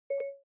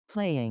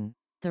Playing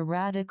the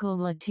Radical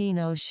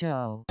Latino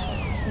Show.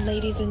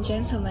 Ladies and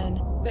gentlemen,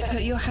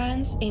 put your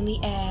hands in the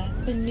air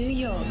for New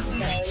York's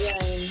very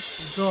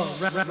own.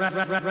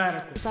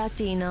 Radical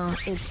Latino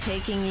is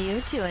taking you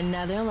to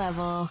another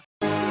level.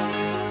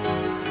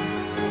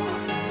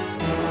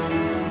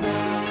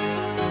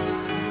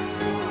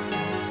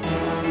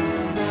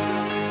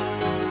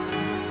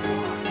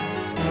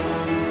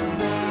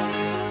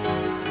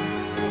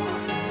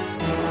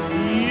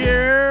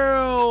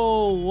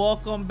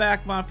 Welcome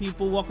back, my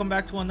people. Welcome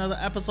back to another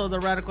episode of the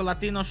Radical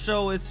Latino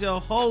Show. It's your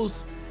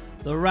host,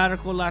 the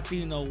Radical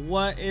Latino.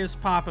 What is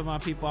poppin', my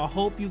people? I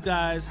hope you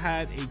guys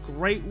had a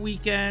great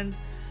weekend.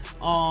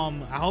 I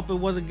hope it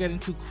wasn't getting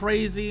too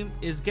crazy.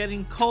 It's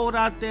getting cold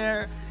out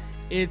there.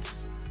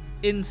 It's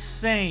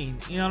insane.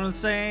 You know what I'm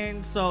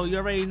saying? So you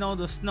already know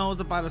the snow's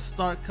about to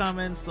start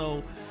coming.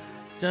 So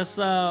just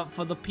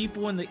for the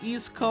people in the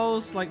East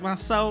Coast like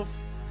myself,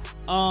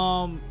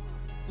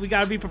 we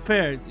gotta be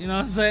prepared, you know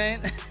what I'm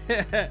saying?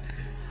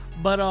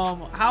 But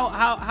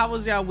how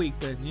was y'all week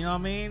been? You know what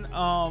I mean?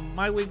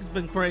 My week's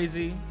been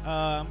crazy.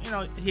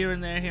 Here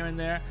and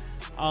there.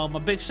 A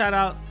big shout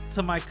out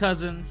to my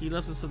cousin. He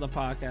listens to the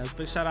podcast.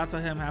 Big shout out to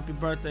him. Happy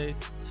birthday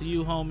to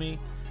you, homie.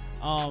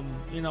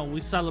 We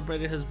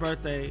celebrated his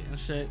birthday and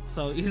shit.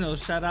 So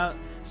shout out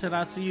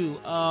to you.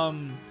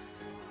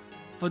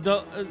 For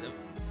the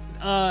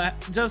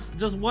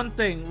just one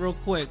thing real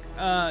quick,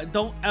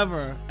 don't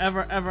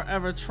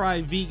ever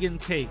try vegan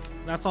cake.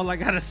 That's all I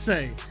gotta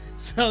say.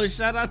 So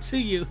shout out to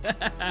you.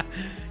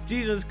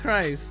 Jesus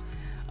Christ,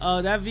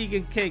 that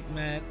vegan cake,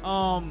 man.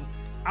 I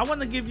want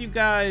to give you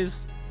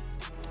guys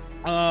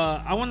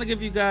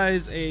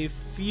a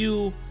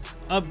few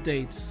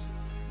updates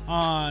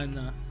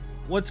on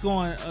what's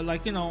going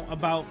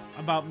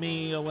about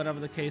me or whatever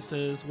the case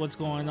is, what's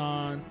going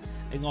on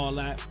and all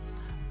that.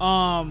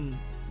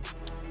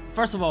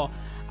 First of all,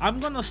 I'm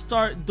gonna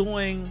start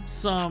doing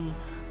some,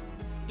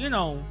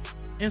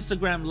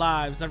 Instagram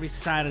lives every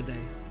Saturday.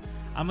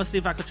 I'm gonna see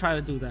if I could try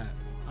to do that.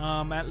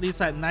 At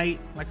least at night,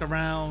 like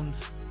around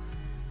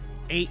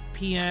 8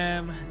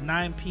 p.m.,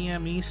 9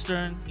 p.m.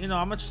 Eastern. I'm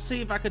gonna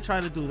see if I could try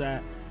to do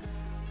that.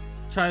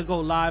 Try to go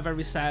live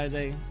every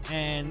Saturday,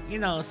 and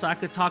so I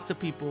could talk to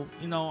people,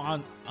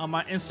 on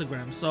my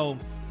Instagram. So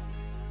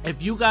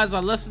if you guys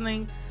are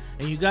listening,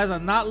 and you guys are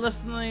not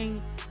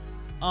listening,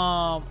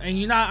 and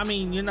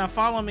you're not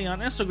following me on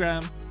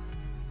Instagram,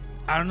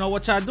 I don't know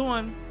what y'all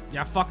doing.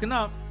 Y'all fucking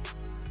up.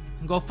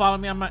 Go follow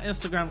me on my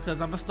Instagram,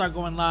 because I'm gonna start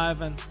going live,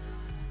 and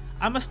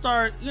I'm gonna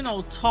start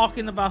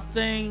talking about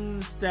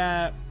things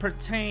that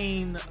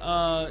pertain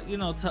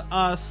to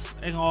us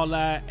and all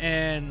that,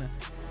 and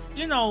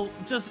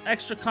just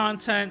extra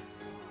content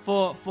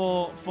for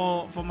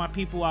my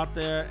people out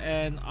there.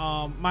 And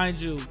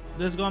mind you,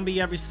 this is gonna be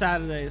every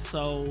Saturday,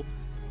 so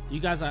you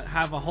guys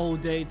have a whole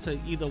day to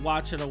either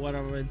watch it or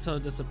whatever until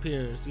it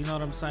disappears. You know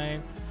what I'm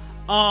saying?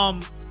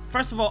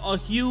 First of all, a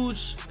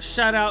huge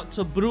shout out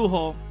to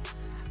Brujo.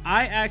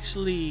 I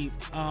actually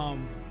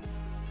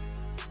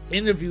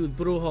interviewed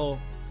Brujo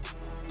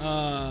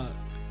a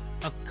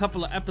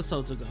couple of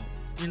episodes ago.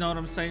 You know what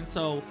I'm saying?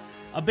 So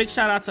a big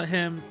shout out to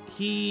him.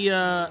 He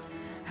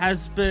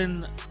has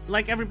been,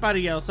 like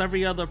everybody else,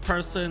 every other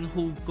person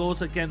who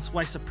goes against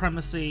white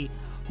supremacy,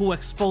 who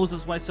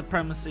exposes white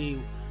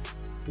supremacy,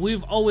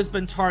 we've always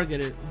been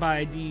targeted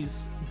by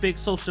these big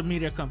social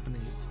media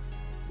companies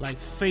like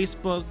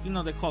Facebook,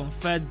 they call them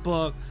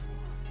Fedbook,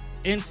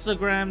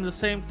 Instagram, the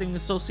same thing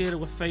associated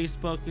with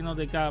Facebook,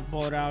 they got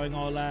bought out and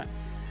all that.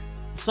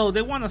 So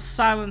they want to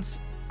silence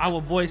our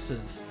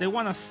voices. They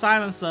want to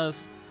silence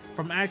us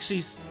from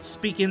actually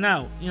speaking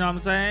out. You know what I'm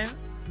saying?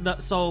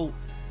 So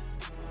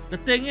the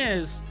thing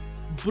is,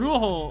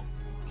 Brujo,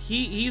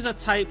 he's a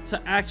type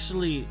to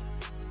actually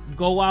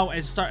go out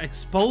and start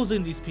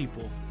exposing these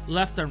people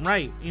left and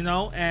right,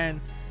 and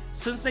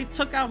since they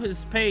took out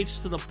his page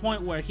to the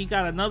point where he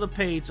got another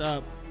page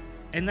up,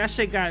 and that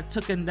shit got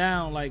taken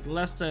down like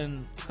less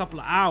than a couple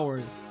of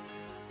hours,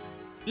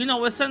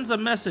 it sends a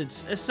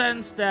message. It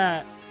sends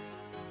that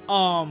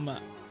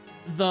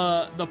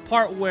the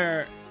part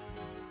where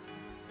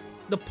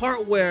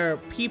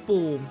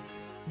people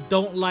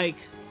don't like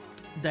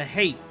the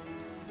hate,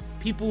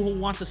 people who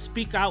want to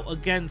speak out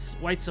against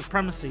white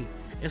supremacy,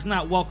 is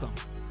not welcome.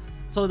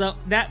 So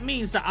that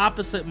means the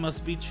opposite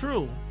must be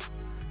true,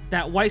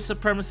 that white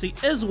supremacy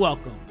is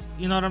welcomed.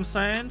 You know what I'm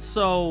saying?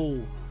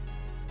 So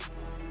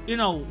we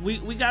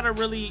gotta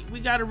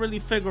really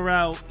figure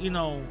out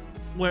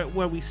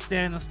where we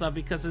stand and stuff,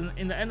 because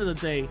in the end of the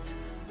day,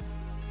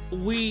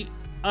 we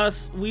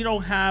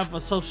don't have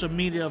a social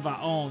media of our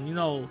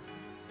own.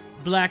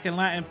 Black and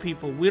Latin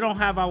people, we don't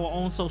have our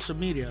own social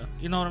media.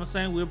 You know what I'm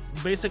saying? We're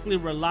basically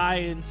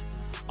reliant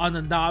on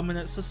the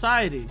dominant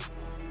society.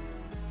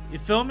 You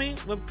feel me?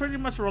 We're pretty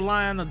much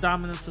relying on the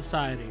dominant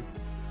society.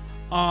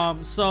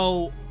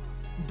 So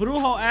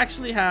Brujo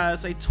actually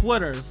has a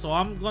Twitter, so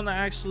I'm gonna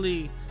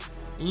actually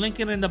link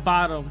it in the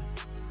bottom,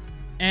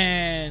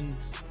 and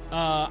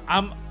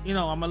I'm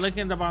gonna link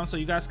it in the bottom so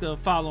you guys can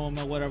follow him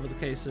or whatever the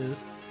case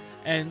is.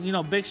 And you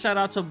know, big shout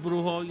out to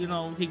Brujo. You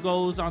know, he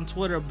goes on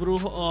Twitter,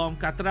 Brujo,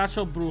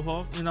 Catracho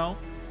Brujo. You know,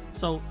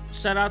 so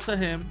shout out to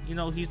him. You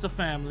know, he's the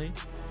family.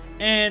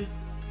 And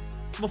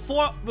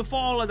before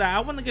all of that, I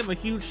want to give a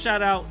huge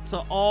shout out to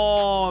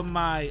all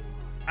my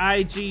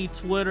IG,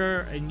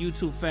 Twitter, and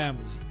YouTube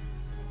family.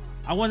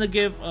 I want to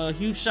give a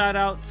huge shout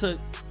out to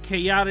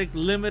Chaotic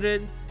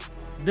Limited.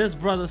 This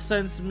brother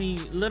sends me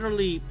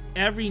literally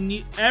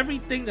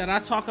everything that I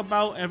talk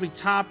about, every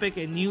topic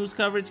and news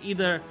coverage.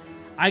 Either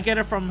I get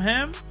it from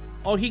him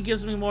or he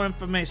gives me more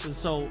information.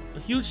 So a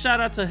huge shout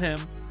out to him.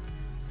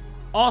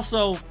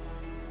 Also,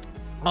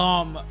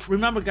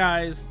 remember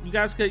guys, you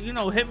guys could, you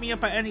know, hit me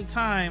up at any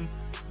time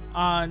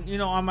on, you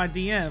know, on my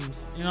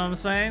DMs. You know what I'm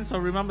saying? So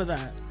remember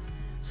that.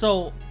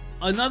 So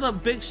another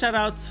big shout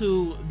out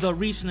to the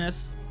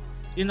Richness.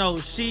 You know,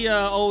 she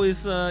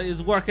always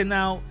is working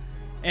out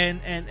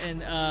and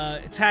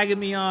tagging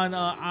me on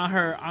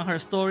her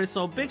story.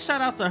 So big shout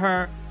out to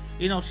her.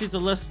 You know, she's a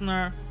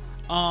listener.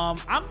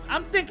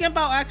 I'm thinking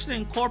about actually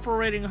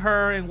incorporating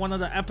her in one of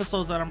the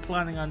episodes that I'm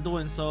planning on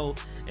doing. So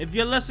if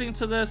you're listening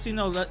to this, you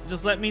know,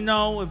 just let me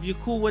know if you're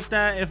cool with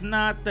that. If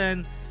not,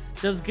 then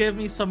just give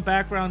me some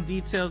background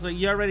details that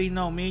you already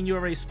know. Me and you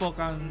already spoke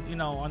on, you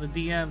know, on the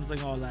DMs and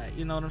all that.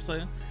 You know what I'm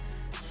saying?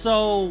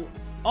 So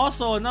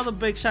also another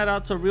big shout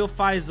out to Real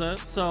Pfizer.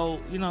 So,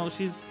 you know,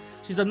 she's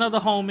another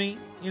homie,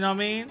 you know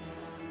what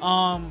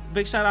I mean?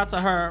 Big shout out to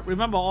her.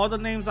 Remember, all the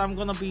names I'm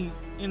gonna be,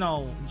 you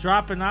know,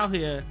 dropping out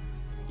here,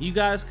 you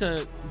guys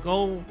could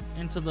go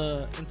into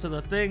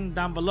the thing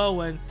down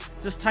below and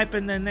just type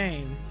in their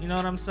name. You know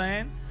what I'm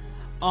saying?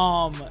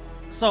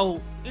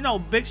 So, you know,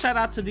 big shout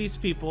out to these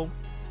people.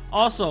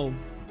 Also,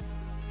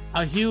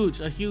 a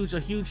huge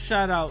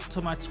shout out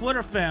to my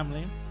Twitter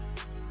family,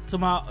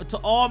 to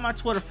all my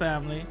Twitter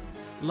family,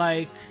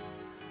 like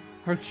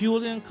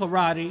Herculean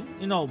Karate.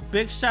 You know,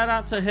 big shout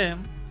out to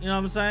him. You know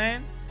what I'm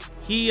saying?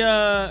 He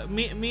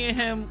me and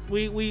him,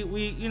 we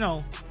you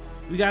know,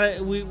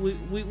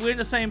 we're in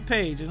the same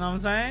page. You know what I'm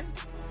saying?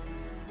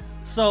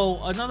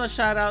 So another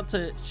shout out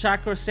to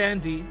Chakra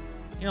Sandy.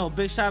 You know,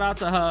 big shout out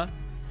to her.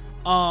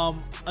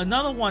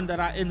 Another one that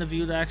I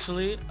interviewed,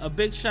 actually, a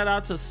big shout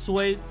out to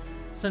Suede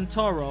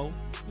Santoro.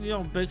 You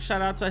know, big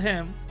shout out to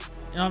him.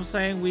 You know what I'm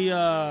saying?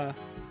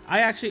 I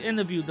actually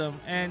interviewed him,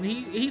 and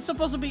he's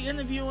supposed to be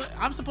interviewing.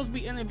 I'm supposed to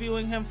be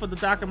interviewing him for the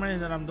documentary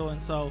that I'm doing.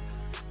 So,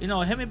 you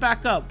know, hit me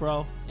back up,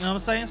 bro. You know what I'm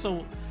saying?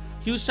 So,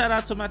 huge shout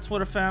out to my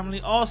Twitter family.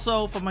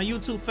 Also, for my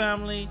YouTube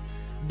family,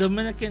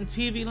 Dominican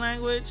TV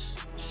language.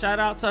 Shout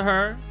out to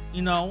her.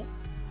 You know.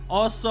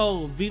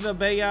 Also, Viva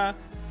Bella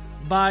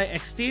by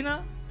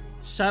Extina.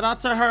 Shout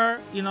out to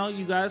her. You know,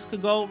 you guys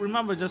could go.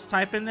 Remember, just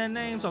type in their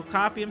names or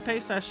copy and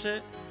paste that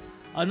shit.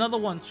 Another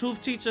one,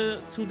 Truth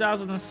Teacher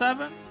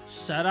 2007.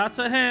 Shout out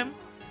to him.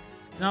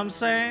 You know what I'm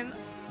saying?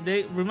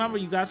 Remember,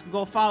 you guys can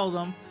go follow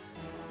them.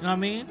 You know what I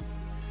mean?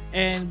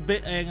 And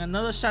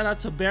another shout out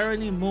to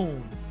Barony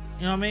Moon.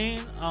 You know what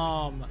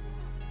I mean?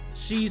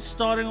 She's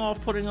starting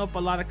off putting up a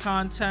lot of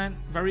content,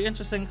 very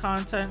interesting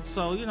content.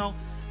 So, you know,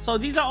 so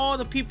these are all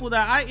the people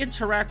that I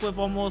interact with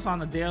almost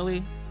on a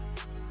daily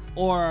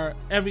or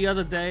every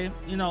other day.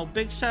 You know,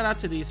 big shout out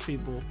to these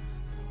people.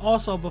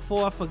 Also,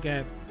 before I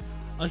forget,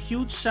 a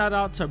huge shout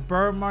out to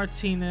Bird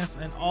Martinez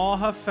and all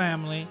her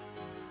family.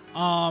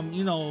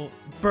 You know,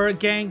 Bird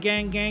gang.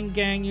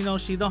 You know,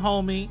 she the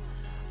homie.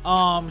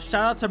 Shout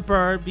out to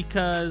Bird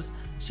because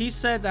she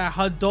said that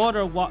her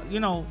daughter, you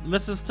know,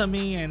 listens to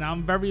me and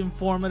I'm very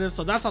informative.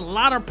 So that's a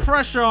lot of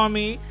pressure on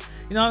me.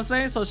 You know what I'm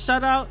saying? So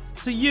shout out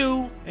to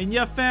you and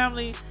your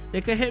family.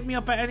 They can hit me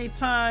up at any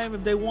time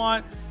if they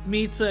want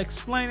me to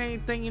explain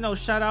anything. You know,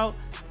 shout out,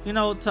 you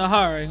know, to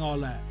her and all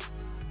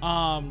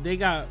that. They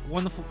got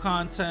wonderful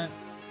content.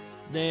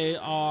 They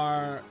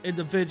are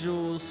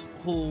individuals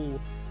who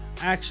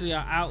actually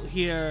are out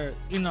here,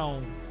 you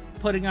know,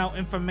 putting out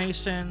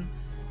information.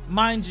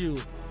 Mind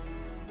you,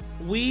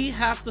 we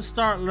have to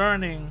start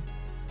learning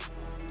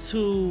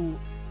to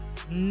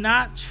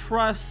not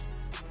trust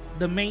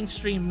the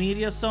mainstream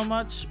media so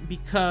much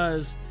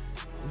because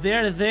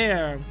they're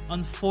there,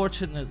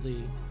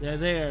 unfortunately, they're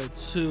there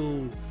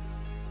to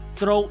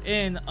throw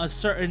in a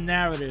certain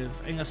narrative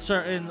and a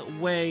certain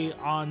way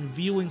on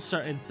viewing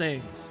certain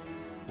things.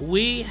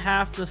 We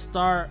have to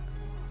start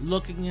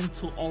looking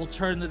into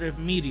alternative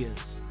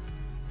medias.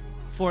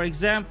 For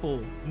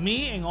example,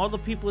 me and all the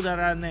people that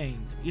I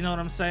named, you know what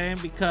I'm saying?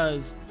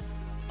 Because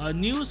a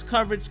news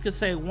coverage could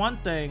say one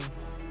thing,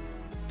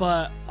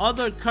 but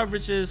other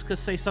coverages could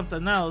say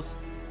something else,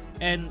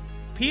 and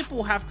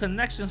people have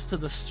connections to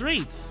the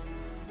streets,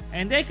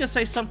 and they could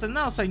say something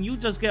else, and you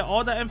just get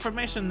all the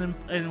information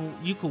and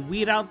you could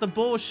weed out the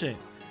bullshit.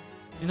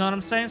 You know what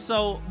I'm saying?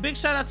 So big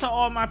shout out to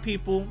all my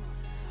people.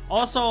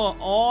 Also,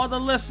 all the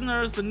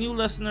listeners, the new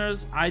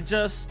listeners, I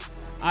just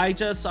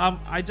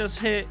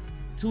hit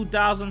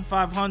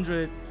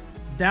 2,500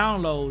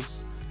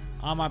 downloads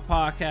on my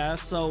podcast.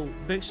 So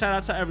big shout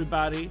out to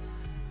everybody,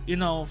 you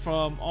know,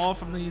 from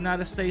the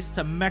United States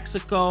to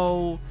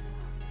Mexico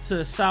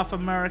to South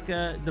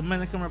America,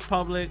 Dominican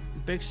Republic.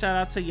 Big shout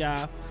out to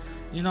y'all.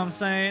 You know what I'm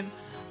saying?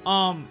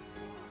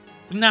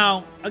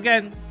 Now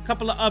again, a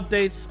couple of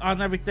updates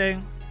on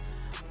everything.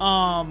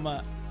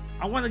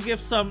 I want to give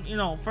some,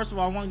 first of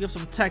all, I want to give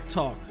some tech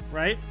talk,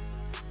 right?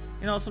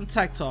 Some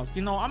tech talk.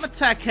 I'm a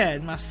tech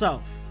head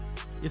myself.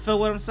 You feel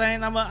what I'm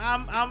saying?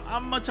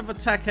 I'm much of a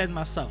tech head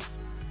myself.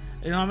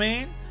 You know what I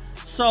mean?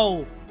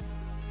 So,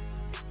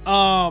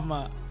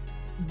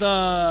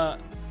 the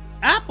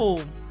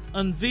Apple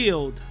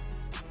unveiled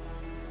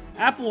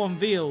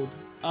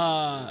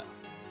a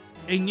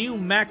new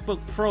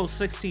MacBook Pro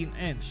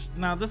 16-inch.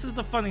 Now, this is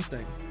the funny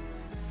thing.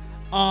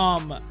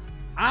 When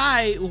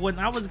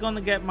I was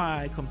gonna get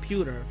my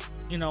computer,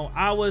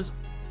 I was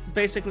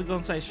basically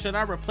gonna say, should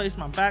I replace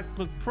my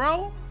MacBook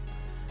Pro,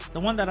 the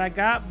one that I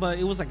got, but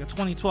it was like a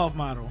 2012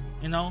 model,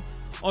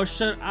 or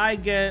should I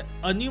get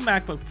a new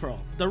MacBook Pro?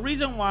 The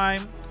reason why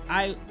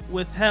I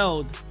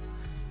withheld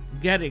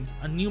getting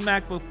a new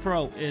MacBook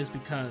Pro is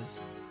because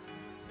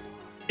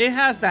it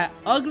has that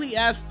ugly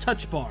ass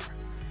touch bar.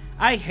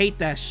 I hate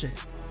that shit.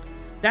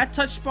 That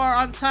touch bar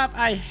on top,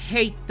 I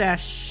hate that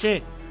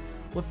shit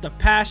with the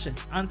passion.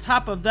 On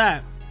top of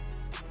that,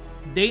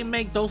 they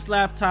make those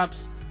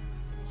laptops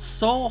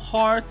so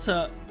hard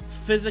to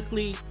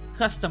physically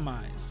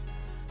customize.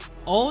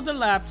 Older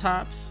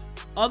laptops,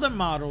 other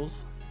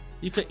models,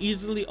 you could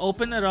easily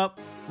open it up,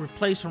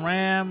 replace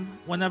RAM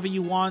whenever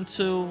you want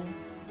to,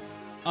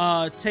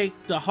 take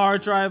the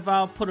hard drive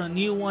out, put a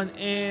new one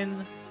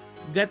in,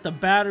 get the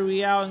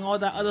battery out, and all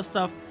that other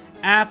stuff.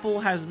 Apple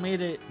has made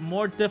it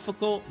more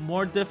difficult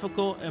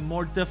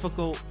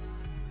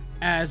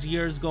as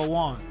years go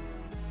on.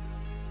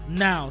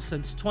 Now,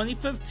 since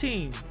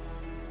 2015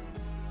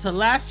 to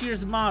last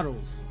year's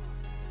models,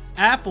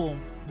 Apple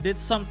did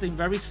something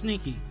very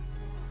sneaky.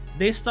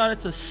 They started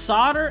to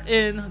solder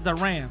in the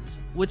RAMs,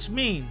 which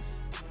means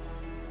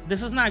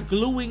this is not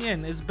gluing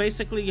in. It's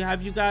basically,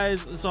 have you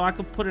guys, so I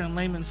could put it in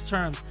layman's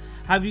terms,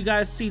 have you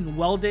guys seen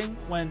welding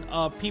when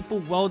people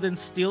weld in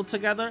steel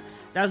together?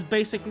 That's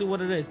basically what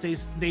it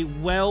is. They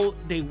weld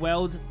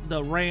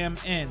the RAM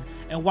in.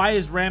 And why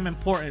is RAM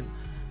important?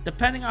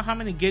 Depending on how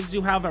many gigs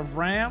you have of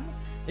RAM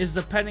is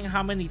depending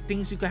how many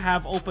things you can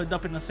have opened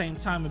up in the same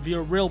time if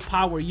you're a real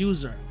power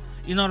user.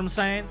 You know what I'm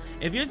saying?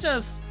 If you're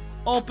just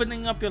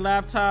opening up your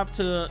laptop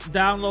to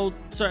download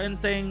certain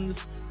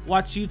things,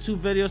 watch YouTube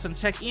videos, and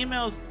check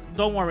emails,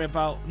 don't worry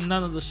about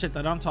none of the shit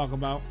that I'm talking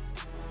about.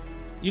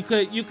 You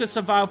could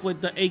survive with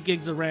the 8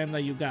 gigs of RAM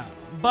that you got.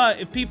 But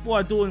if people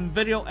are doing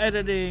video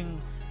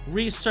editing,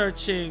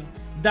 researching,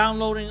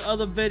 downloading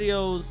other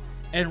videos,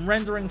 and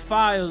rendering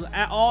files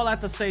all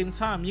at the same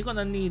time, you're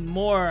gonna need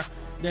more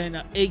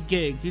than 8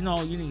 gig. You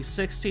need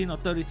 16 or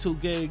 32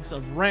 gigs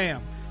of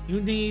RAM. You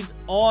need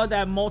all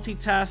that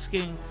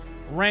multitasking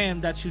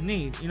RAM that you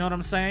need. You know what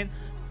I'm saying?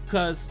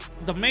 Because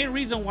the main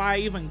reason why I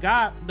even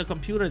got the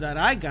computer that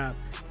I got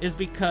is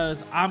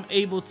because I'm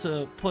able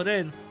to put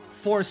in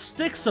 4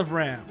 sticks of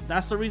RAM.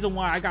 That's the reason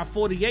why I got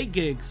 48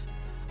 gigs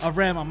of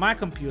RAM on my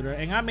computer.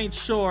 And I made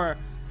sure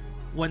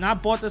when I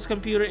bought this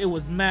computer, it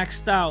was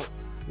maxed out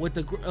with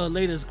the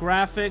latest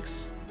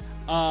graphics,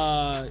 3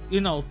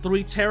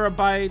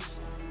 terabytes.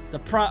 The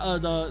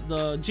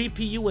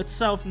GPU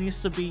itself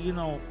needs to be,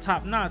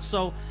 top notch.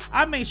 So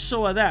I made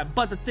sure of that.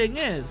 But the thing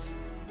is,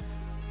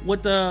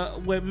 with the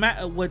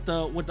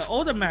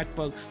older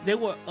MacBooks, they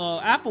were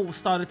Apple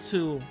started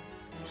to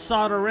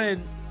solder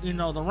in,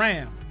 the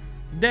RAM.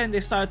 Then they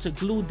started to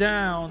glue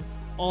down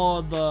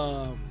all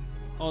the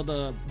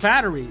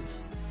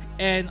batteries,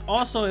 and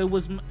also it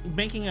was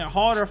making it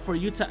harder for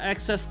you to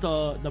access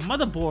the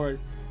motherboard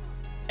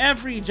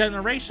every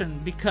generation,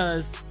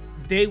 because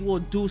they will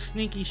do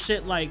sneaky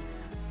shit like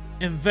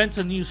invent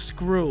a new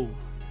screw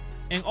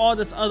and all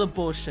this other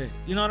bullshit.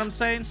 You know what I'm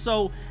saying?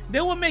 So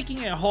they were making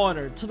it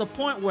harder to the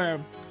point where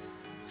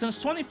since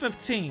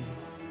 2015,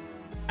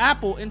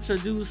 Apple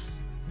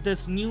introduced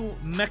this new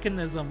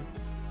mechanism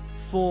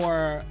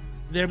for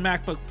their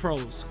MacBook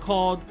Pros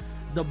called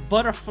the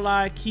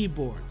butterfly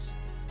keyboards.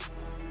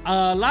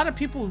 A lot of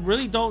people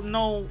really don't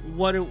know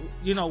what it,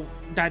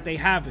 that they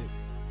have it.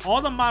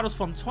 All the models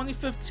from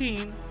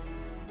 2015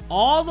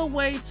 all the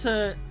way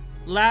to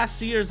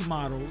last year's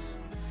models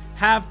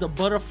have the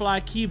butterfly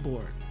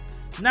keyboard.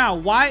 Now,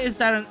 why is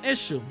that an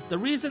issue? The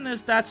reason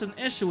is that's an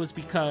issue is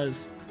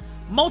because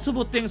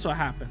multiple things will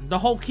happen. The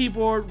whole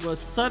keyboard will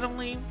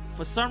suddenly,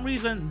 for some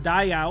reason,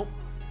 die out.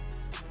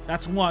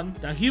 That's one.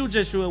 The huge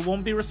issue, it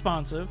won't be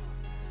responsive.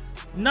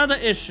 Another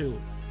issue,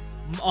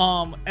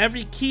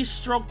 every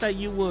keystroke that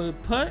you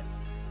would put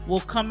will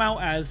come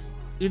out as,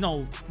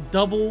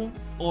 double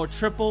or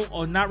triple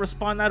or not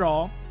respond at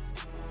all.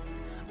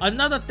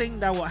 Another thing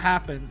that will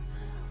happen,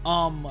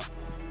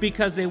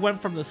 because they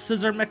went from the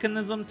scissor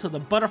mechanism to the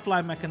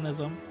butterfly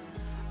mechanism,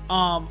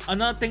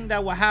 another thing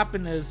that will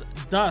happen is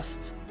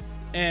dust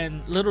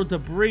and little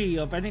debris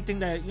of anything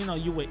that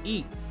you would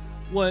eat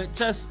would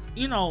just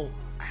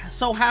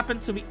so happen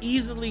to be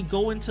easily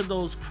go into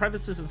those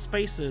crevices and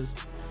spaces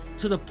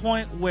to the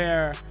point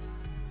where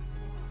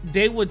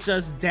they would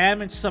just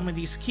damage some of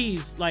these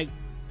keys, like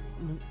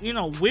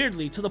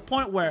weirdly, to the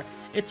point where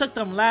it took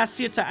them last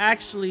year to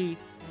actually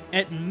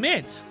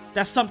admit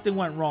that something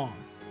went wrong.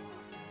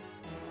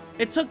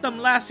 It took them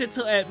last year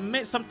to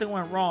admit something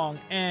went wrong.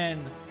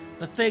 And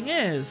the thing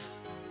is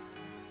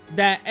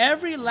that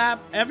every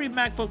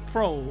MacBook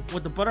Pro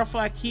with the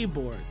butterfly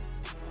keyboard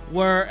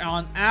were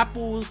on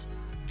Apple's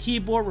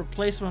keyboard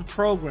replacement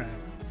program.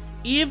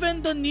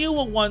 Even the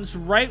newer ones,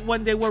 right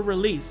when they were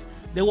released,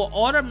 they were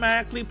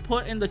automatically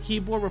put in the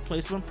keyboard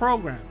replacement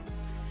program.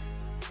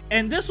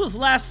 And this was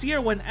last year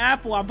when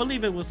Apple, I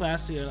believe it was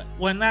last year,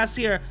 when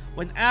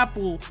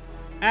Apple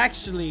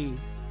actually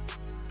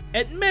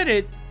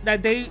admitted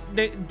that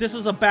this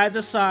is a bad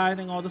design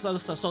and all this other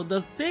stuff. So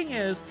the thing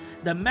is,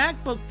 the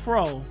MacBook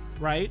Pro,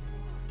 right,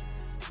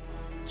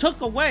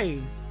 took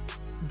away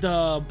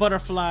the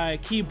butterfly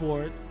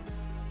keyboard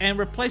and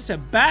replaced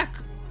it back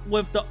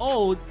with the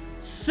old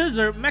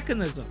scissor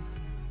mechanism.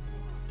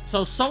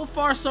 So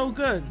far so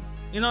good.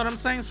 You know what I'm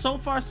saying? So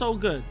far so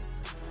good.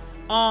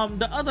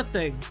 The other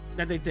thing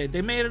that they did,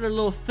 they made it a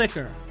little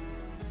thicker,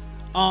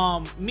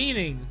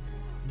 meaning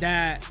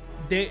that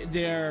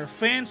their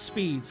fan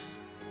speeds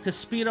could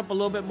speed up a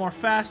little bit more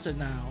faster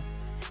now.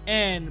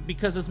 And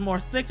because it's more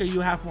thicker, you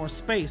have more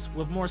space.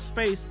 With more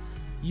space,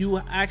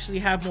 you actually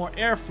have more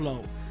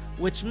airflow,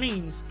 which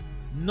means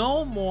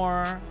no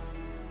more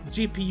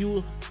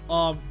GPU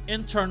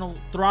internal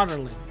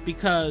throttling,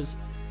 because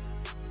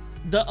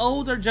the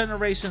older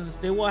generations,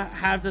 they will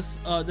have this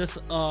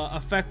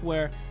effect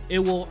where it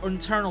will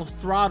internal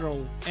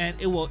throttle, and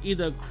it will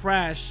either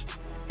crash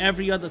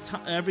every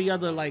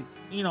other like,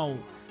 you know,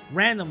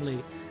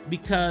 randomly,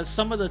 because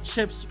some of the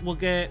chips will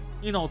get,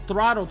 you know,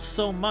 throttled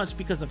so much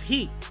because of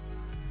heat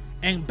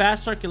and bad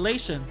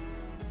circulation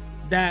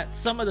that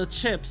some of the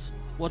chips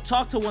will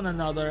talk to one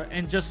another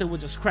and it will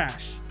just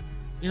crash.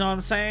 You know what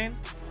I'm saying?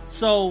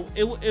 So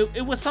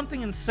it was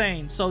something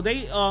insane. So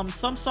they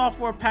some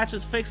software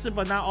patches fixed it,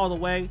 but not all the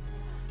way.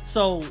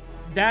 So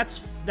that's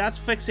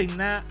fixing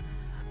that.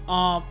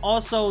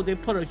 Also, they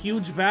put a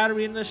huge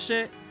battery in this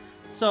shit.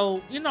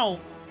 So, you know,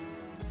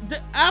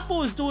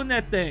 Apple is doing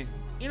their thing.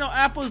 You know,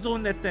 Apple is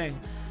doing their thing.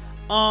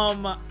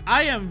 I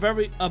am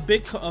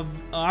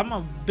I'm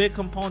a big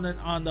component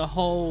on the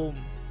whole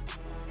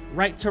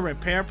right to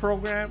repair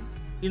program.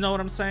 You know what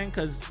I'm saying?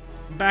 Because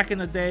back in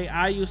the day,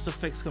 I used to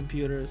fix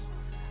computers.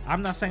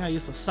 I'm not saying I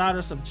used to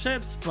solder some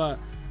chips, but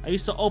I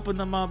used to open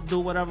them up, do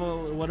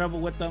whatever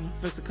with them,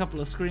 fix a couple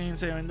of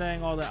screens here and there,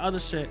 and all that other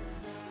shit.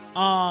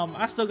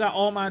 I still got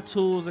all my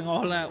tools and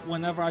all that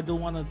whenever I do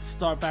want to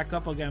start back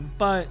up again.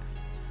 But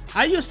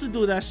I used to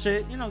do that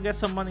shit, you know, get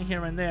some money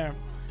here and there.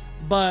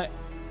 But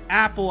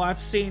Apple,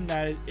 I've seen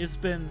that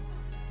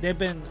they've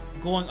been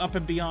going up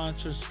and beyond,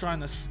 just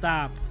trying to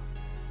stop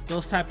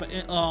those type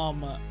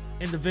of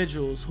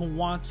individuals who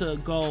want to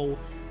go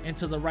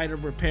into the right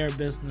of repair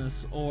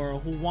business, or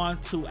who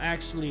want to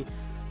actually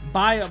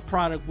buy a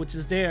product which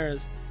is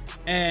theirs,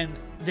 and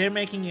they're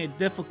making it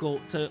difficult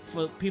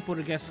for people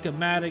to get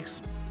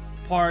schematics,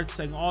 parts,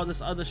 and all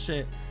this other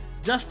shit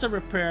just to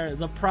repair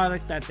the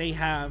product that they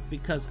have,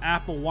 because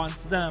Apple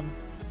wants them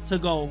to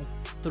go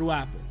through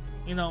Apple.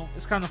 You know,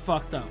 it's kind of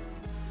fucked up.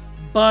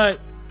 But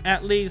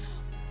at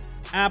least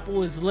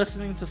Apple is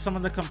listening to some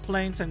of the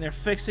complaints and they're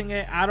fixing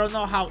it. I don't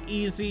know how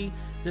easy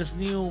this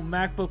new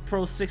MacBook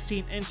Pro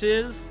 16 inch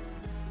is,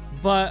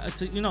 but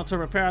to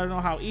repair, I don't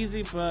know how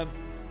easy, but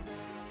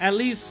at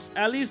least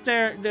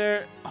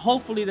they're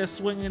hopefully they're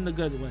swinging in the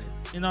good way.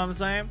 You know what I'm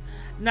saying?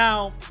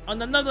 Now,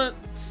 on another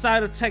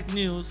side of tech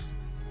news,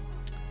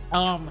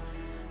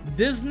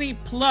 Disney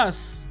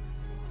Plus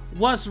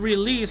was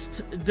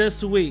released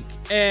this week,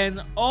 and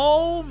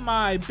oh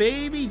my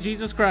baby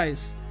Jesus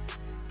Christ,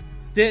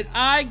 did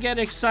I get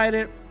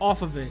excited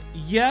off of it?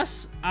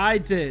 Yes, I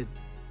did.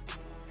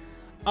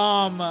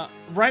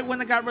 Right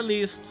when it got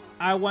released,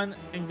 I went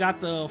and got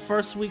the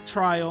first week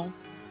trial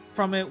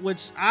from it,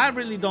 which I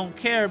really don't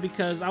care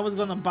because I was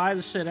gonna buy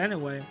the shit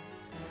anyway.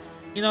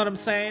 You know what I'm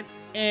saying?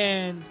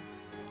 And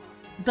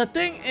the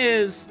thing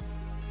is,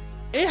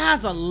 it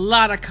has a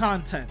lot of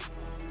content.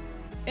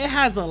 It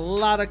has a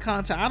lot of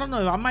content. I don't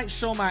know, I might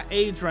show my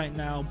age right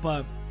now,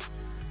 but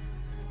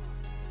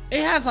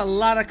it has a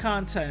lot of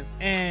content.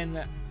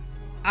 And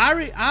I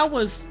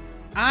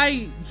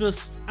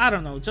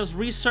don't know, just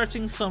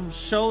researching some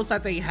shows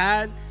that they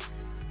had.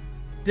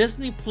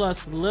 Disney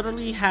Plus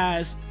literally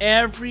has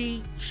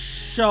every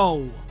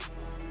show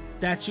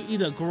that you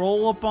either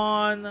grow up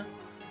on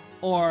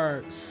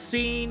or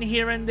seen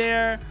here and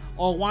there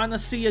or want to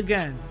see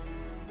again.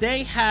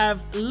 They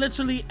have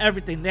literally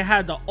everything. They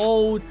had the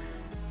old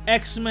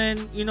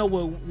X-Men, you know,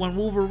 when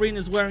Wolverine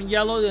is wearing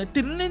yellow, you know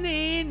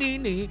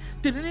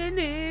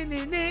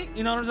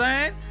what I'm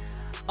saying?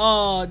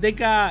 They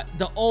got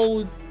the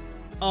old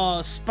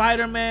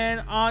Spider-Man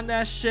on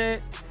that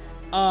shit.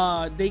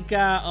 They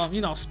got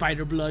you know,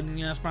 Spider Blood, and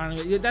you know,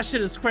 that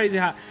shit is crazy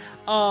hot.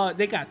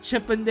 They got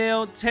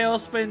Chippendale,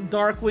 Tailspin,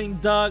 Darkwing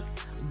Duck,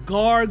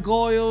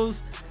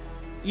 Gargoyles.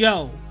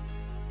 Yo,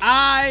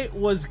 I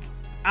was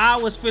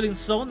feeling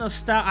so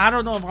nostalgic. I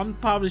don't know if I'm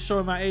probably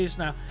showing my age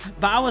now,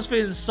 but I was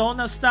feeling so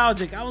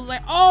nostalgic. I was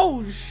like,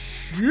 oh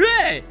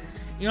shit,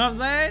 you know what I'm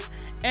saying?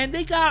 and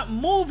they got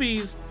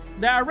movies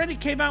that already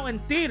came out in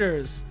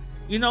theaters.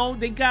 You know,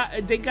 they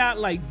got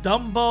like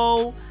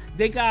Dumbo,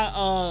 they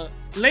got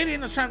Lady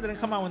in the Tramp didn't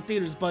come out in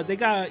theaters, but they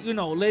got, you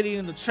know, Lady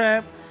in the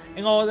Tramp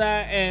and all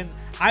that. And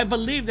I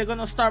believe they're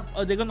gonna start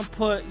they're gonna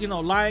put, you know,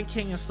 Lion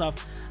King and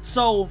stuff.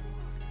 So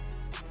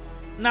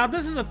now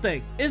this is the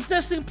thing, is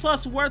Disney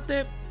Plus worth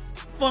it?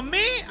 For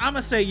me, I'm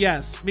gonna say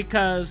yes,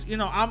 because, you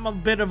know, I'm a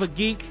bit of a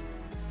geek,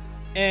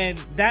 and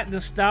that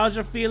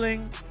nostalgia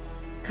feeling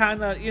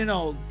kind of, you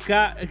know,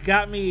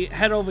 got me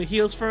head over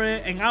heels for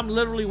it. And I'm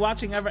literally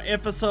watching every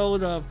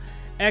episode of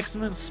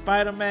X-Men,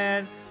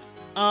 Spider-Man,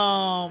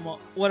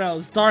 what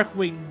else,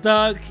 Darkwing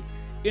Duck,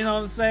 you know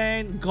what I'm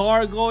saying,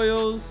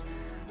 Gargoyles.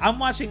 I'm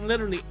watching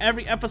literally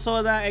every episode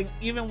of that, and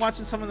even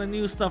watching some of the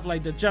new stuff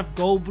like the Jeff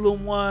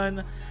Goldblum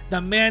one, the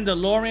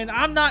Mandalorian.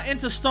 I'm not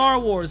into Star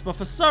Wars, but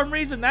for some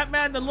reason that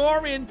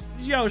Mandalorian,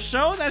 yo,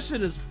 show, that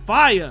shit is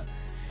fire.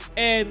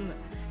 And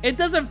it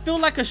doesn't feel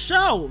like a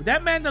show.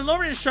 That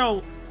Mandalorian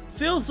show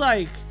feels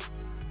like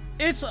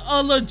it's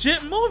a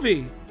legit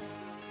movie.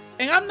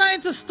 And I'm not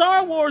into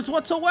Star Wars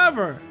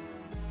whatsoever,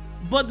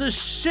 but the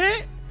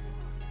shit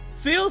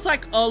feels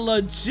like a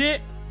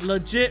legit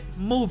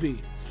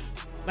movie.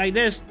 Like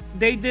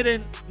they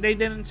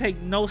didn't take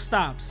no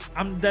stops.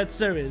 I'm dead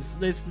serious.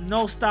 There's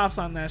no stops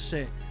on that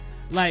shit.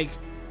 Like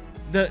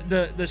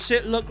the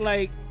shit looked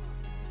like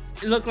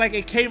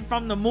it came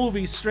from the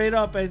movie straight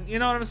up. And you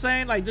know what I'm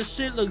saying? Like, this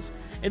shit looks,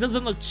 it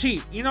doesn't look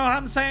cheap. You know what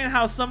I'm saying?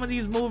 How some of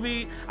these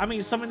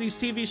some of these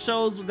TV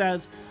shows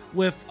that's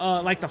with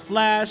like The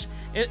Flash,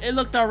 it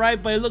looked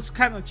alright, but it looks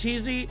kind of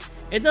cheesy.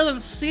 It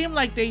doesn't seem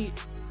like they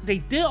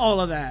did all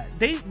of that.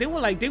 They were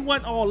like, they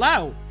went all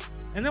out.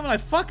 And they were like,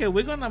 fuck it,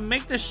 we're gonna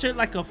make this shit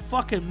like a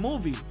fucking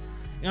movie. You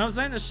know what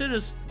I'm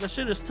saying? The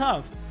shit is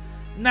tough.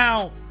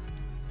 Now,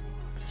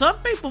 some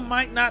people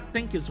might not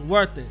think it's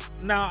worth it.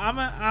 Now,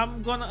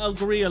 I'm gonna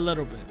agree a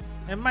little bit.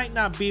 It might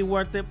not be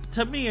worth it.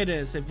 To me, it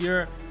is. If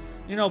you're,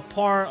 you know,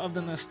 part of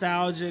the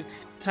nostalgic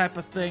type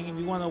of thing, if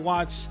you want to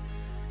watch,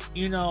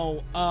 you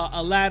know,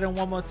 Aladdin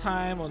one more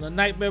time, or The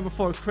Nightmare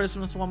Before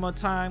Christmas one more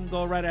time,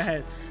 go right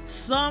ahead.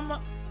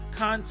 Some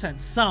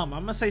content, I'm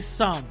gonna say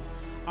some,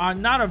 are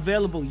not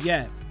available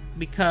yet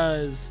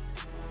because,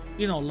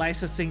 you know,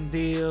 licensing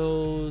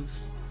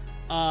deals,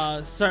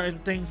 certain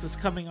things is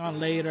coming on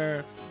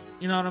later.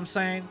 You know what I'm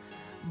saying?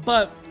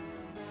 But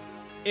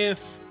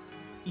if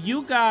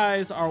you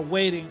guys are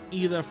waiting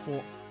either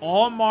for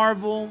all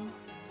Marvel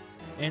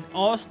and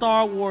all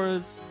Star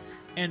Wars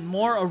and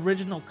more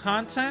original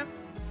content,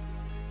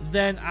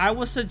 then I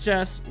would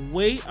suggest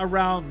wait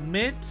around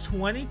mid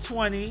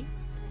 2020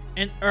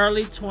 and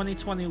early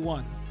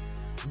 2021.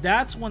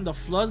 That's when the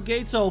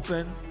floodgates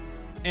open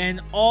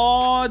and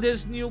all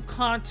this new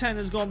content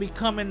is going to be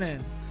coming in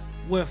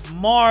with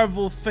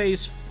Marvel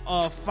Phase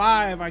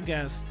 5, I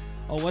guess,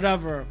 or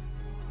whatever,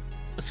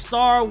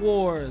 Star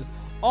Wars,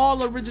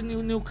 all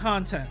original new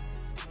content.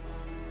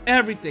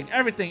 Everything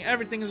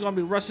is going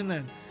to be rushing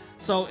in.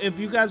 So if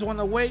you guys want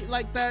to wait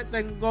like that,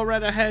 then go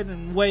right ahead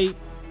and wait,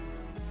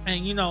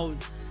 and, you know,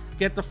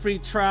 get the free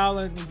trial,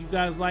 and if you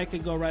guys like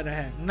it, go right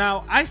ahead.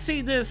 Now, I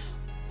see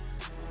this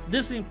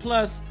Disney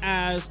Plus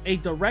as a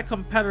direct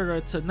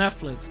competitor to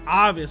Netflix,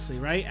 obviously,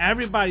 right?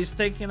 Everybody's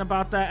thinking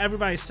about that.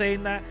 Everybody's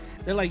saying that.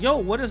 They're like, yo,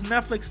 what is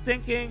Netflix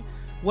thinking?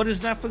 What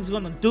is Netflix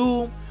gonna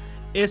do?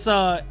 Is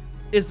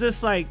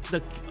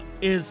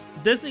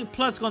Disney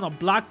Plus gonna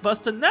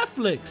blockbuster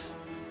Netflix?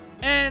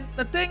 And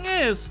the thing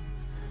is,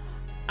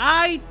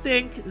 I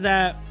think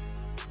that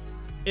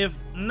if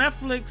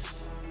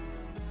Netflix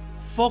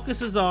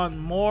focuses on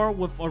more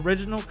with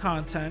original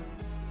content,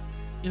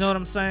 you know what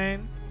I'm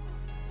saying?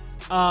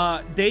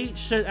 They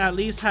should at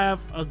least have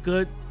a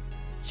good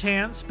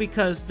chance,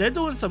 because they're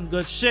doing some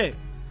good shit.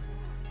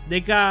 They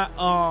got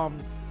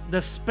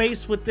The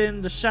Space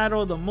Within the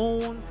Shadow of the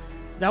Moon.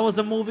 That was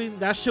a movie.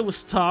 That shit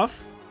was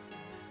tough.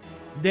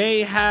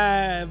 They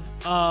have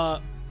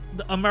The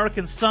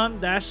American Son.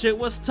 That shit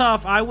was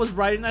tough. I was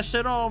writing that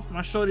shit off.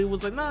 My shorty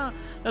was like, nah,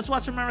 let's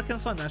watch American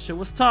Son. That shit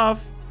was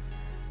tough.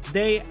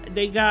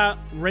 They got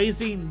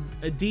Raising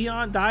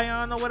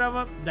Dion or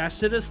whatever. That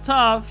shit is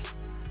tough.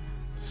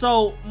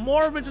 So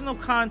more original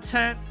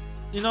content,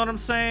 you know what I'm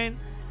saying?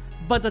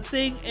 But the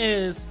thing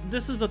is,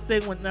 this is the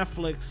thing with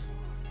Netflix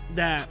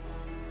that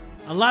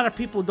a lot of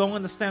people don't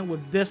understand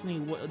with Disney,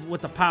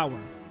 with the power.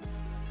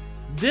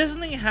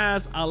 Disney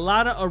has a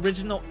lot of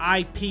original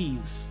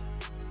IPs.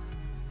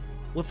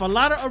 With a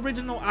lot of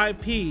original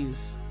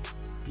IPs,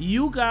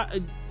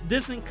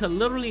 Disney could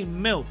literally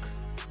milk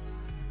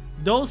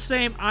those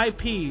same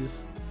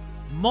IPs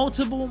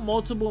multiple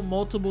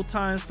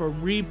times, for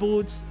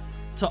reboots,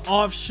 to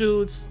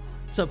offshoots,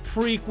 to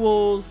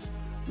prequels.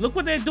 Look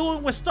what they're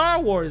doing with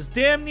Star Wars.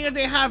 Damn near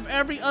they have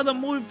every other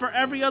movie for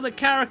every other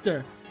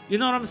character. You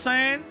know what I'm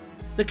saying?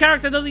 The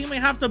character doesn't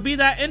even have to be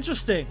that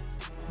interesting.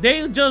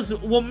 They just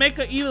will make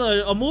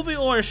either a movie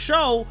or a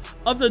show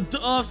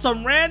of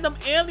some random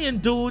alien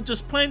dude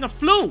just playing the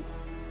flute.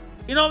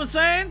 You know what I'm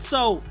saying?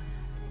 So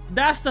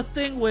that's the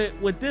thing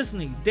with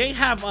Disney. They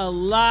have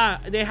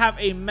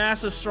a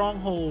massive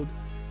stronghold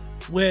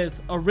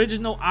with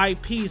original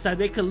IPs that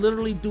they could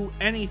literally do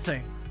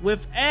anything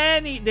with.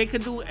 They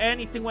could do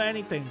anything with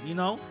anything, you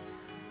know.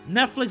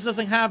 Netflix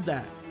doesn't have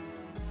that.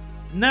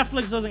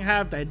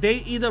 They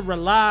either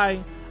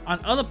rely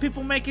on other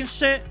people making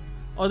shit,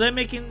 or they're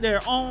making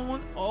their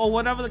own, or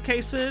whatever the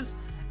case is,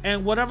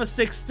 and whatever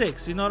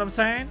sticks. You know what I'm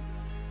saying?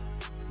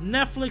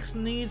 Netflix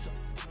needs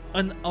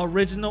an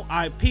original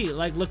IP.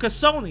 Like, look at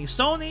Sony.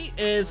 Sony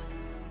is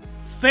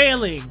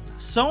failing.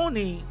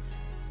 Sony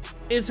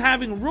is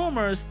having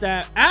rumors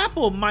that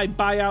Apple might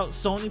buy out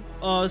Sony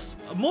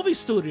movie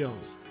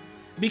studios,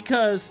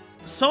 because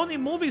Sony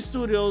movie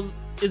studios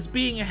is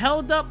being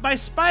held up by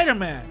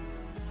Spider-Man.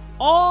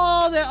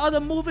 All their other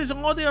movies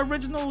and all the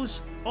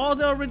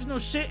original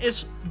shit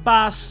is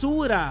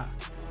basura.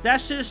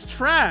 That shit's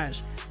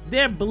trash.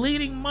 They're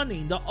bleeding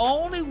money. The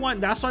only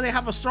one, that's why they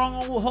have a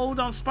strong hold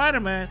on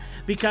Spider-Man,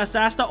 because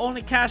that's the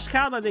only cash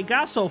cow that they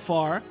got so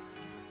far.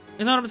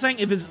 You know what I'm saying?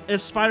 If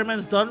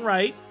Spider-Man's done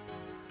right.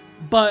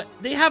 But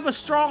they have a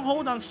strong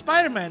hold on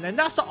Spider-Man, and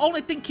that's the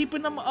only thing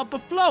keeping them up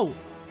afloat.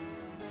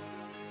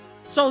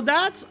 So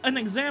that's an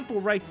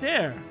example right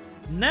there.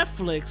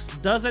 Netflix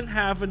doesn't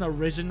have an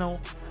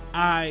original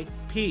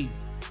IP.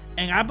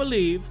 And I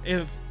believe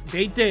if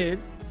they did,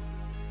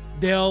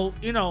 they'll,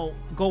 you know,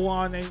 go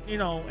on and, you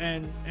know,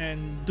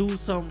 and do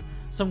some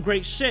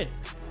great shit.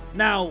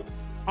 Now,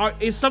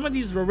 is some of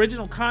these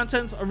original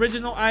contents,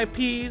 original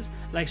IPs,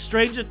 like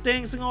Stranger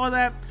Things and all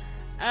that?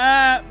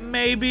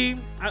 Maybe.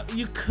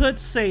 You could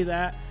say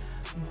that.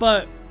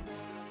 But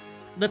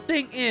the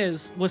thing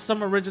is, with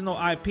some original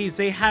IPs,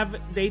 they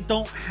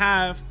don't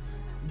have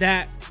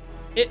that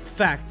it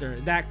factor,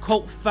 that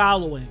cult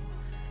following.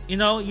 You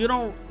know, you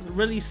don't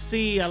really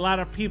see a lot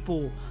of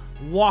people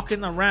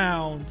walking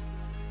around,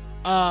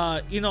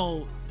 you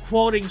know,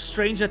 quoting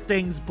Stranger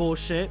Things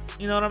bullshit.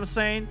 You know what I'm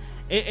saying?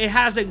 It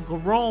hasn't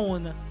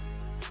grown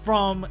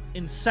from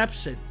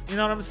inception. You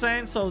know what I'm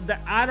saying? So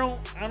that I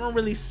don't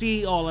really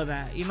see all of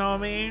that. You know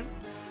what I mean?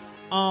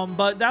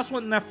 But that's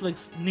what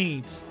Netflix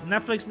needs.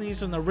 Netflix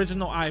needs an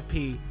original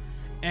IP,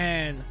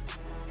 and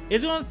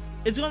it's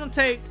gonna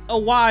take a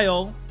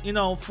while, you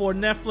know, for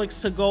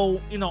Netflix to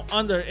go, you know,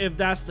 under, if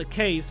that's the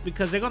case,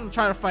 because they're gonna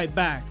try to fight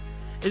back.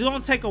 It's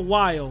gonna take a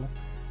while,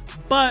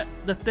 but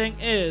the thing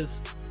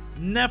is,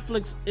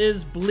 Netflix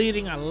is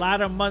bleeding a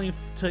lot of money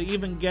to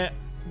even get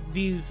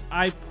these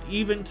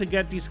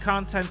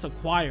contents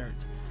acquired.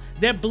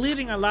 They're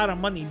bleeding a lot of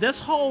money. This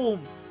whole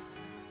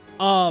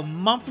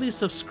monthly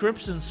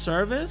subscription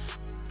service,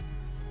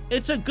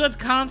 it's a good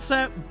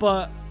concept,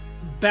 but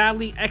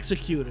badly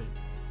executed,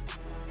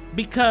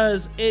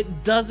 because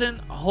it doesn't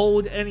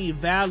hold any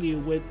value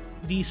with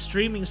these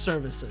streaming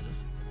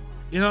services.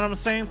 You know what I'm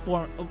saying?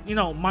 For, you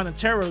know,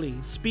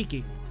 monetarily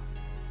speaking,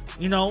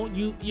 you know,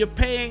 you're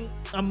paying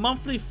a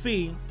monthly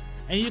fee,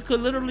 and you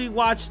could literally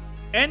watch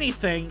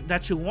anything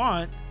that you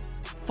want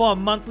for a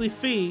monthly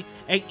fee,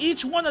 and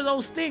each one of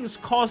those things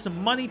costs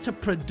money to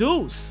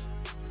produce.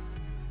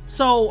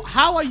 So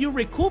how are you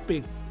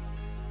recouping?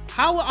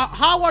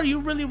 How are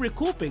you really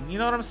recouping? You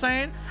know what I'm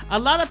saying? A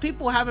lot of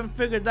people haven't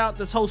figured out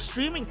this whole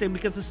streaming thing,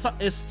 because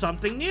it's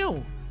something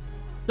new.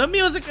 The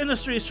music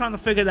industry is trying to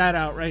figure that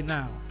out right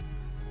now.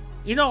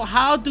 You know,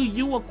 how do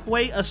you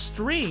equate a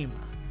stream?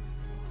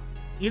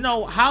 You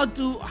know,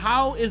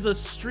 how is a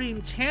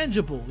stream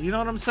tangible? You know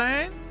what I'm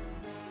saying?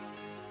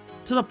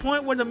 To the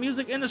point where the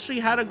music industry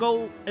had to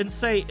go and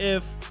say,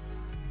 if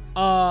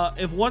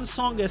one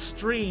song gets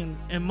streamed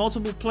in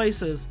multiple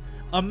places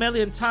 1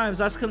 million times,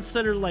 that's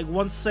considered like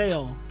one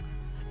sale.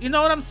 You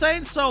know what I'm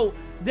saying? So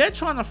they're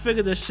trying to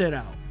figure this shit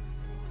out.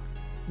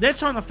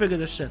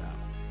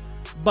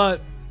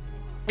 But,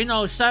 you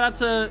know, shout out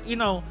to, you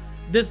know,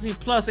 Disney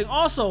Plus. And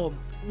also,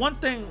 one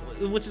thing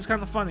which is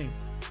kind of funny,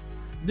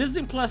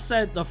 Disney Plus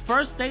said the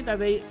first day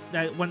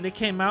that when they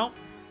came out,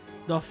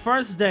 the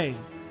first day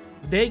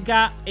they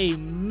got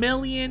 1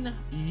 million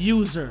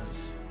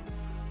users.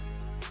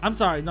 I'm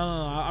sorry, no,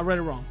 I read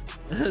it wrong.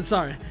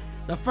 Sorry.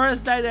 The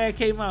first day that it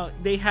came out,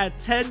 they had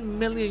 10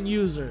 million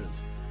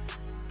users.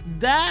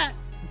 That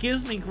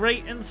gives me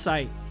great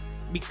insight,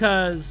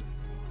 because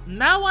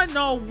now I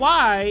know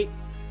why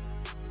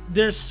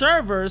their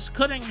servers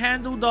couldn't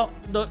handle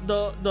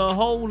the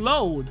whole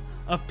load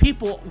of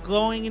people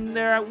going in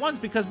there at once,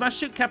 because my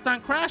shit kept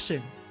on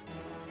crashing.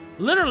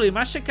 Literally,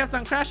 my shit kept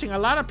on crashing. A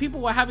lot of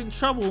people were having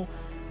trouble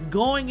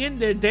going in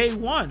there day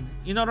one.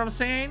 You know what I'm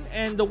saying?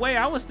 And the way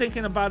I was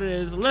thinking about it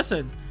is,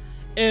 listen,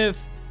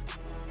 if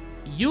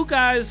you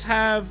guys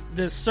have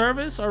this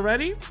service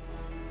already,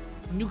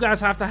 you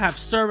guys have to have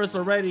service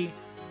already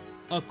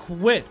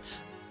equipped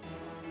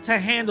to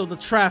handle the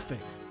traffic.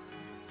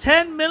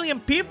 10 million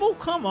people?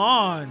 Come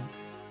on.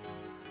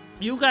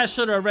 You guys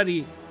should have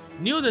already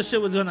knew this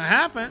shit was gonna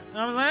happen. You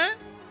know what I'm saying?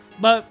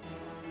 But,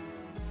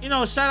 you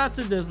know, shout out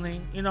to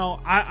Disney. You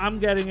know, I'm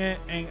getting it,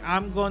 and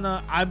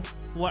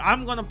what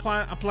I'm gonna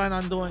plan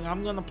on doing,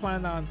 I'm gonna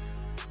plan on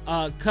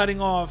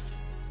cutting off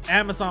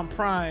Amazon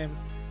Prime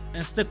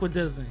and stick with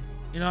Disney.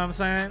 You know what I'm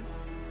saying?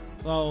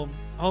 So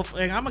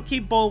hopefully, I'm gonna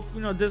keep both,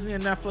 you know, Disney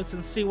and Netflix,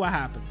 and see what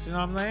happens. You know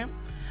what I'm saying?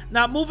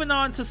 Now, moving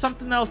on to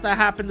something else that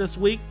happened this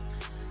week.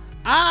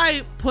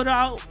 I put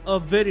out a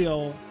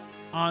video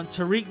on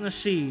Tariq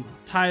Nasheed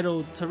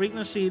titled Tariq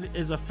Nasheed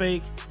is a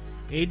fake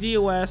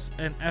ADOS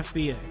and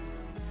FBA.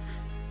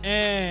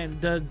 And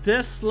the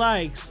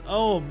dislikes,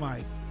 oh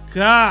my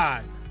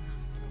God.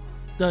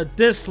 The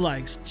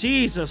dislikes,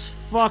 Jesus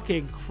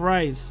fucking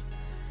Christ.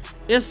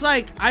 It's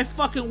like I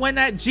fucking went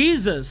at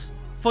Jesus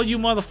for you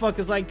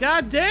motherfuckers. Like,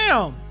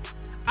 goddamn.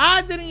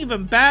 I didn't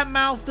even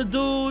badmouth the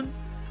dude.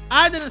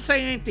 I didn't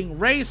say anything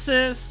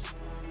racist.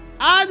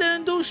 I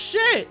didn't do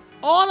shit.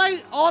 All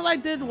I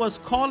did was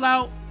call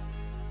out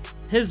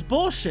his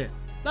bullshit.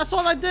 That's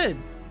all I did.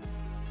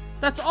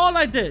 That's all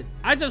I did.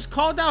 I just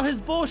called out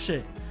his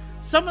bullshit.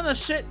 Some of the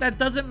shit that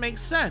doesn't make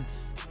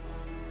sense.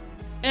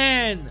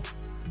 And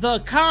the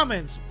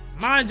comments,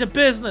 mind your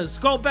business,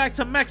 go back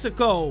to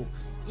Mexico.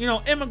 You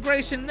know,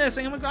 immigration this,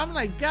 I'm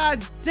like,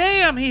 God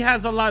damn, he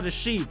has a lot of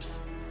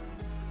sheeps.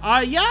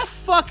 Are y'all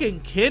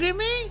fucking kidding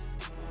me?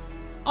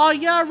 Are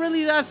y'all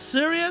really that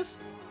serious?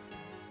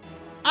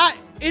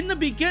 In the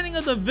beginning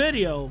of the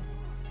video,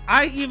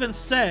 I even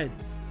said,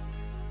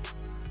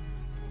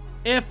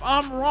 if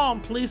I'm wrong,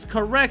 please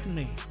correct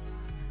me.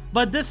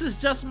 But this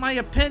is just my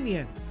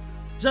opinion.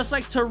 Just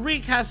like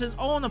Tariq has his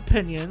own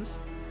opinions,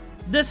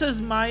 this is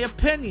my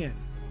opinion.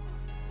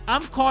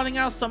 I'm calling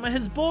out some of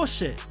his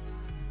bullshit.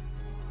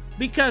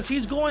 Because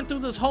he's going through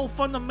this whole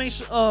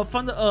foundational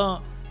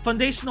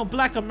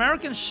Black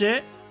American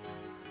shit.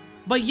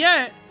 But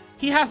yet,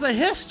 he has a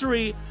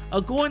history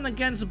of going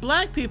against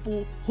black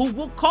people who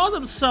will call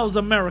themselves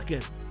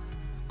American.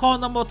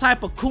 Calling them all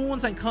type of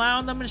coons and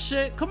clown them and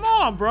shit. Come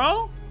on,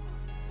 bro.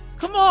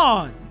 Come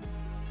on.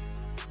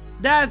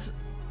 That's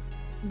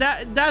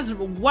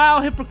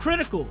wild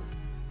hypocritical.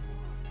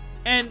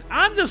 And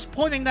I'm just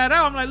pointing that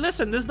out. I'm like,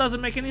 listen, this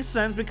doesn't make any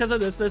sense because of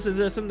this, and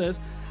this, and this.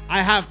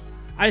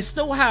 I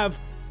still have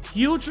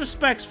huge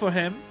respects for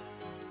him.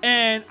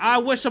 And I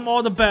wish him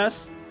all the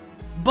best.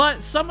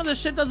 But some of the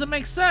shit doesn't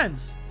make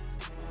sense.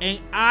 And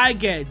I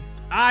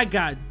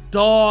got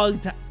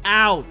dogged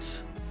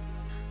out.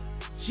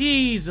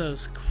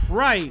 Jesus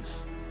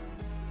Christ.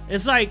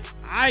 It's like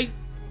I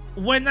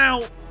went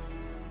out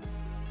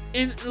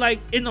in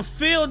the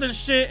field and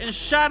shit and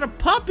shot a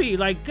puppy.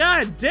 Like,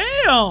 god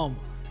damn.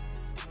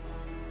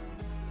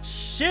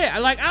 Shit.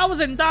 Like, I was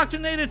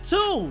indoctrinated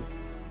too.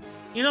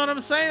 You know what I'm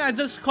saying? I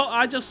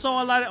just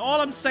saw a lot of,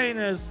 all I'm saying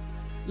is,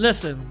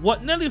 listen,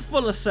 what Nelly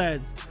Fuller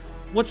said,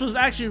 which was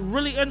actually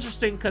really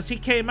interesting because he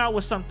came out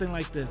with something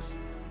like this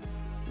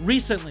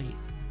recently.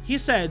 He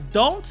said,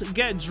 don't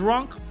get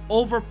drunk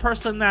over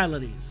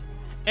personalities.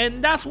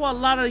 And that's what a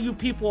lot of you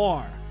people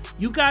are.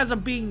 You guys are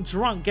being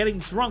drunk, getting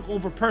drunk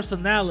over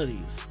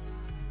personalities.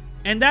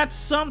 And that's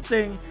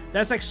something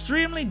that's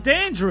extremely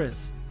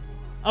dangerous.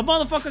 A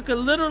motherfucker could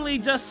literally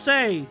just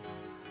say,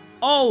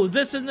 oh,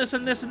 this and this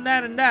and this and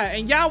that and that.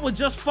 And y'all would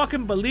just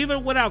fucking believe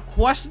it without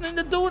questioning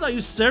the dude? Are you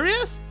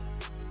serious?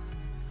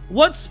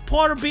 What's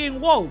part of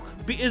being woke?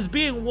 Is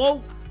being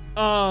woke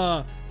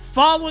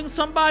following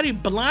somebody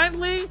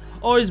blindly?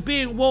 Or is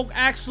being woke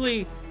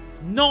actually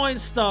knowing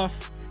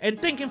stuff and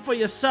thinking for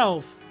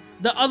yourself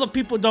that other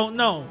people don't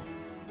know?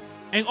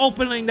 And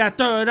opening that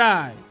third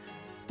eye.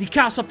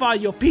 Decalcify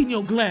your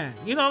pineal gland.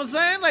 You know what I'm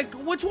saying? Like,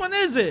 which one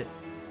is it?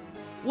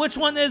 Which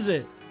one is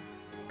it?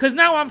 Because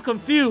now I'm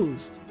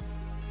confused.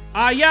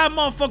 Are y'all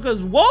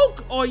motherfuckers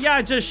woke or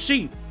y'all just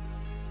sheep?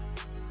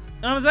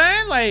 You know what I'm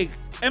saying? Like,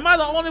 am I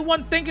the only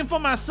one thinking for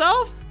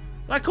myself?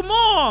 Like, come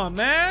on,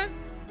 man.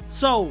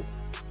 So,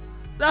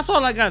 that's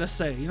all I gotta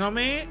say. You know what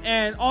I mean?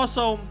 And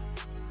also,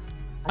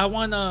 I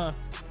wanna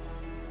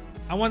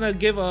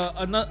give a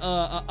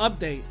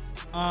update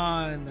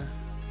on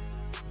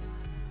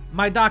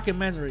my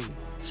documentary.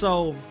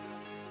 So,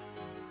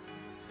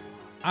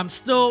 I'm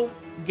still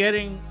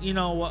getting,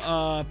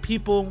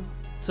 people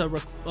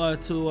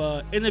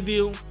to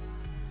interview.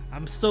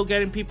 I'm still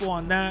getting people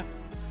on that.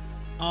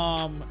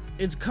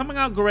 It's coming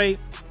out great.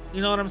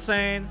 You know what I'm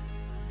saying?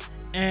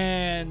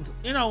 And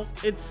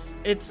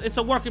it's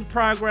a work in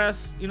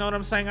progress. You know what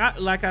I'm saying?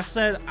 Like I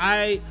said,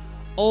 I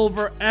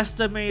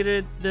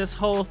overestimated this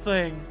whole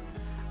thing.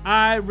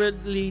 I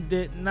really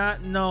did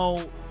not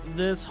know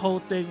this whole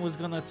thing was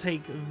gonna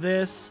take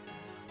this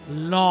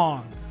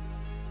long.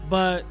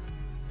 But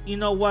you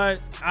know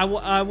what?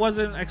 I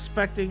wasn't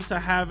expecting to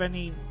have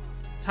any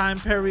time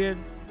period,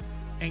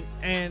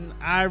 and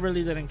I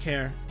really didn't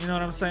care. You know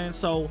what I'm saying?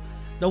 So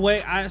the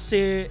way I see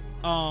it,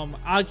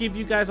 I'll give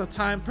you guys a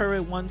time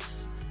period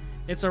once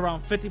it's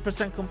around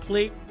 50%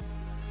 complete.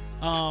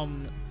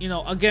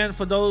 Again,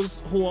 for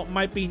those who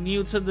might be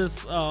new to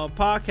this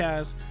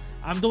podcast,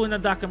 I'm doing a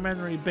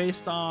documentary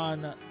based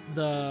on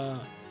the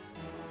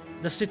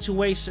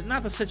situation,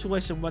 not the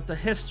situation, but the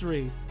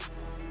history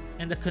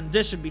and the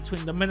condition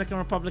between Dominican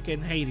Republic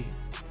and Haiti,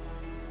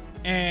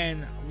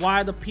 and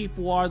why the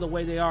people are the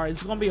way they are.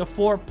 It's gonna be a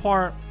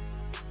 4-part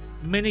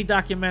mini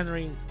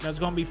documentary that's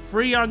gonna be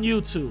free on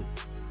YouTube. You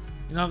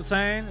know what I'm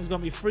saying? It's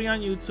gonna be free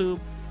on YouTube.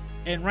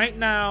 And right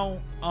now,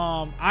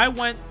 I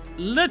went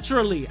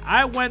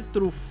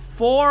through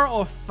 4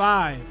 or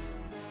 5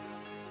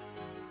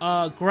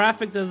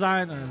 graphic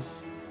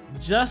designers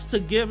just to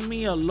give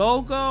me a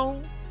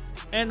logo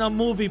and a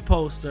movie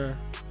poster,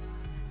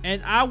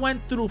 and I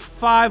went through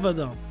 5 of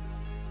them.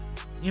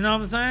 You know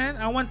what I'm saying?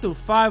 I went through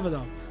 5 of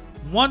them.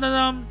 One of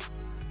them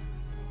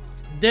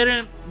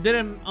didn't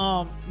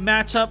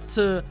match up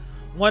to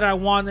what I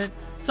wanted.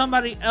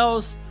 Somebody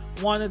else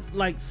wanted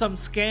like some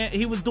scam.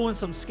 He was doing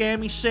some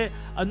scammy shit.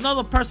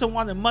 Another person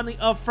wanted money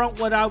up front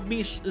without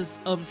me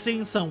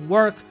seeing some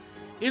work.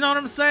 You know what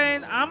I'm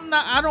saying?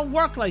 I don't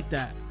work like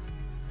that.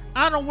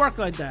 I don't work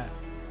like that.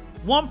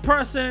 One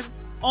person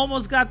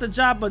almost got the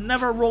job but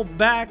never wrote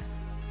back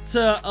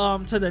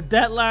to the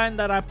deadline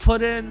that I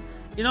put in.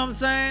 You know what I'm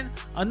saying?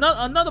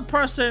 Another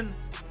person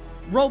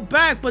wrote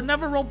back but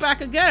never wrote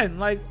back again.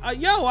 Like,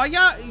 yo,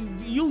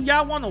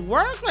 y'all want to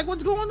work? Like,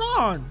 what's going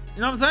on?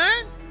 You know what I'm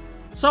saying?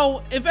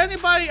 So if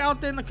anybody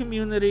out there in the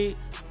community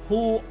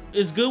who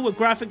is good with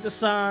graphic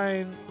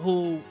design,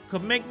 who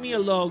could make me a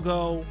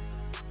logo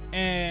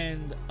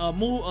and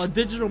a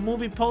digital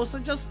movie poster,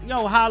 just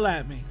holla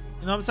at me.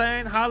 You know what I'm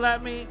saying? Holla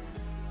at me.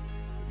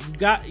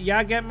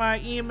 Y'all get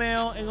my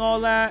email and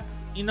all that.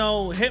 You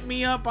know, hit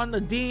me up on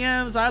the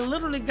DMs. I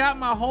literally got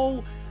my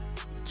whole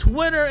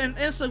Twitter and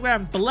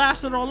Instagram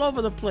blasted all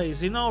over the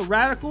place. You know,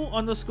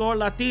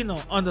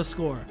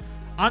 radical_Latino_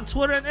 on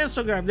Twitter and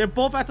Instagram. They're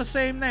both at the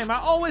same name. I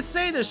always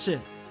say this shit. You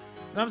know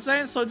what I'm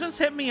saying? So just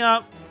hit me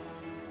up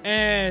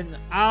and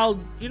I'll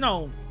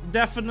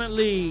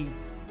definitely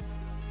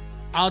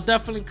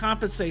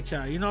compensate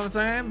y'all. You know what I'm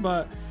saying?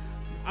 But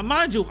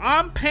mind you,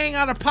 I'm paying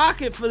out of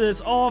pocket for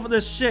all of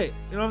this shit.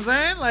 You know what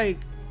I'm saying?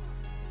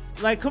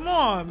 Like, come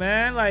on,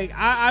 man. Like,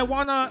 I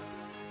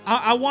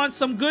want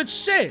some good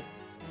shit.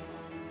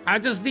 I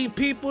just need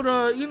people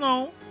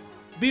to,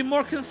 be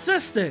more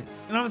consistent.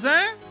 You know what I'm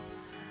saying?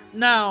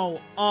 Now,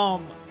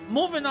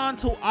 moving on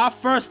to our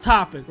first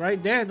topic,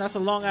 right? Damn, that's a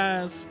long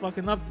ass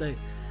fucking update.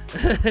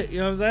 You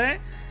know what I'm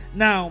saying?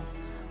 Now,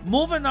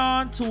 moving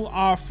on to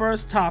our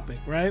first topic,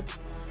 right?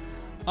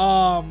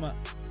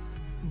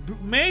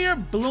 Mayor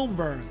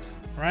Bloomberg,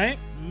 right?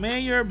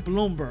 Mayor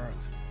Bloomberg.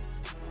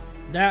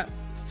 That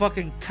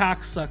fucking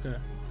cocksucker.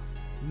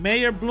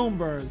 Mayor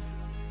Bloomberg.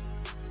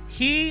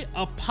 He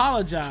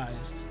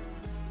apologized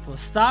for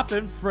stop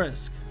and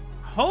frisk.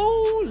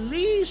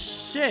 Holy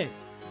shit.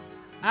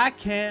 I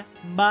can't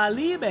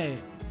believe it.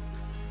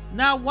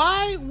 Now,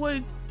 why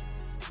would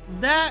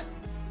that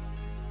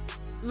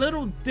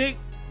little dick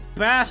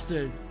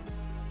bastard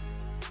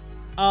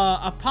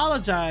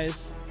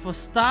apologize for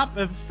stop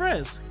and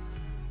frisk?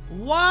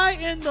 Why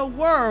in the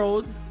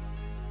world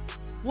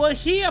would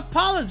he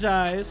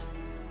apologize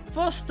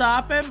for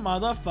stop and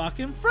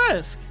motherfucking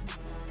frisk?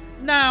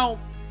 Now,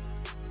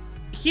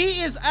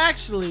 he is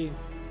actually,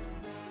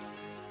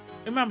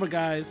 remember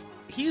guys,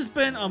 he's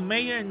been a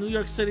mayor in New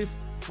York City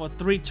for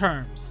 3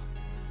 terms.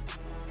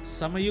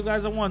 Some of you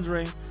guys are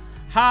wondering,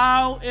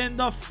 how in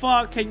the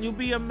fuck can you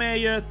be a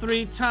mayor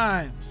 3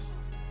 times?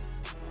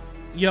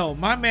 Yo,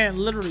 my man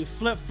literally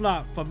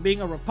flip-flopped from being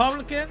a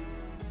Republican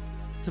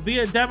to be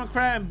a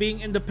Democrat and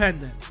being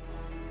independent.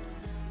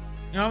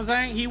 You know what I'm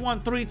saying? He won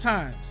 3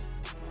 times.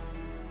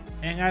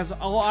 And as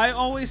I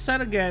always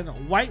said again,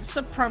 white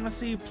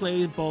supremacy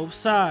plays both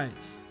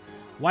sides.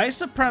 White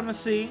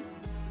supremacy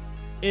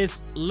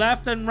is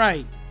left and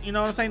right. You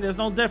know what I'm saying? There's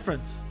no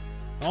difference.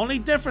 The only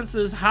difference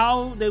is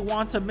how they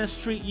want to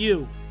mistreat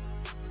you.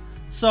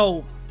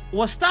 So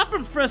what stop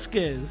and frisk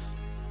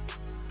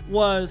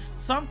was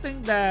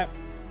something that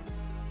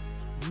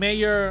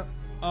Mayor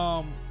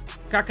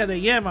Caca de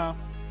Yema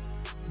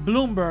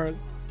Bloomberg,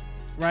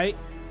 right,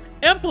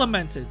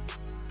 implemented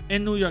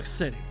in New York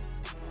City.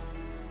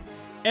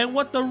 And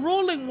what the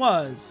ruling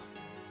was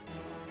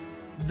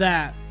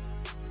that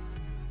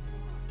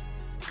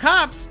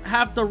cops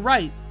have the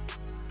right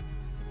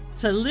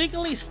to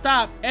legally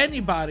stop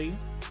anybody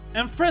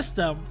and frisk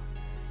them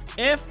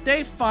if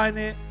they find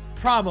it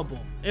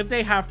probable, if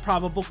they have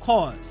probable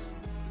cause.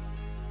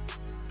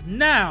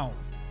 Now,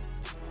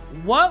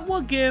 what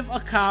will give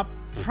a cop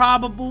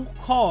probable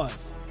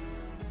cause?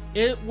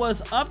 It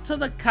was up to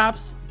the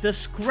cop's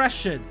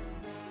discretion.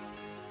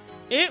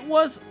 It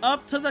was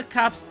up to the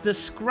cop's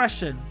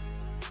discretion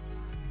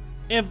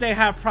if they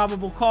have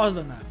probable cause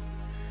or not.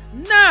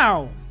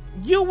 Now,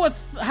 you would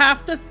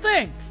have to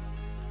think,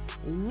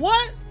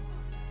 what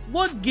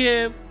would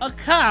give a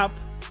cop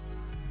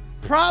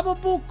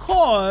probable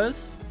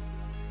cause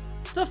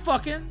to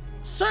fucking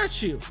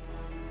search you?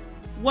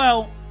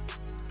 Well,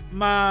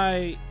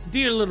 my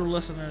dear little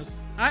listeners,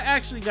 I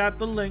actually got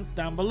the link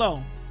down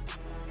below.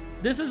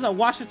 This is a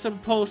Washington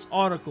Post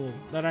article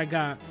that I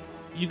got.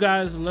 You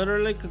guys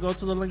literally could go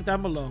to the link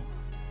down below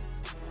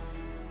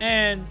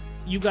and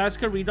you guys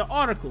can read the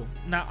article.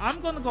 Now,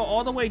 I'm going to go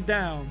all the way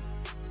down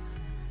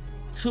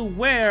to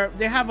where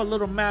they have a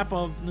little map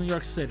of New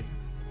York City.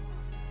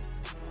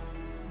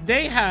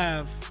 They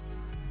have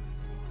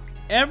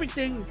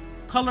everything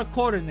color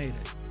coordinated.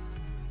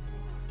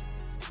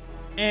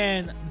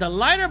 And the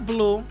lighter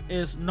blue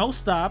is no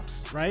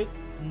stops, right?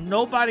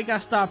 Nobody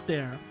got stopped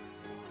there.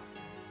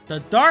 The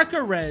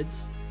darker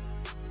reds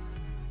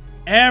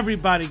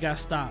everybody got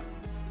stopped,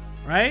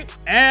 right?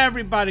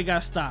 Everybody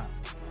got stopped.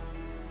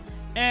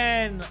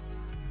 And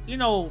you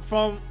know,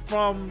 from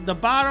the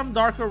bottom,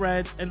 darker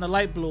red, and the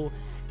light blue,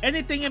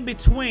 anything in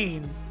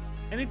between,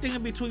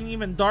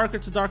 even darker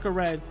to darker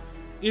red,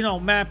 you know,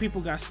 mad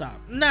people got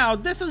stopped. Now,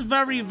 this is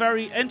very,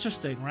 very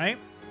interesting, right?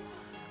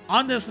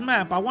 On this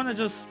map, I want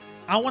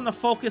to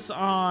focus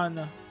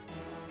on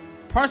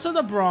parts of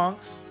the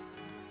Bronx,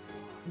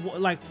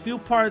 like few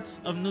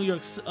parts of New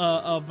York,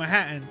 of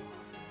Manhattan,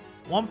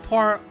 one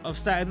part of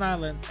Staten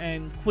Island,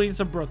 and Queens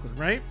of Brooklyn,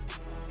 right?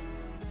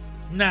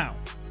 Now,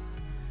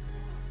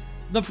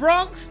 the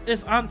Bronx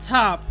is on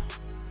top,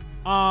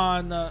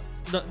 on the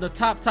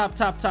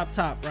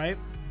top, right?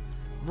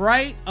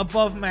 Right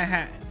above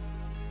Manhattan.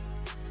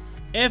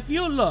 If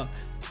you look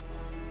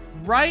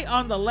right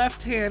on the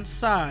left-hand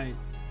side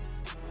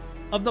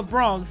of the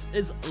Bronx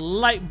is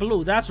light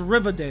blue. That's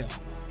Riverdale.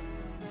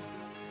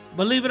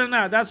 Believe it or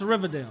not, that's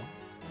Riverdale.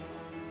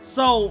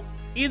 So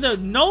either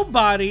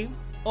nobody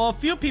or a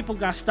few people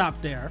got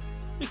stopped there,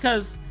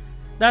 because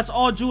that's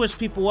all Jewish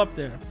people up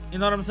there. You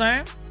know what I'm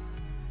saying?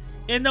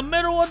 In the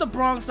middle of the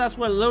Bronx, that's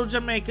where Little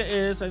Jamaica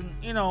is, and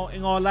you know,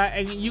 and all that.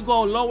 And you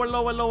go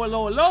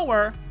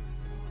lower.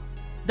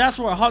 That's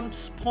where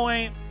Hunts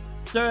Point,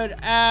 3rd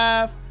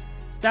Ave,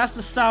 that's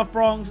the South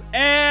Bronx.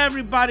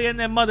 Everybody and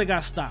their mother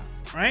got stopped,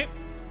 right?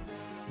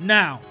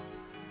 Now,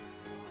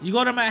 you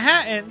go to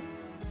Manhattan,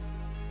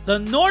 the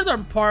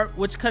northern part,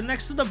 which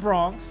connects to the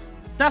Bronx,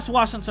 that's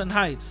Washington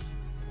Heights.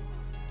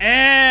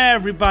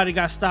 Everybody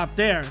got stopped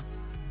there.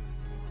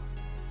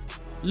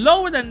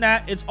 Lower than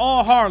that, it's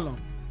all Harlem.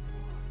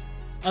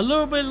 A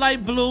little bit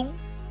light blue,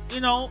 you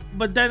know,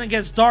 but then it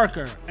gets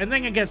darker, and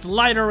then it gets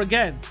lighter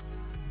again.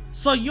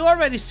 So you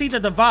already see the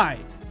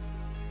divide.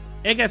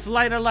 It gets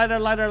lighter, right?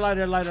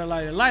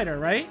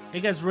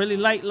 It gets really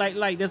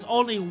light. There's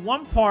only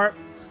one part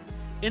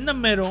in the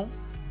middle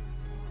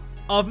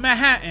of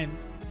Manhattan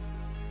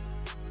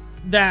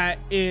that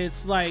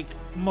is like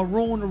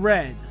maroon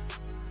red,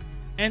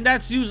 and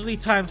that's usually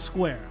Times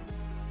Square.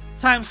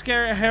 Times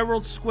Square,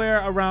 Herald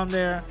Square, around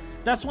there.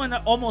 That's when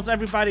almost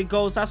everybody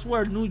goes. That's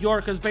where New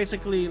Yorkers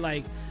basically,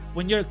 like,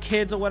 when you're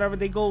kids or whatever,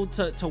 they go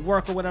to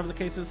work or whatever the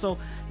case is. So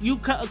you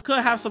could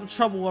have some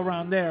trouble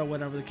around there or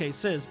whatever the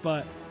case is,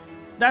 but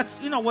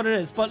that's, you know, what it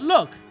is. But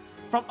look,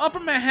 from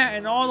Upper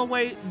Manhattan all the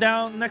way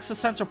down next to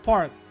Central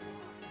Park,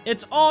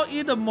 it's all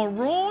either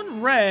maroon,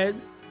 red,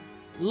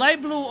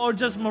 light blue, or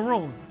just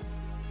maroon.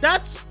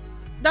 That's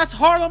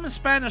Harlem and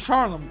Spanish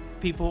Harlem,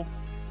 people.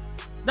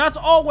 That's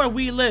all where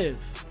we live,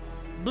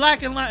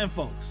 Black and Latin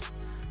folks.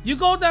 You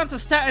go down to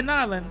Staten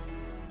Island,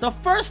 the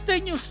first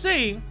thing you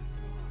see,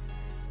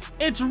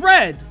 it's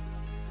red.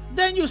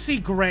 Then you see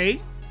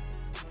gray.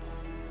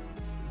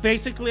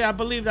 Basically, I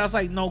believe that's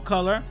like no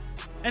color.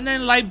 And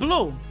then light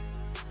blue.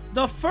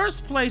 The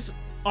first place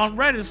on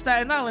red is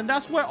Staten Island.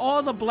 That's where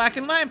all the Black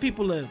and Latin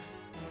people live.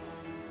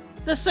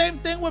 The same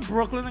thing with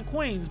Brooklyn and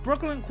Queens.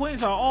 Brooklyn and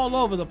Queens are all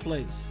over the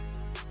place.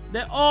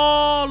 They're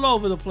all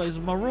over the place.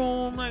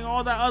 Maroon and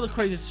all that other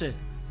crazy shit.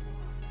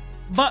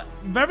 But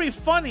very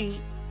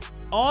funny,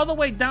 all the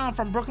way down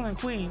from Brooklyn and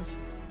Queens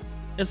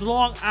is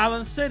Long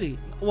Island City.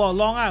 Well,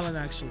 Long Island,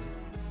 actually.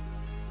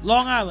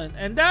 Long Island.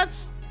 And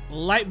that's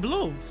light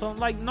blue. So,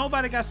 like,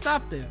 nobody got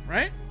stopped there,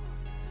 right?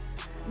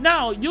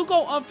 Now, you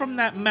go up from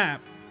that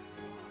map,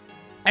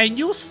 and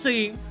you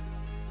see,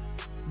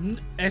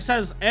 it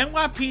says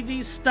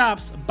NYPD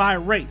stops by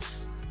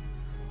race.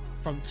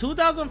 From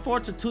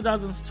 2004 to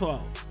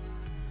 2012,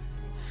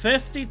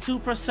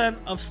 52%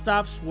 of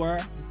stops were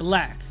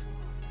black.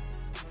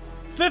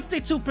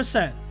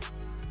 52%.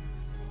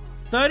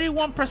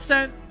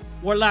 31%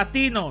 were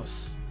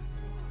Latinos.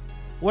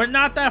 We're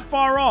not that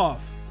far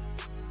off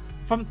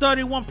from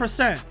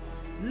 31%.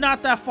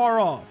 Not that far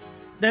off.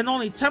 Then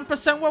only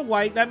 10% were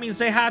white. That means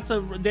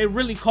they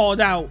really called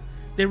out.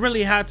 They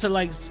really had to,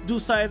 like, do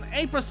something.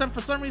 8%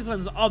 for some reason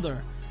is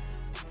other.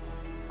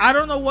 I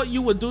don't know what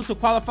you would do to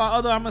qualify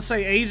other. I'm gonna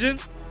say Asian,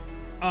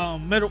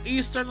 Middle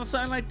Eastern or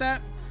something like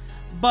that.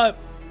 But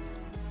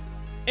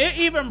it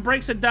even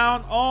breaks it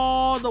down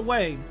all the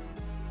way.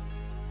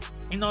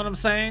 You know what I'm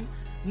saying?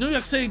 New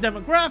York City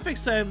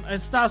demographics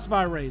and stops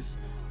by race.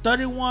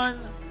 31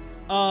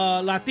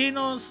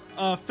 Latinos,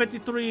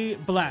 53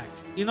 black.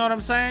 You know what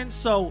I'm saying?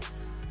 So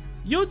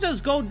you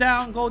just go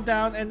down,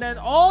 and then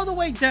all the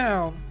way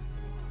down,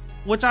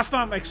 which I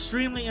found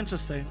extremely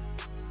interesting,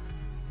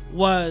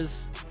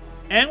 was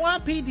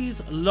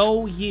NYPD's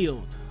low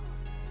yield.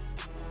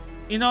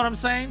 You know what I'm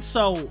saying?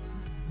 So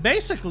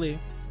basically,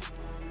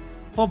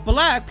 for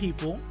black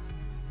people,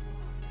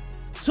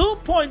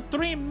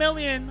 2.3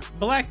 million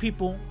black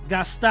people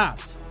got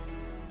stopped.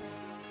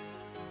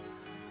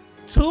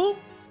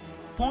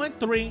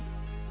 2.3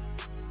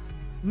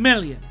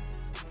 million.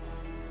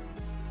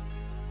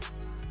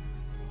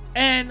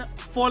 And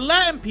for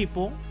Latin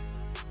people,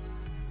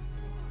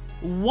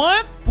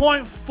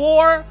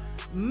 1.4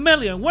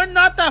 million. We're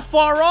not that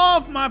far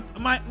off,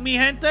 mi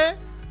gente.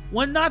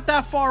 We're not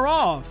that far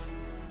off.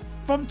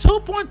 From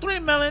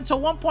 2.3 million to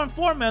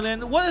 1.4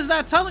 million, what is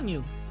that telling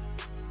you?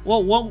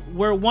 Well,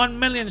 we're 1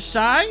 million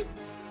shy?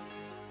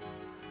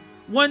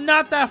 We're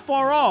not that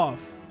far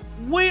off.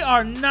 We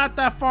are not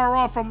that far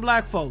off from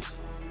black folks.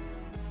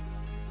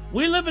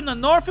 We live in the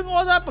north and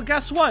all that, but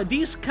guess what?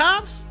 These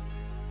cops,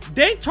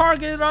 they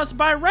targeted us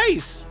by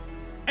race.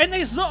 And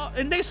they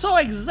saw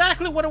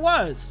exactly what it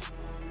was.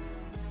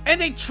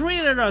 And they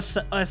treated us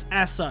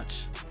as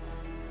such.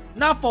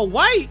 Now for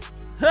white,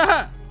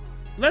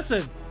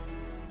 listen,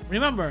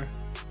 remember,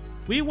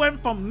 we went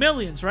from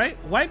millions, right?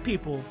 White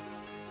people,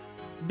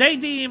 they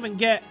didn't even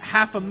get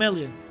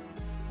 500,000.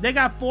 They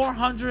got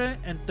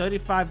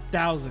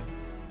 435,000.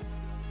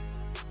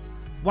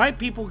 White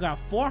people got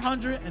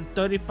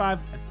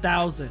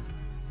 435,000.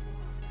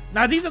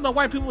 Now these are the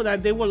white people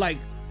that they were like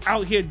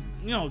out here,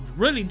 you know,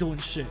 really doing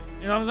shit.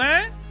 You know what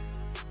I'm saying?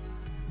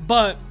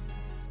 But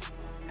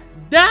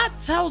that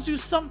tells you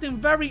something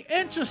very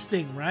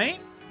interesting, right?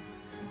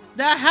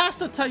 That has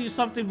to tell you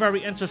something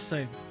very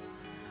interesting.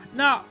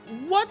 Now,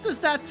 what does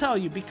that tell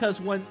you?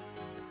 Because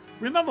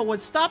remember when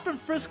Stop and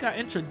Frisk got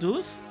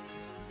introduced,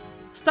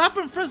 Stop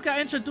and Frisk got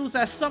introduced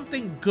as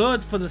something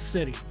good for the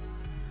city.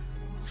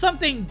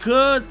 Something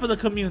good for the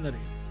community.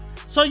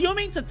 So you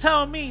mean to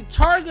tell me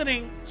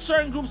targeting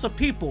certain groups of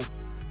people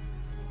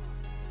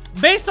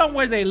based on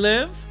where they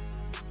live,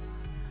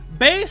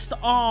 based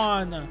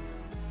on,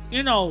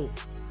 you know,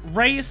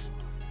 race,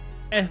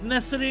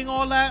 ethnicity, and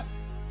all that,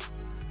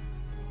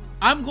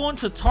 I'm going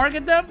to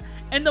target them,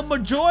 and the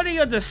majority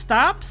of the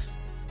stops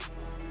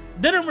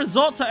didn't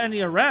result to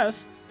any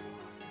arrest.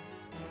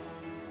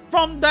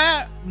 From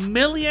that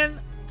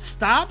million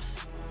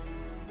stops,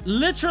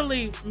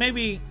 literally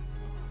maybe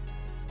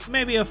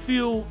a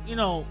few, you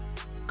know,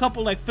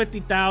 couple like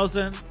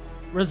 50,000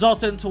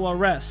 resulted into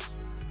arrests.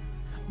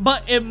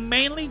 But it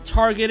mainly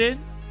targeted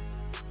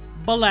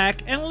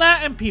black and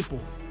Latin people.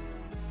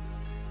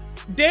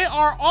 There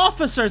are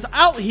officers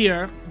out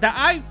here that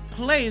I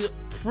played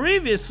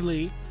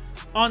previously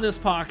on this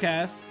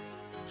podcast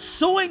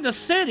suing the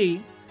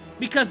city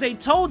because they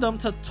told them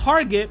to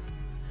target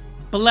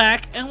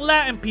black and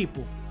Latin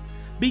people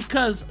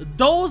because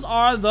those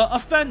are the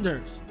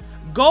offenders.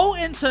 Go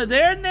into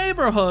their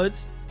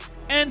neighborhoods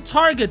and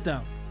target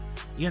them.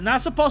 You're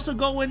not supposed to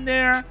go in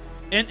there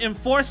and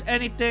enforce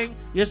anything.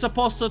 You're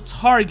supposed to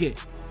target.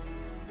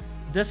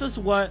 This is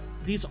what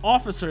these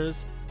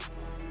officers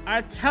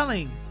are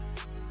telling.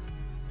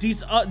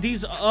 These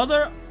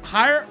other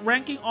higher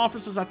ranking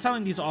officers are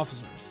telling these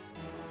officers.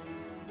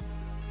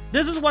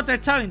 This is what they're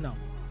telling them.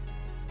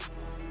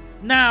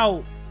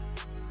 Now,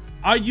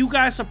 are you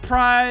guys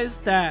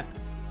surprised that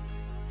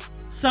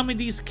some of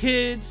these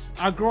kids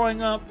are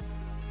growing up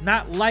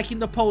not liking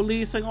the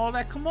police and all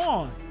that? Come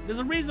on. There's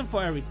a reason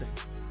for everything.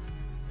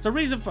 It's a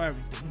reason for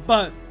everything.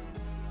 But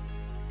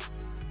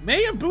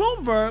Mayor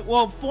Bloomberg,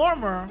 well,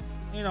 former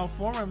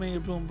Mayor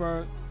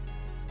Bloomberg,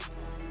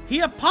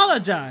 he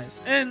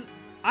apologized. And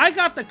I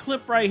got the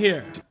clip right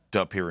here.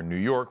 Up here in New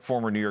York,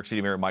 former New York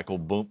City Mayor Michael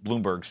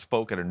Bloomberg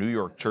spoke at a New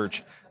York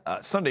church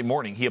Sunday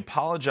morning. He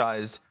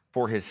apologized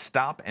for his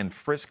stop and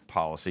frisk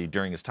policy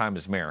during his time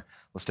as mayor.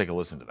 Let's take a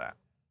listen to that.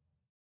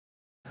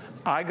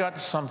 I got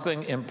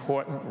something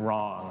important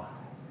wrong.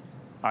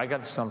 I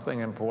got something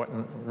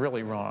important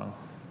really wrong.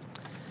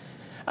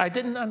 I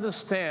didn't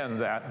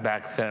understand that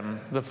back then,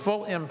 the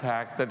full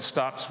impact that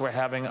stops were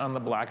having on the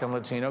Black and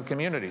Latino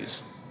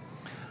communities.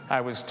 I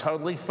was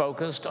totally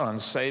focused on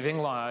saving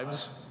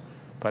lives,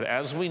 but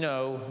as we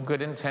know,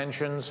 good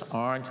intentions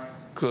aren't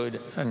good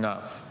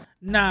enough.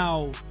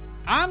 Now,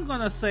 I'm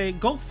gonna say,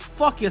 go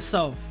fuck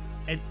yourself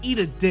and eat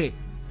a dick.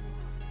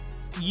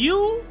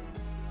 You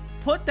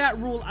put that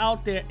rule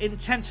out there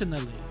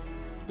intentionally.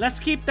 Let's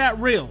keep that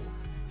real.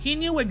 He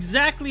knew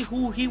exactly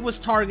who he was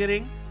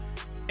targeting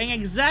and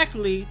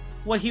exactly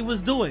what he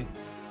was doing,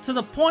 to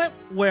the point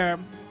where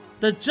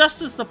the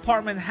Justice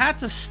Department had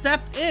to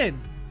step in.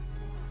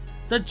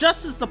 The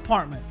Justice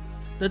Department,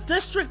 the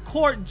District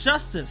Court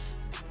Justice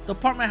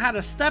Department had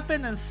to step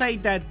in and say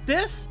that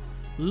this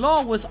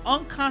law was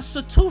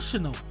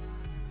unconstitutional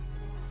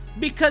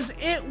because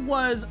it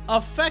was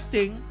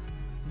affecting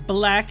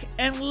Black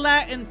and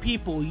Latin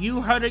people.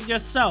 You heard it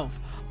yourself.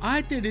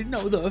 I didn't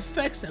know the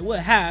effects that would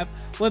have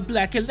with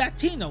Black and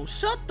Latino.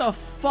 Shut the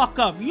fuck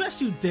up.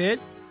 Yes, you did.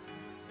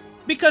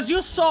 Because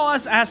you saw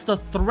us as the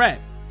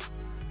threat.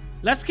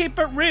 Let's keep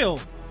it real.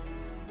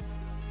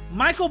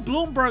 Michael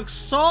Bloomberg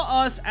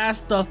saw us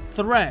as the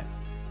threat.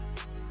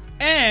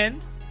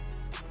 And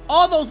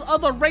all those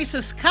other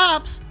racist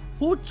cops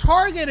who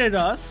targeted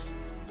us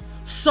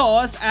saw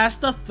us as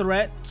the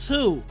threat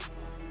too.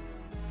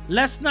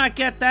 Let's not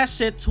get that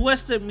shit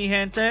twisted, mi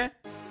gente.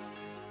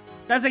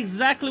 That's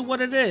exactly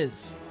what it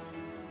is.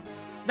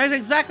 That's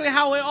exactly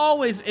how it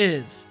always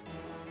is.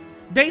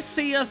 They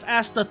see us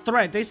as the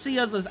threat. They see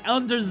us as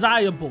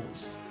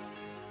undesirables.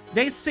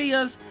 They see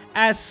us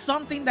as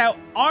something that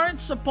aren't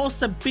supposed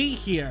to be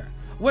here.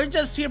 We're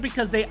just here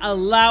because they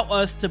allow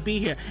us to be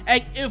here.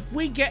 And if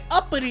we get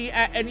uppity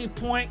at any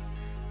point,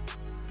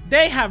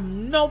 they have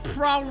no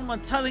problem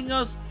of telling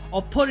us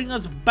or putting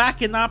us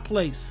back in our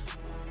place.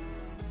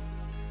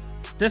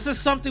 This is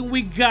something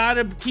we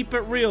gotta keep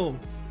it real.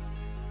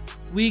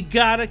 We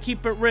gotta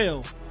keep it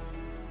real.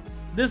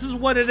 This is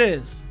what it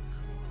is.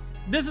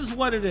 This is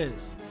what it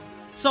is.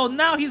 So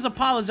now he's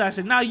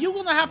apologizing. Now you're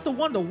gonna have to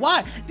wonder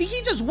why. Did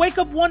he just wake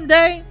up one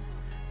day?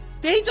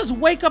 Did he just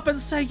wake up and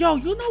say, yo,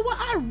 you know what?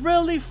 I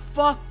really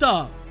fucked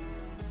up.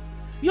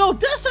 Yo,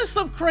 this is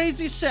some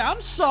crazy shit. I'm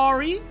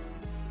sorry.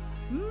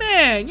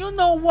 Man, you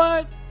know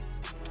what?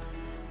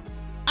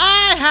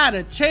 I had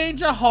a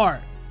change of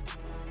heart.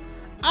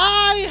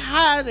 I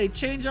had a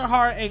change of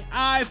heart and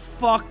I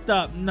fucked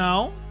up.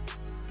 No,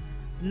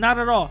 not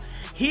at all.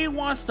 He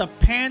wants to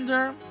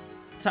pander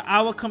to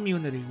our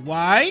community.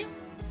 Why?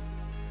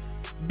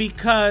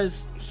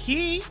 Because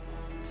he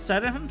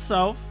said it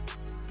himself.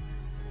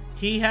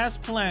 He has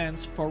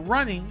plans for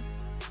running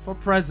for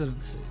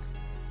presidency.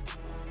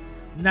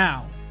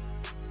 Now,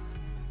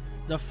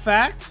 the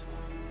fact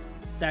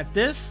that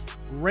this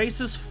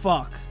racist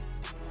fuck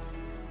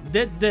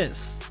did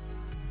this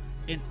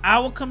in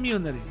our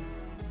community,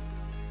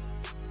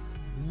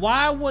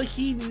 why would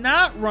he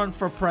not run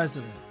for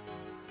president?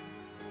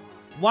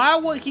 Why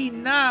would he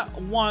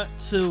not want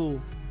to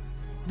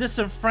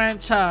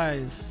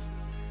disenfranchise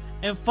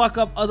and fuck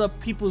up other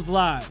people's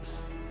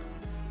lives?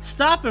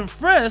 Stop and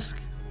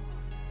frisk,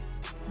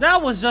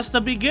 that was just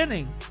the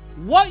beginning.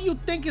 What you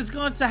think is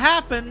going to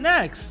happen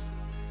next?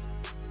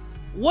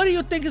 What do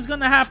you think is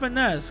going to happen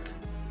next?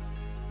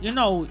 You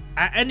know,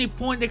 at any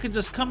point they could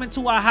just come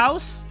into our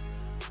house.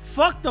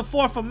 Fuck the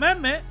 4th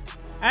Amendment.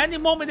 At any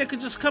moment they could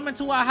just come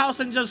into our house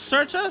and just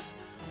search us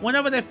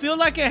whenever they feel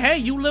like it. Hey,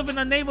 you live in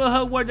a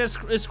neighborhood where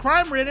it's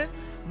crime ridden,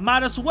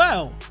 might as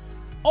well.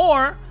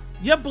 Or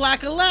you're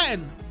black or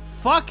Latin,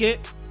 fuck it,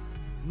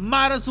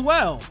 might as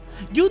well.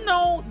 You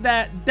know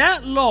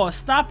that law,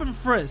 stop and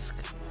frisk,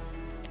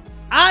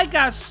 I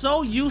got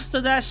so used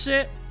to that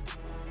shit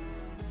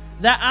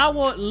that I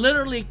would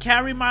literally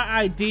carry my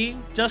ID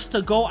just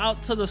to go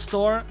out to the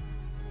store.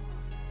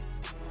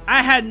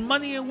 I had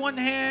money in one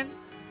hand,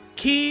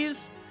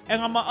 keys,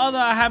 and on my other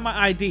I had my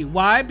ID.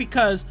 Why?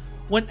 Because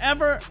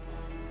whenever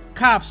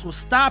cops will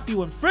stop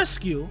you and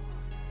frisk you,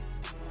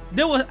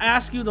 they will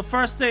ask you the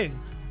first thing,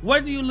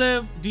 where do you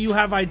live? Do you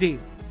have ID?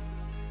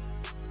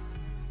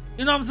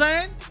 You know what I'm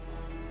saying?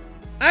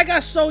 I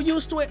got so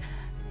used to it.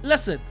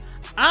 Listen,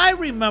 I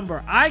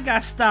remember I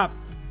got stopped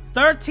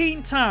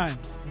 13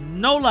 times,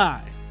 no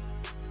lie.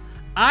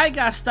 I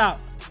got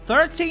stopped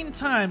 13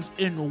 times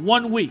in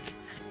 1 week.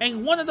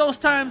 And one of those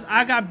times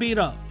I got beat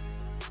up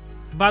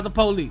by the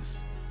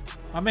police.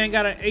 My man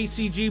got an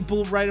ACG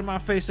boot right in my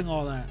face and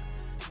all that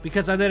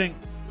because I didn't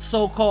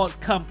so-called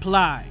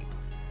comply.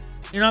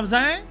 You know what I'm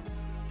saying?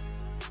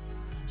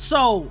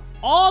 So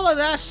all of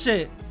that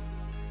shit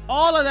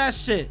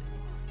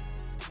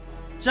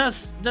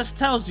just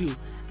tells you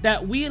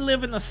that we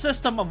live in a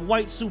system of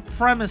white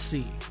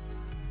supremacy.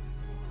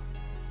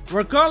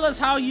 Regardless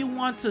how you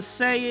want to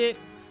say it,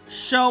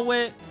 show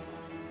it,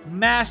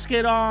 mask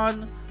it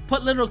on,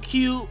 put little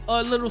cute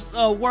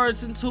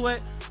words into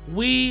it,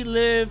 we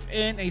live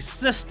in a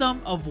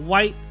system of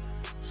white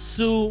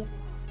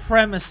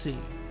supremacy.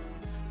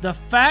 The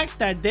fact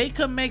that they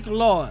could make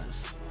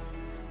laws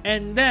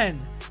and then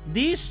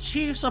these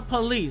chiefs of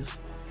police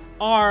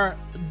are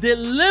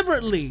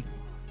deliberately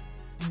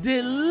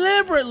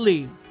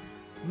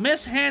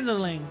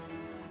mishandling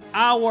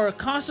our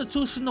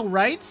constitutional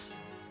rights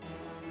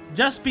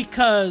just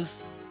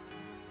because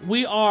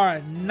we are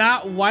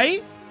not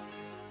white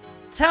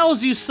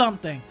tells you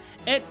something.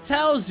 It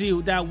tells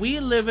you that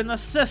we live in a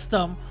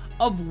system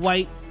of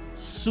white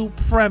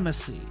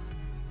supremacy.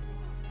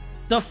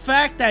 The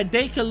fact that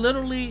they could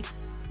literally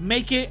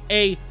make it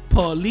a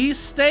police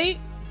state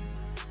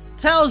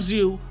tells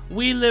you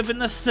we live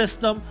in a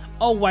system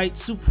of white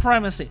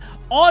supremacy.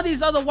 All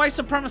these other white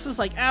supremacists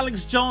like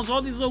Alex Jones,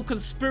 all these little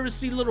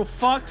conspiracy little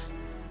fucks,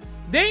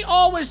 they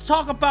always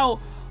talk about,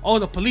 oh,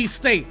 the police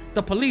state,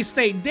 the police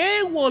state.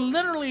 They will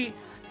literally,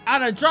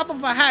 at a drop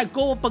of a hat,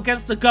 go up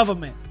against the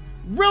government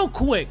real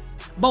quick.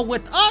 But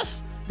with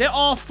us, they're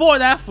all for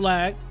that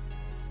flag.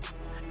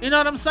 You know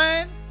what I'm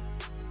saying?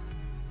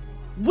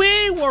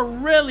 We were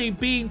really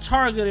being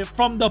targeted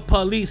from the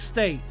police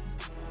state.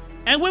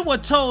 And we were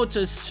told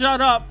to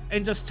shut up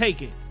and just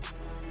take it.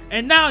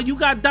 And now you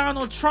got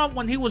Donald Trump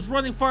when he was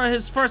running for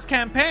his first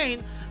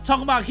campaign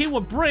talking about he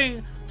would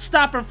bring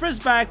stop and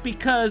frisk back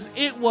because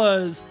it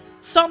was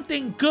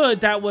something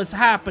good that was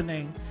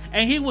happening,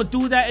 and he would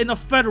do that in a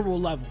federal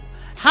level.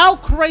 How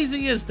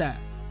crazy is that?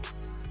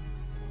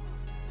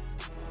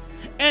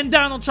 And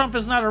Donald Trump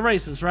is not a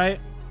racist, right?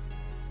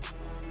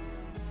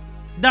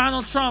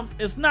 Donald Trump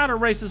is not a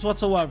racist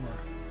whatsoever.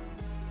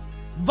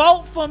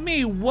 Vote for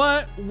me.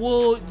 What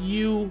would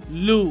you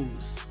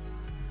lose?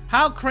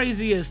 How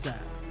crazy is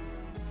that?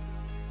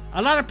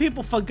 A lot of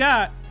people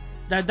forgot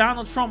that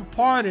Donald Trump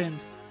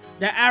pardoned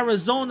the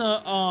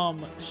Arizona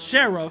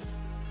sheriff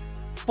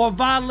for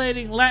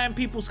violating Latin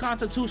people's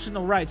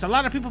constitutional rights. A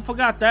lot of people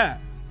forgot that.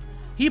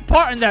 He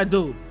pardoned that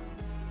dude.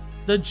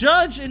 The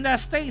judge in that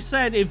state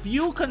said, if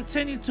you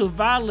continue to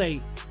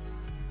violate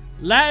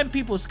Latin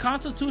people's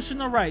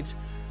constitutional rights,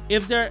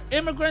 if they're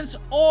immigrants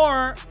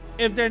or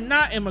if they're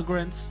not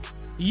immigrants,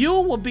 you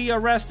will be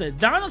arrested.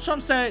 Donald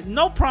Trump said,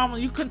 no problem.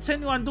 You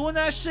continue on doing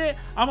that shit,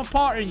 I'm a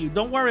partner in you.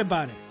 Don't worry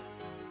about it.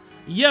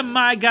 You're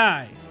my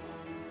guy.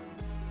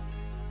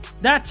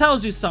 That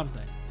tells you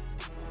something.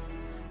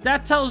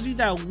 That tells you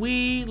that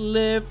we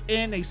live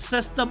in a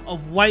system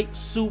of white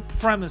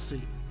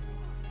supremacy.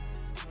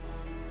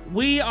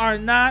 We are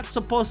not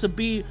supposed to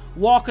be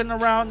walking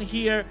around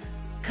here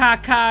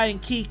caca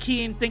and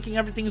kiki and thinking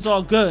everything's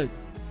all good.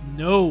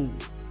 No.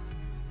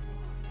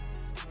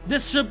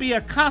 This should be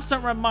a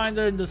constant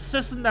reminder in the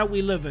system that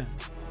we live in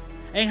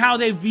and how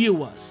they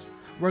view us.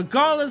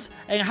 Regardless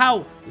and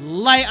how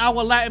light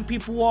our Latin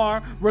people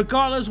are,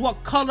 regardless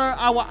what color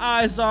our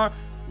eyes are,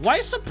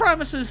 white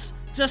supremacists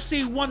just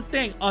see one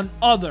thing, an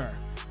other.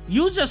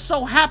 You just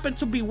so happen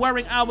to be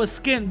wearing our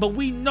skin, but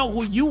we know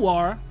who you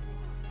are.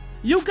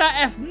 You got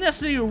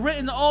ethnicity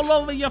written all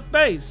over your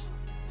face.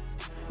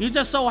 You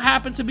just so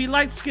happen to be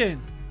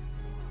light-skinned.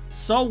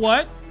 So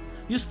what?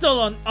 You're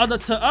still an other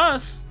to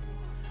us.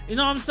 You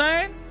know what I'm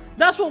saying?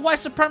 That's what white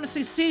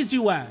supremacy sees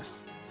you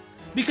as.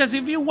 Because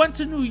if you went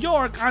to New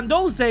York on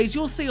those days,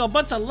 you'll see a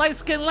bunch of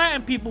light-skinned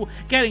Latin people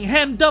getting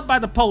hemmed up by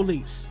the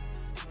police.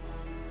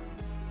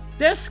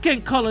 Their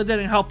skin color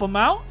didn't help them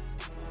out.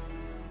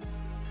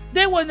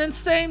 They were in the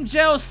same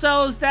jail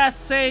cells that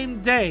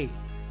same day.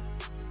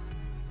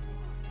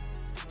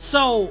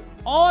 So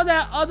all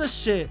that other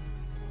shit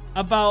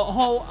about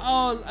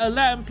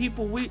Latin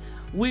people,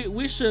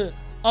 we should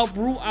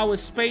uproot our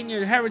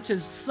Spaniard heritage,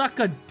 suck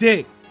a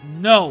dick.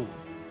 No.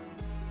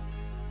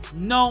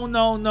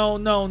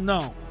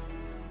 No.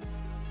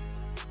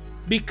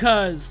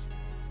 Because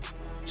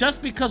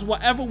just because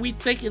whatever we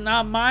think in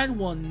our mind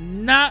will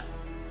not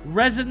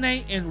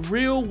resonate in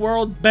real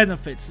world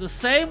benefits. The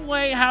same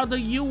way how the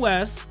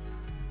US,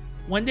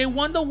 when they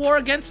won the war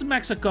against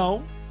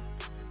Mexico,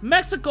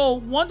 Mexico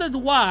wondered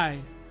why.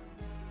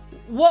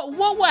 What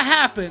would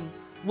happen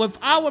with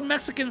our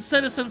Mexican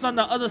citizens on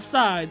the other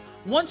side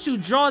once you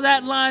draw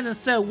that line and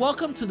said,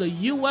 welcome to the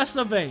US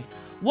of A?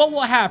 What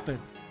will happen?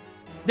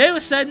 They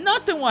would say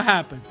nothing will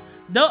happen.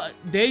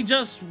 They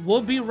just will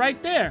be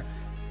right there.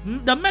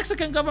 The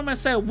Mexican government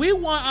said, we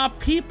want our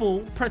people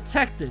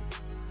protected.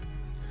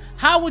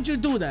 How would you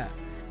do that?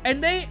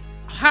 And they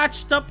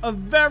hatched up a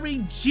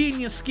very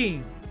genius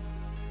scheme.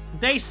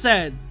 They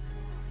said,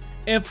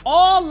 if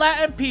all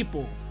Latin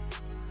people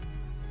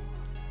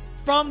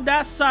from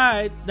that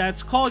side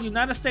that's called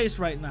United States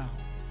right now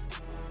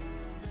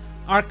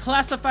are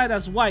classified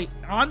as white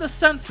on the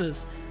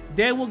census,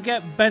 they will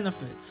get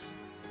benefits.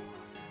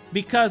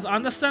 Because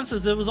on the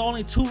census, there was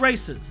only two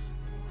races,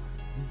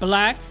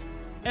 black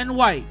and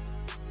white.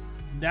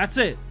 That's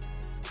it.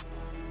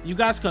 You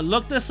guys could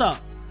look this up.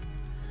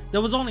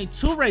 There was only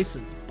two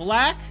races,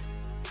 black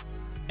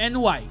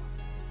and white.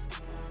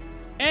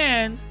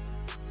 And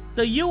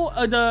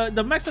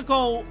the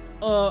Mexico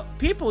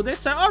people, they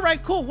said, all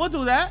right, cool, we'll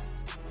do that.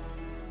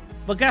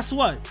 But guess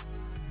what?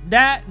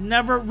 That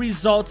never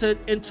resulted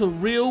into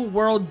real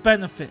world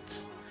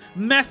benefits.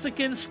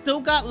 Mexicans still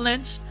got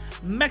lynched.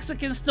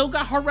 Mexicans still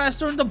got harassed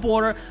during the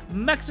border.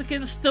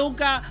 Mexicans still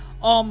got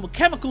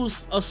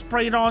chemicals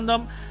sprayed on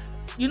them.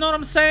 You know what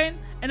I'm saying?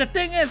 And the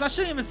thing is, I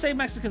shouldn't even say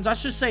Mexicans. I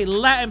should say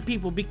Latin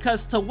people,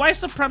 because to white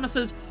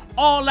supremacists,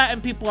 all Latin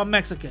people are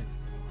Mexican.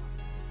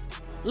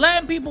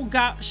 Latin people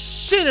got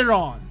shitted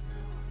on.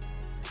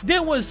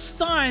 There was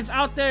signs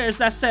out there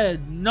that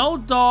said no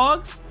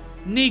dogs,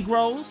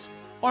 Negroes,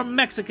 or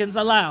Mexicans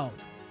allowed.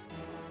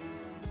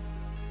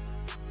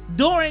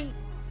 During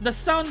the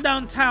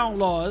sundown town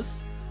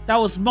laws, that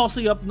was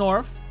mostly up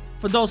north,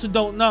 for those who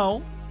don't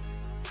know,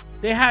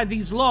 they had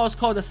these laws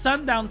called the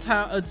sundown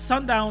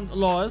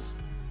laws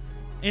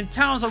in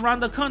towns around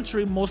the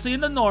country, mostly in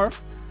the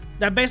north,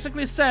 that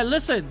basically said,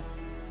 listen,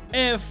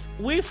 if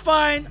we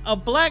find a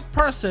black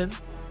person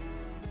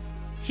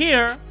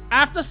here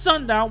after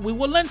sundown, we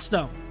will lynch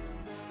them.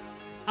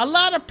 A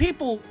lot of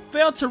people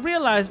fail to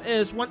realize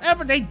is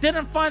whenever they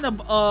didn't find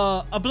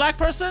a black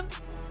person,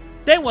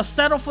 they will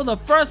settle for the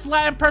first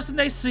Latin person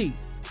they see.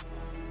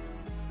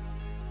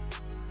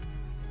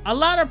 A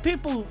lot of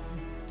people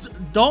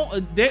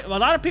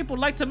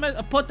like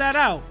to put that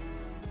out.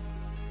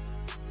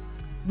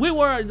 We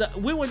were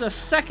the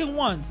second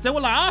ones. They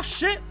were like, oh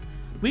shit,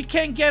 we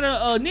can't get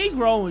a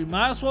Negro, we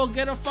might as well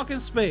get a fucking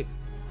Spig. You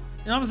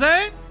know what I'm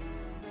saying?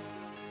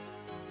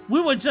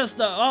 We were just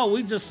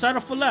we just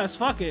settle for less.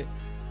 Fuck it.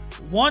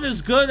 One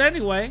is good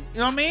anyway. You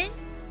know what I mean?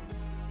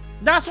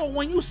 That's what,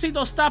 when you see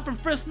those stop and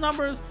frisk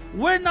numbers,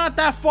 we're not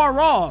that far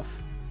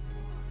off.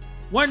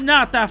 We're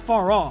not that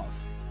far off.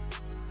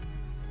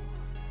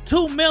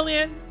 2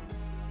 million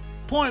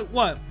point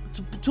what?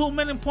 2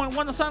 million point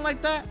one or something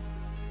like that?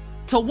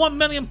 To 1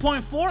 million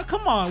point 4?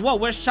 Come on, what?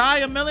 We're shy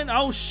a million?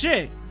 Oh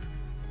shit.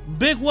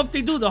 Big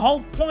whoop-de-doo. The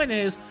whole point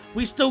is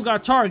we still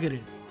got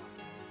targeted.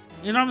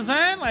 You know what I'm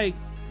saying? Like,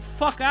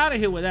 fuck out of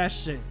here with that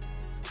shit.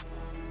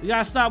 We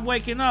gotta stop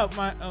waking up,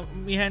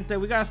 mi gente.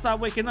 We gotta stop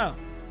waking up.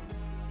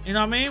 You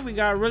know what I mean? We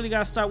really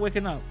gotta start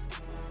waking up.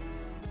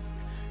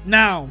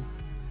 Now,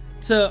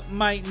 to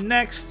my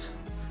next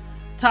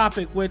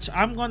topic, which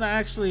I'm gonna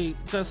actually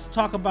just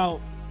talk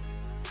about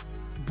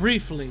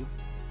briefly.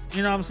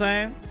 You know what I'm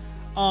saying?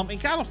 In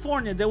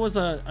California, there was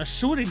a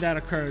shooting that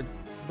occurred,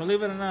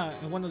 believe it or not,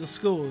 in one of the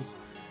schools.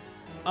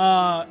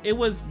 It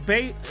was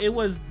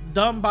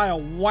done by a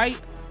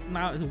white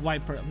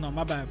person. No,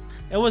 my bad.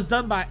 It was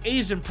done by an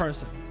Asian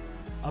person.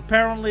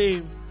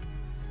 Apparently,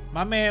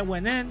 my man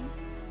went in,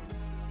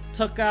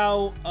 took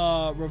out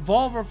a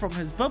revolver from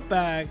his book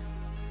bag,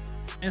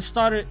 and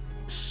started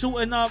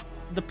shooting up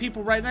the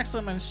people right next to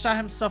him and shot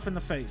himself in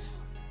the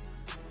face.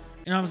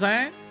 You know what I'm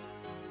saying?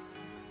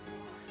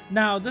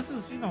 Now, this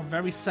is,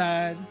 very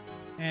sad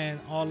and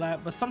all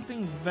that, but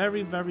something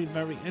very, very,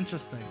 very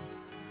interesting.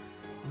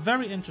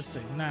 Very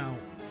interesting. Now,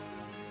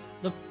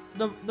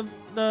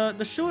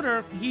 the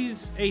shooter,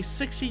 he's a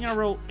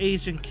 16-year-old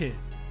Asian kid,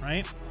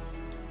 right?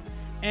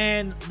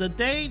 And the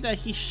day that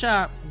he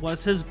shot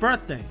was his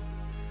birthday.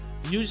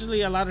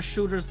 Usually, a lot of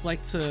shooters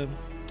like to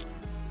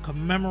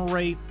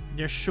commemorate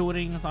their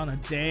shootings on a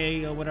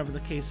day or whatever the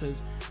case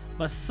is.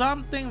 But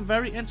something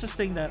very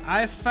interesting that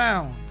I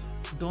found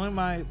doing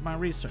my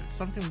research,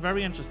 something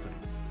very interesting.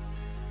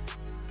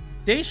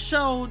 They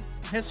showed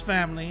his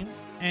family,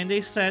 and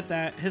they said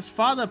that his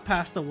father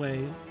passed away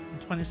in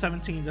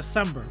 2017,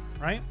 December,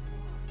 right?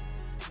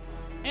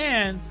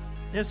 And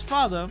his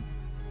father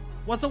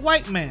was a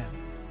white man.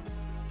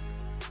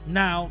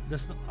 Now,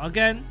 there's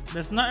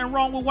nothing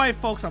wrong with white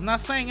folks. I'm not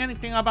saying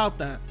anything about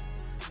that.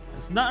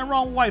 There's nothing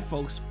wrong with white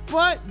folks.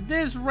 But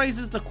this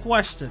raises the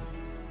question.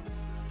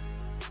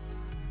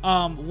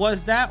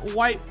 Was that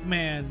white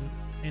man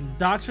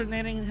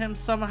indoctrinating him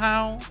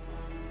somehow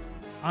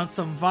on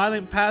some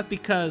violent path?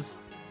 Because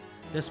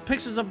there's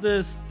pictures of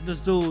this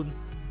dude,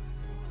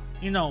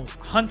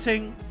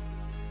 hunting,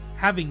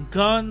 having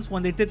guns.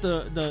 When they did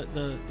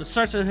the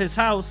search of his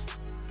house,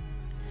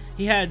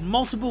 he had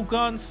multiple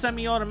guns,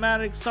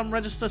 semi-automatic, some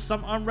registered,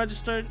 some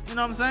unregistered. You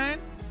know what I'm saying?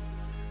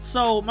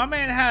 So my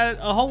man had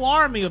a whole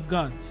army of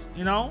guns.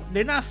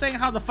 They're not saying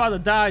how the father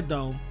died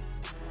though,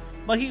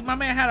 but my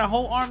man had a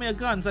whole army of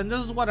guns. And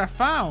this is what I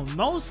found.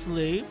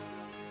 Mostly,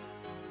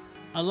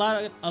 a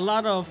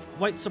lot of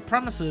white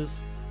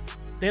supremacists,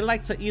 they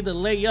like to either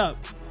lay up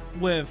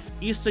with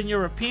Eastern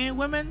European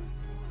women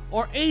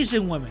or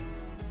Asian women.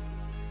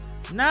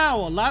 Now,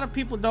 a lot of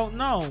people don't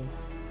know.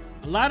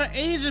 A lot of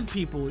Asian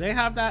people, they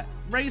have that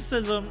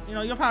racism.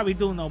 You probably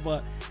do know,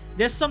 but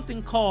there's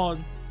something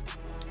called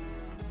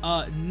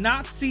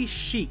Nazi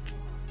chic,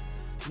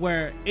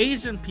 where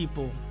Asian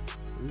people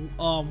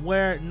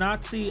wear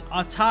Nazi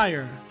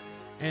attire,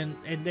 and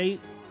they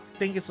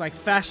think it's like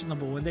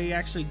fashionable, and they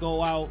actually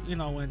go out,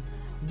 and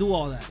do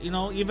all that.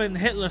 Even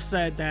Hitler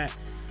said that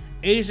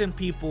Asian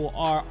people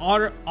are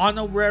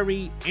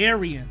honorary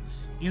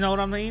Aryans. You know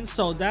what I mean?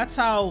 So that's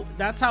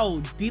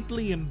how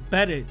deeply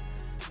embedded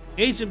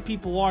Asian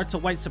people are to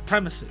white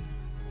supremacy.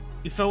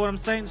 You feel what I'm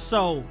saying?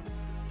 So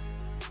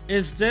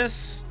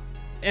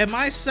am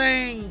I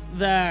saying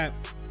that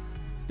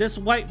this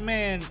white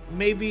man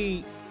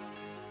maybe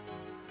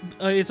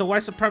it's a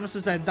white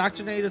supremacist that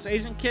indoctrinated this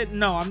Asian kid?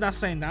 No, I'm not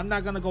saying that. I'm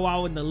not gonna go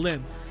out on the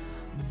limb,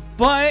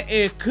 but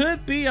it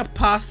could be a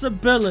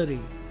possibility.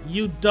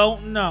 You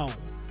don't know.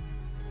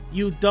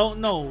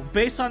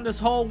 Based on this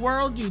whole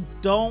world, you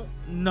don't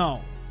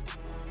know.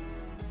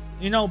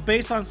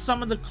 Based on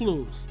some of the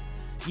clues,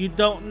 you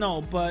don't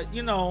know. But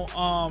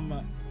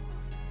my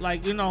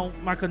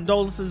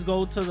condolences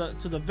go to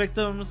the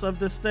victims of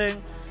this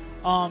thing.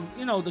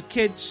 The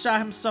kid shot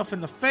himself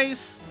in the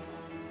face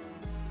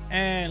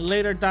and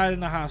later died in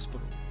the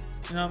hospital.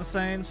 You know what I'm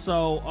saying?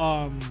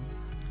 So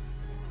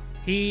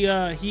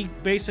he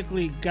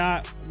basically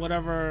got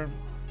whatever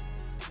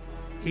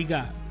he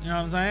got. You know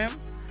what I'm saying?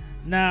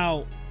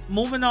 Now,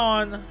 moving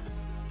on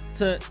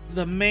to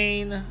the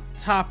main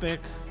topic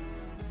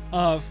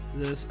of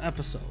this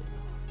episode,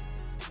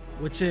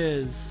 which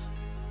is,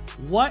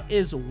 what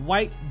is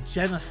white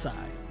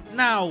genocide?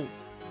 Now,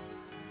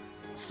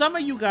 some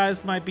of you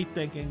guys might be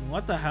thinking,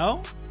 what the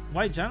hell?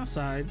 White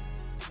genocide?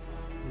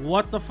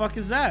 What the fuck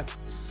is that?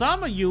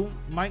 Some of you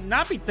might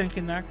not be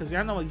thinking that, because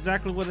y'all know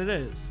exactly what it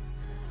is.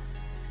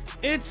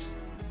 It's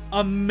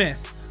a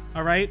myth,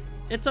 all right?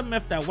 It's a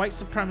myth that white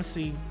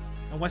supremacy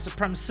and white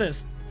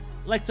supremacists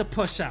like to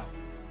push out,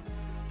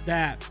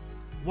 that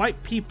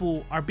white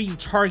people are being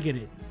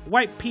targeted.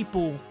 White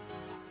people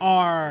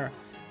are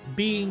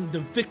being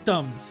the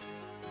victims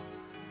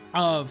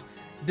of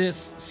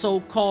this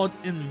so-called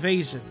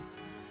invasion.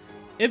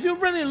 If you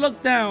really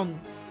look down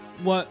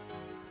what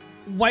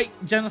white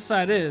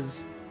genocide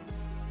is,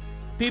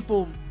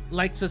 people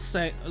like to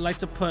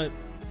put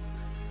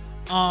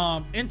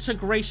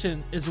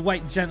integration is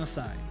white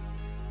genocide.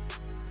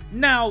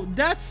 Now,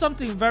 that's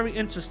something very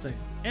interesting.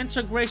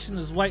 Integration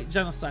is white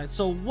genocide.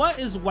 So what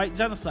is white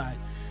genocide?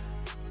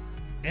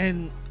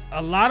 In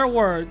a lot of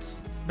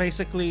words,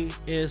 basically,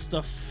 is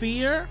the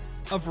fear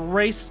of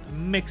race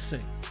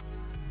mixing.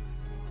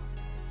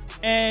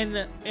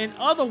 And in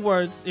other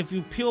words, if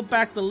you peel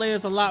back the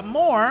layers a lot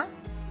more,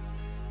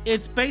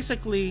 it's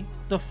basically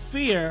the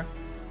fear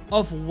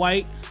of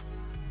white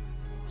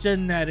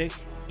genetic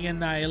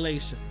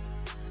annihilation.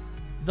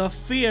 The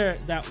fear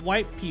that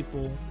white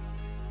people,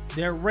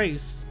 their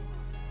race,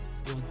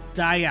 will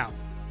die out.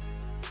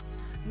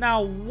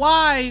 Now,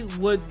 why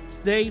would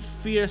they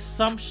fear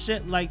some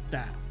shit like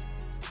that?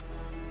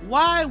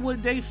 Why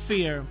would they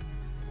fear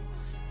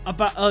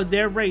about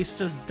their race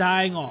just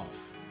dying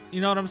off?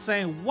 You know what I'm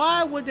saying?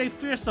 Why would they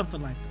fear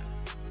something like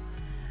that?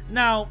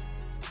 Now,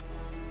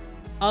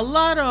 a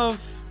lot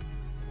of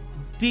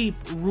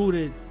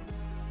deep-rooted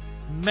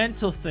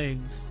mental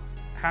things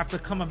have to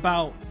come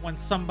about when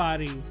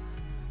somebody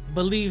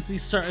believes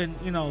these certain,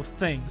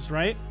 things,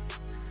 right?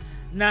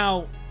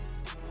 Now,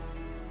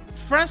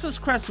 Frances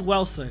Cress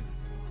Welsing,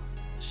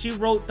 she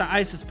wrote the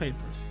ISIS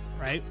papers,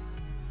 right?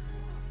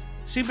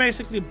 She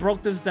basically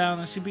broke this down,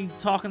 and she been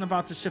talking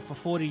about this shit for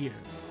 40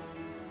 years.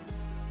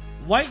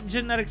 White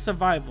genetic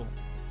survival.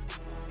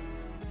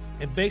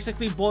 It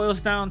basically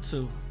boils down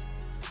to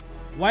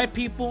white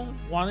people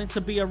wanting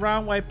to be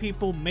around white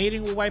people,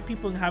 mating with white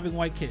people, and having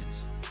white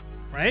kids,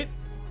 right?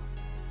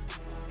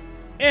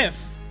 If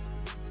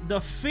the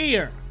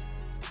fear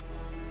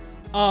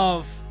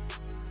of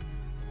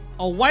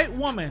a white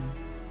woman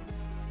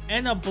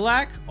and a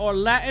black or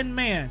Latin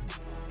man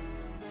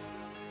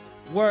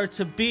were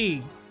to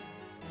be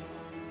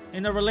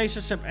in a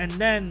relationship and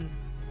then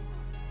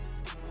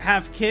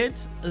have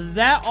kids,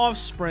 that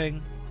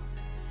offspring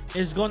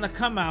is going to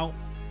come out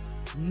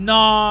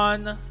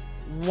non-white,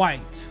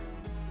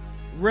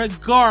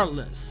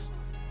 regardless.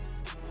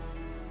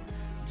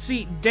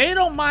 See, they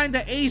don't mind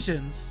the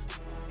Asians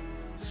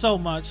so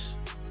much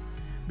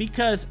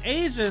because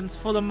Asians,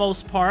 for the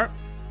most part,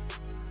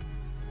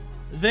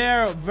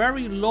 they're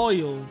very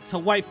loyal to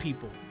white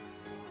people.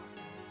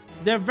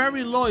 They're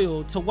very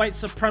loyal to white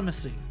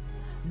supremacy.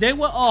 They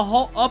will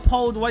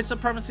uphold white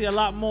supremacy a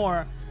lot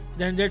more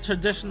than their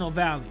traditional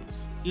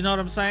values. You know what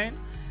I'm saying?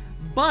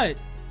 But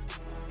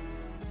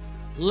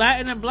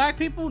Latin and black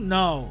people,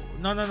 no.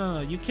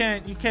 You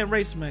can't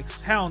race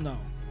mix. Hell no.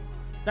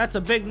 That's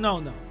a big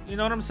no-no. You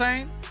know what I'm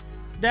saying?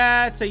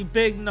 That's a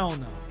big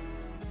no-no.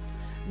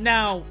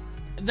 Now,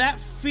 that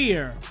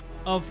fear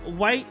of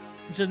white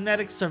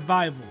genetic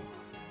survival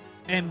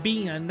and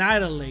being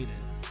annihilated,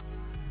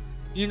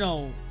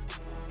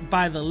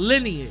 by the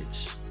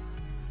lineage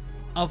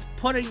of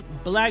putting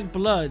black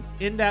blood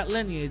in that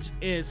lineage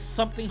is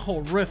something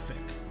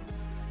horrific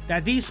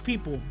that these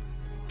people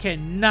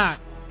cannot,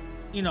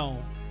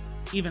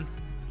 even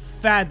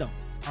fathom.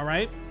 All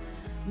right.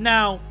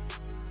 Now,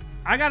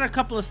 I got a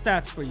couple of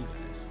stats for you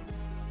guys.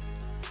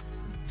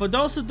 For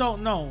those who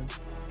don't know,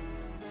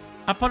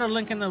 I put a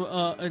link in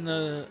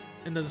the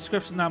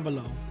description down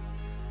below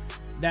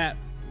that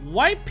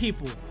white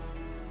people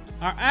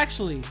are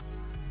actually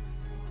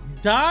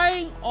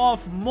dying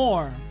off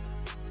more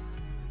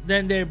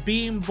than they're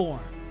being born.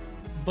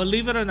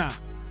 Believe it or not.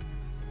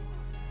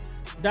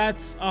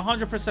 That's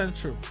 100%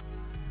 true.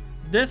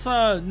 This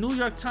New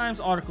York Times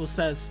article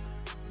says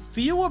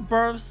fewer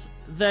births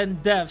than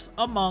deaths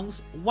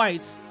amongst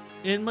whites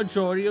in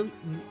majority of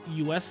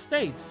US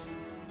states.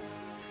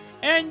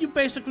 And you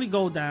basically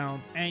go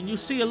down and you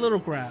see a little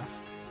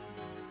graph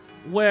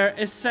where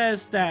it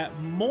says that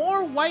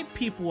more white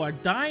people are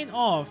dying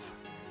off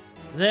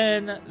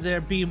than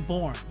they're being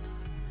born.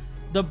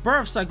 The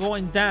births are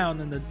going down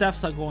and the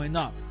deaths are going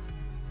up.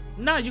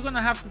 Now you're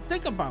gonna have to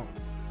think about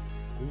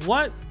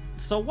what.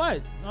 So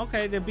what?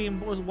 Okay, they're being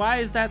born. Why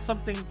is that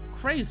something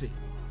crazy?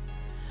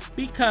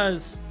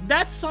 Because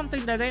that's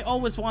something that they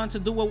always wanted to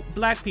do with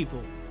black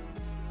people.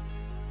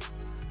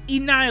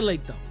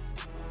 Annihilate them.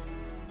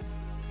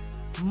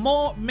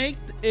 Make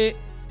it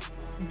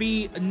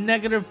be a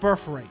negative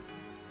birth rate,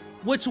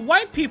 which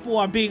white people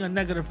are being a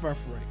negative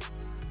birth rate.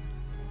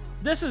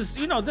 This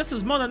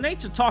is Mother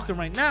Nature talking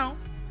right now.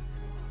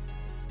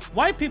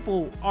 White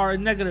people are a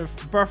negative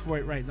birth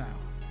rate right now.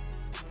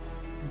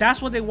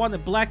 That's what they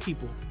wanted black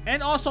people.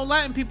 And also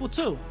Latin people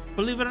too,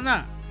 believe it or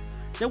not.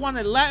 They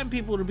wanted Latin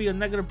people to be a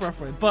negative birth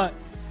rate. But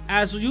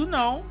as you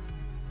know,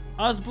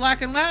 us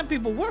black and Latin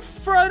people, we're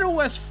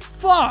fertile as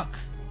fuck.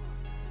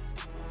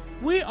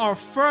 We are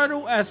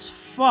fertile as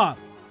fuck.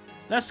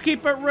 Let's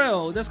keep it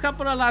real. There's a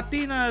couple of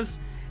Latinas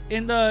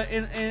in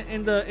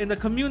the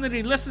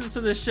community listening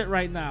to this shit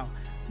right now.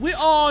 We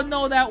all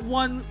know that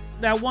one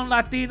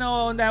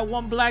Latino and that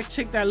one black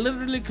chick that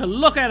literally could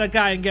look at a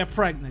guy and get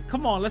pregnant.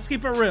 Come on, let's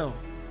keep it real.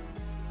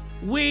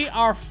 We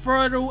are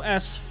fertile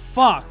as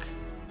fuck.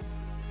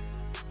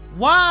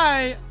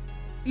 Why,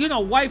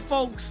 white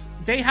folks,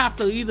 they have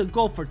to either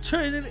go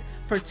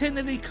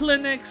fertility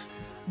clinics,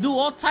 do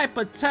all type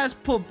of tests,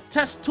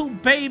 test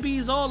tube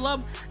babies all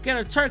up, get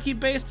a turkey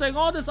basting,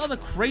 all this other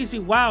crazy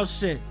wild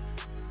shit,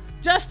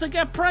 just to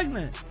get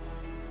pregnant.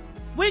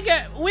 We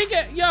get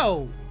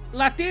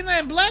Latina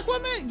and black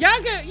women,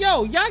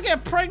 y'all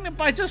get pregnant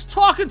by just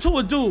talking to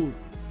a dude.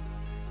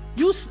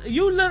 You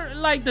literally,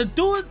 like, the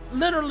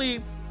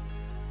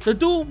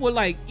dude would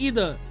like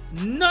either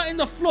nut in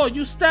the floor,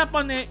 you step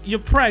on it, you're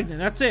pregnant.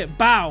 That's it.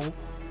 Bow.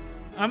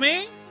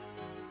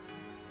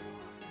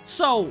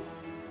 So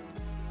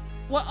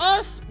with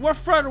us, we're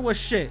fertile with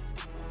shit.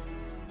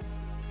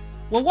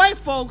 With white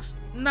folks,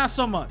 not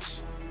so much.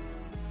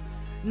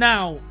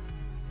 Now,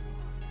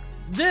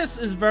 this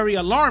is very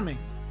alarming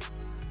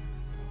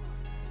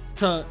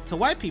to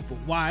white people.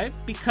 Why?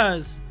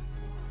 Because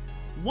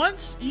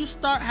once you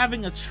start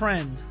having a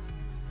trend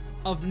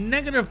of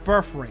negative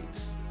birth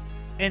rates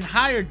and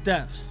higher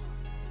deaths,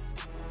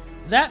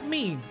 that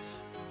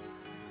means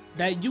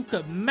that you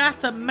could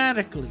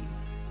mathematically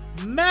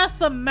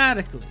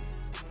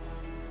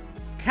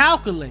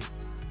calculate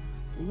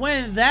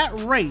when that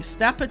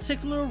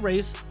particular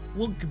race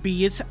will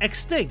be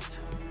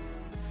extinct.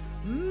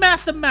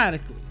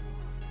 Mathematically.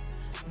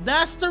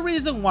 That's the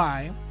reason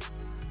why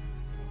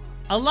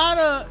a lot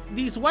of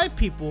these white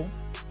people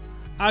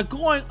are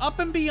going up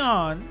and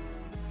beyond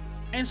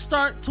and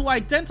start to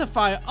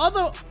identify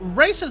other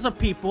races of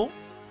people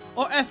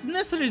or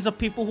ethnicities of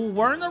people who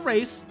were in a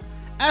race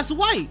as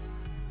white,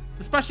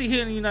 especially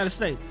here in the United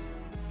States.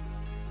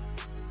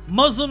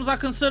 Muslims are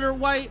considered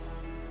white.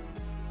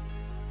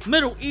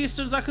 Middle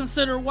Easterns are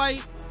considered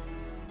white.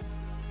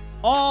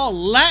 All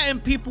Latin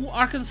people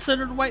are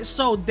considered white,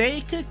 so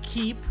they could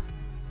keep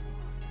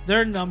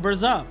their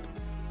numbers up.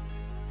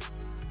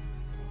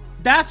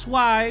 That's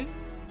why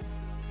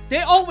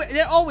they're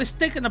always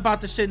thinking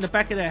about this shit in the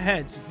back of their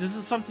heads. This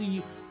is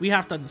something we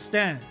have to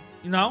understand,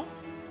 you know?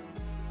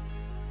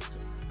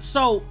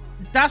 So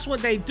that's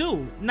what they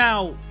do.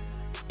 Now,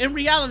 in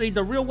reality,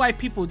 the real white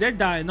people, they're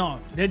dying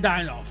off. They're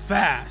dying off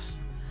fast.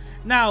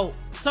 Now,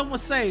 some would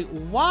say,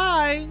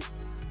 why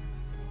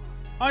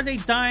are they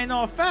dying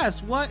off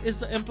fast? What is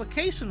the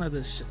implication of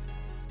this shit?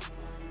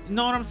 You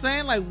know what I'm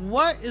saying? Like,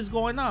 what is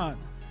going on?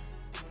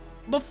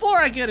 Before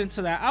I get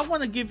into that, I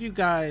want to give you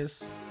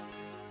guys...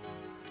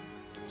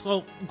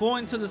 So,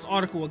 going into this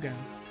article again.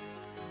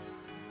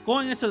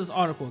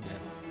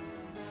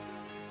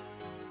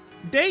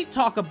 They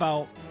talk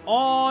about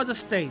all the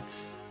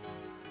states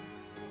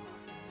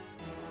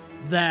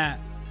that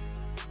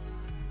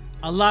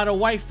a lot of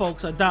white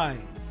folks are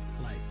dying.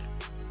 Like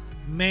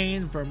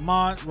Maine,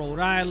 Vermont, Rhode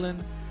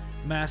Island,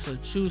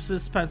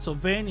 Massachusetts,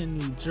 Pennsylvania,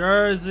 New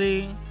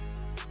Jersey,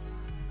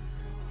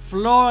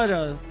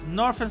 Florida,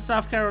 North and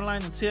South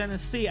Carolina,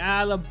 Tennessee,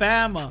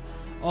 Alabama,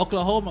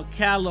 Oklahoma,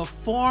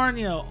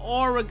 California,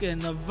 Oregon,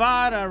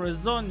 Nevada,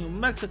 Arizona, New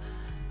Mexico.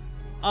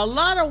 A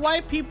lot of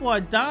white people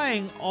are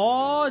dying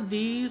all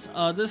these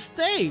other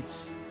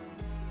states.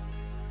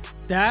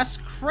 That's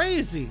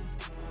crazy.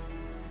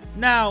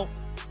 Now,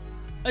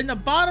 in the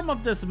bottom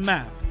of this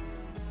map,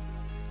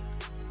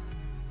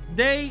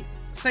 they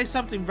say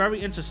something very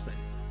interesting.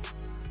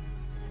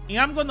 And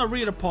I'm going to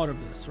read a part of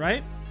this,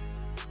 right?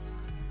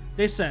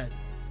 They said,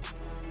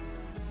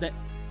 the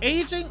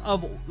aging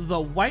of the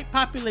white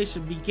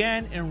population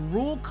began in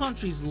rural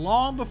countries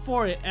long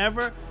before it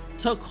ever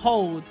took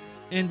hold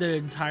in the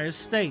entire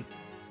state.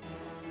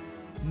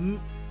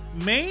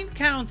 Maine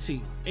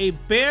County, a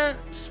bare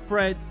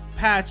spread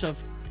patch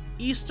of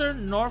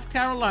eastern North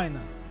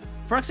Carolina,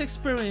 first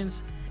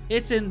experienced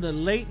it in the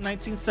late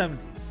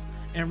 1970s.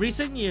 In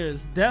recent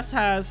years, deaths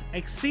has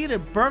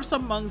exceeded births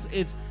amongst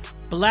its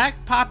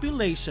black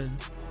population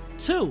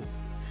too.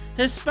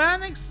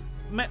 Hispanics,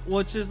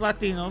 which is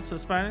Latinos,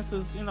 Hispanics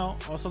is,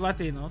 also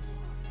Latinos,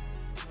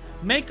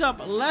 make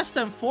up less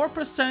than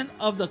 4%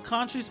 of the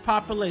country's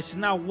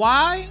population. Now,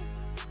 why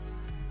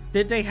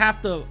did they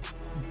have to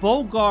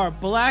bogart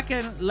black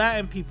and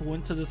Latin people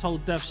into this whole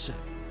death shit?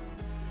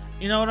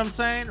 You know what I'm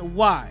saying?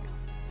 Why?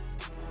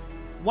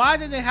 Why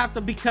did they have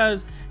to?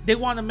 Because they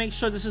want to make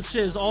sure this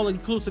shit is all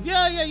inclusive.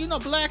 Yeah,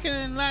 black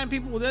and Latin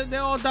people,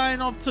 they're all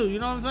dying off too. You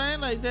know what I'm saying?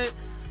 Like,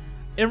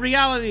 in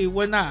reality,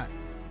 we're not.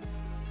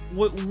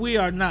 We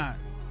are not.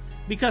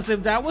 Because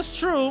if that was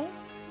true,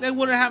 they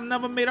would have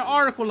never made an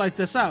article like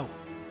this out.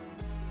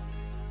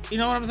 You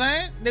know what I'm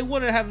saying? They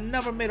would have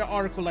never made an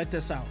article like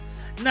this out.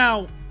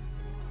 Now,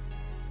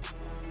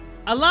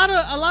 a lot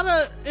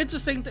of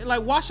interesting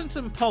like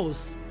Washington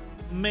Post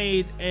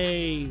made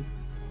a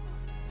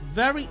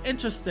very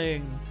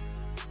interesting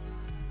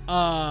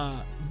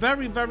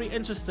very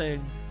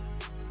interesting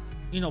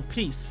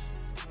piece,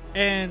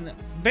 and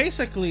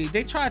basically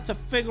they tried to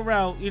figure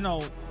out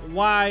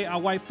why are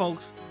white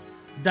folks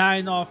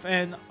dying off,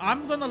 and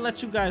I'm gonna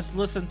let you guys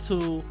listen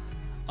to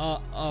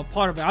a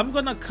part of it. I'm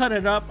gonna cut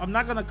it up. I'm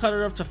not gonna cut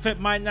it up to fit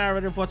my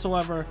narrative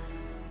whatsoever,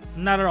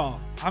 not at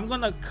all. I'm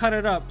gonna cut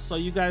it up so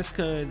you guys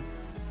could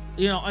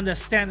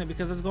understand it,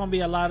 because there's gonna be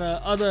a lot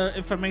of other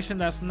information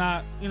that's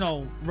not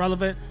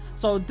relevant.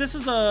 So this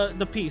is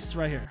the piece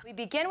right here. We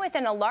begin with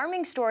an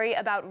alarming story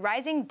about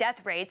rising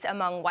death rates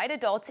among white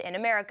adults in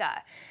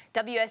America.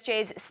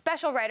 WSJ's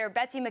special writer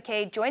Betsy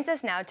McKay joins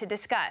us now to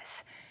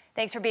discuss.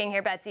 Thanks for being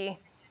here, Betsy.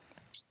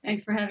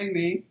 Thanks for having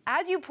me.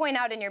 As you point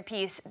out in your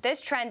piece,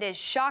 this trend is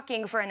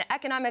shocking for an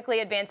economically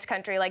advanced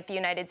country like the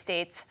United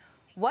States.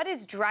 What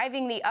is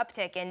driving the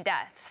uptick in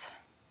deaths?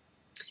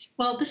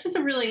 Well, this is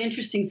a really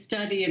interesting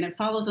study, and it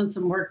follows on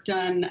some work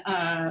done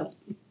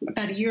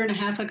about a year and a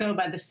half ago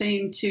by the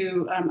same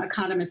two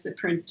economists at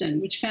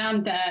Princeton, which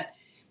found that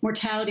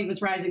mortality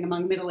was rising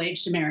among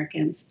middle-aged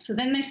Americans. So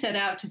then they set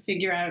out to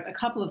figure out a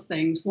couple of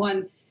things.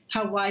 One,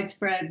 how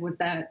widespread was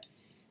that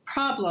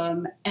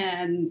problem?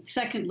 And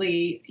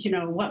secondly,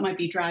 what might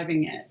be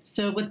driving it?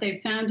 So what they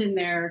found in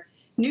their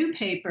new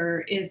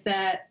paper is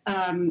that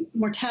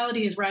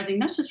mortality is rising,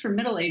 not just for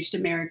middle-aged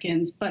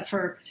Americans, but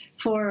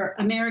for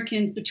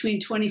Americans between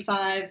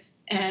 25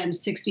 and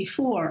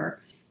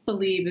 64,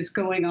 believe is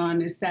going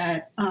on is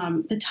that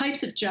the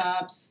types of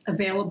jobs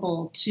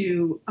available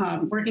to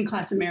working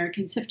class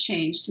Americans have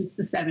changed since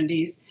the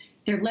 70s.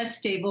 They're less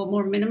stable,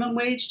 more minimum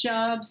wage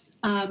jobs,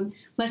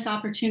 less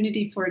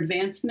opportunity for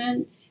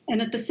advancement.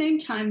 And at the same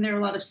time, there are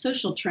a lot of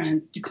social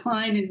trends,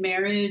 decline in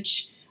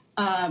marriage,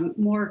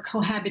 more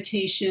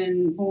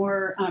cohabitation,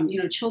 more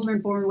children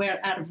born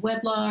out of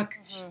wedlock,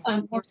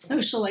 more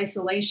social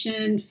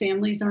isolation,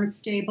 families aren't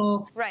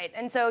stable. Right,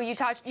 and so you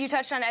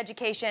touched on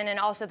education and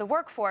also the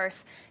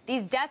workforce.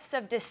 These deaths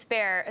of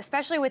despair,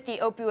 especially with the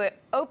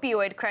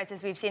opioid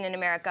crisis we've seen in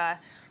America,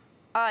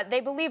 they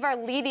believe are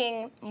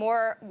leading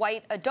more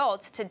white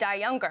adults to die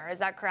younger. Is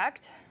that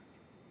correct?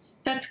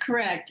 That's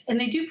correct. And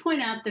they do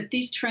point out that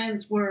these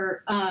trends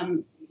were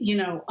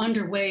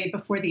underway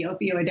before the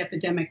opioid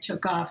epidemic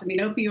took off. I mean,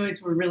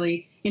 opioids were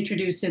really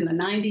introduced in the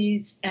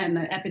 90s, and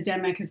the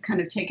epidemic has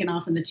kind of taken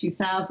off in the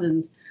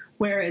 2000s,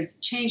 whereas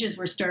changes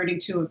were starting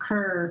to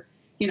occur,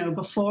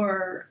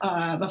 before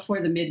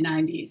the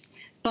mid-90s.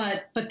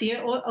 But the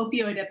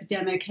opioid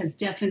epidemic has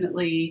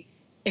definitely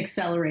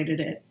accelerated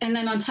it. And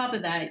then on top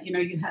of that,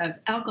 you have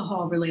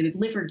alcohol-related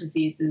liver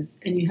diseases,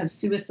 and you have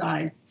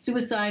suicide.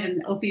 Suicide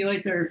and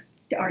opioids are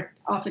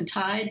often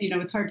tied.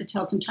 It's hard to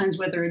tell sometimes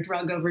whether a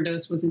drug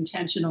overdose was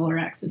intentional or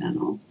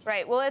accidental.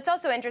 Right. Well, it's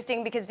also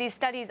interesting because these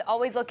studies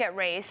always look at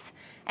race.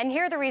 And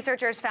here the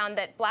researchers found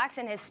that blacks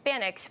and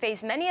Hispanics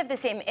face many of the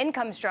same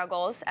income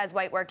struggles as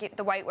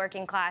the white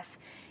working class,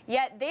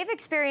 yet they've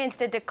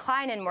experienced a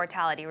decline in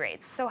mortality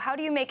rates. So how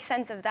do you make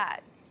sense of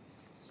that?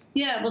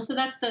 Yeah, well, so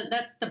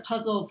that's the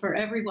puzzle for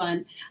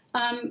everyone.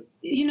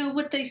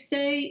 What they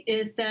say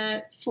is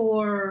that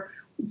for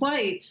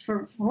whites,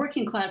 for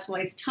working class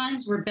whites,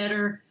 times were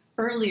better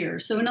earlier.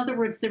 So in other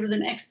words, there was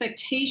an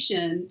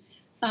expectation,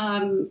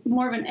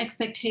 more of an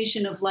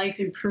expectation of life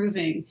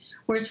improving.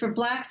 Whereas for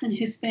blacks and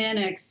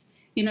Hispanics,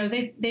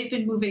 they've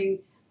been moving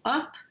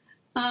up,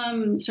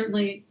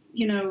 certainly,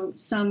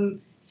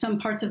 some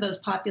parts of those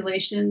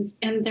populations,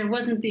 and there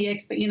wasn't the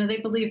they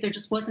believe there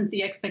just wasn't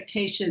the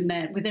expectation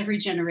that with every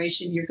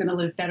generation you're going to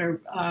live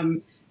better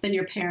than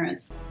your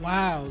parents.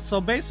 Wow.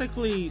 So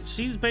basically,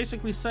 she's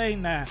basically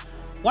saying that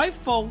white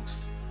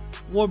folks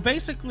were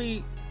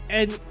basically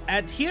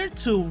adhered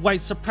to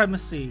white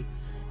supremacy,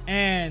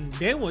 and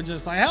they were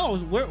just like, hell,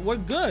 we're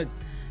good.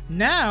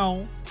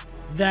 Now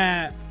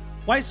that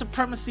white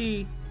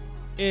supremacy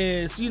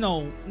is,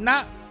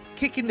 not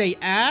kicking their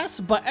ass,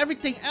 but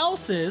everything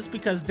else is,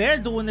 because they're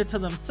doing it to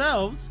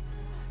themselves,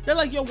 they're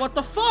like, yo, what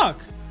the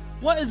fuck?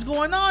 What is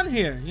going on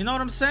here? You know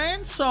what I'm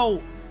saying? So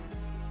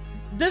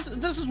this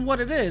is what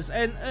it is.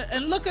 And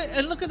look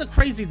at the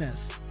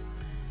craziness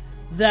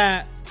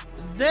that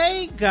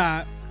they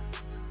got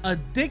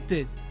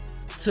addicted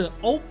to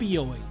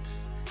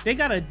opioids. They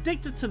got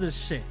addicted to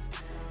this shit.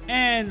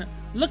 And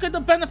look at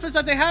the benefits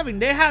that they're having.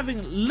 They're having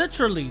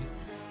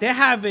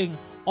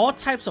all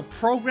types of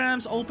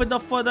programs opened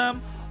up for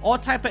them, all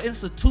type of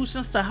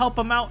institutions to help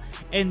them out,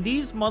 and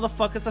these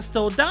motherfuckers are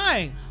still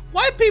dying.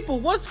 White people,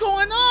 what's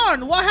going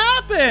on? What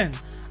happened?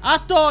 I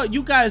thought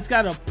you guys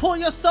gotta pull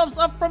yourselves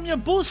up from your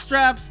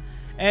bootstraps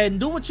and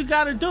do what you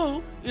gotta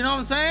do. You know what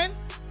I'm saying?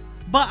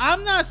 But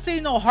I'm not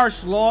saying no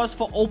harsh laws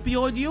for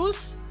opioid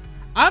use.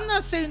 I'm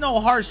not saying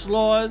no harsh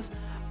laws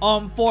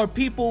for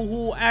people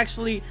who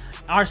actually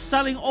are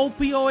selling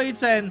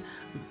opioids and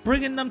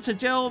bringing them to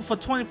jail for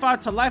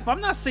 25 to life.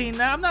 I'm not saying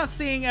that. I'm not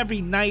saying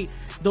every night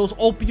those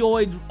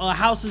opioid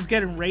houses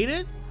getting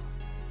raided.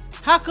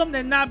 How come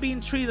they're not being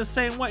treated the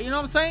same way? You know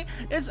what I'm saying?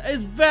 It's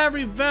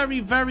very,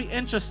 very, very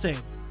interesting.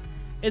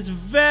 It's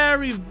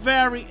very,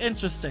 very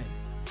interesting.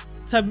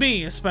 To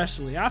me,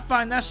 especially. I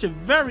find that shit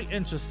very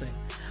interesting.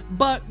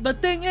 But the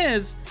thing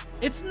is,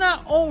 it's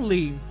not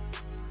only,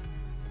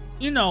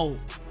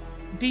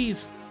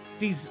 these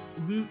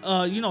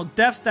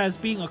deaths that's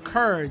being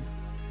occurred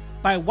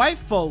by white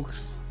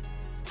folks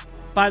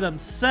by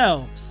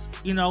themselves,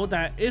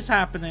 that is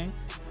happening.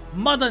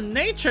 Mother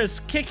Nature's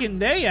kicking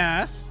their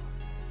ass.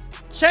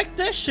 Check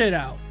this shit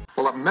out.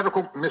 Well, a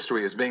medical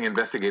mystery is being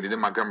investigated in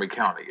Montgomery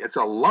County. It's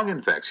a lung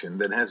infection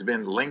that has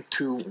been linked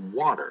to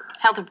water.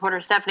 Health reporter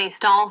Stephanie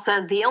Stahl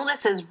says the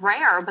illness is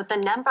rare, but the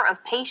number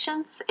of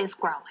patients is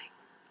growing.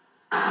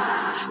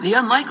 The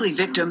unlikely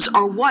victims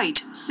are white,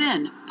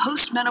 thin,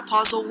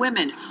 postmenopausal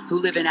women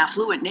who live in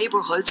affluent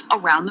neighborhoods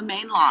around the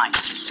main line.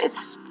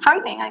 It's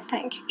frightening, I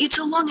think. It's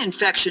a lung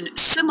infection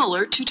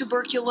similar to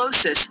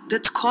tuberculosis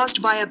that's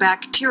caused by a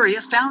bacteria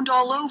found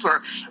all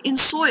over, in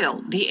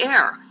soil, the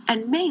air,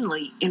 and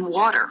mainly in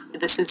water.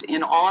 This is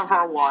in all of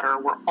our water.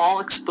 We're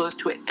all exposed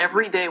to it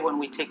every day when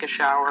we take a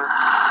shower.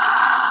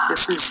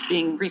 This is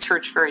being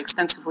researched very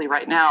extensively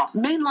right now.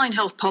 Mainline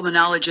health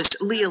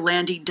pulmonologist Leah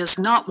Landy does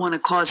not want to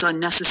cause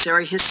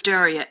unnecessary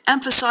hysteria,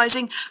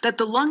 emphasizing that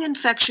the lung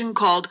infection infection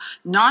called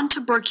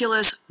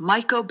non-tuberculous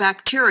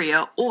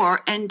mycobacteria, or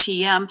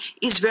NTM,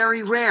 is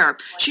very rare.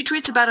 She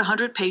treats about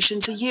 100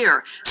 patients a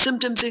year.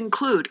 Symptoms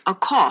include a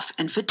cough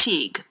and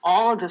fatigue.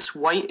 All of this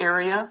white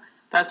area,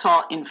 that's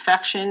all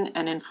infection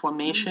and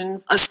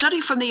inflammation. A study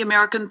from the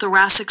American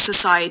Thoracic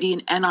Society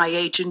and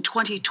NIH in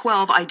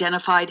 2012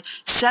 identified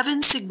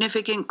 7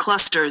 significant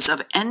clusters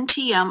of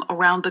NTM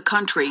around the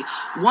country,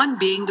 one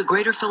being the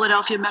greater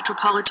Philadelphia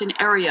metropolitan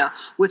area,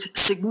 with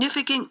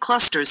significant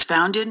clusters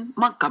found in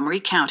Montgomery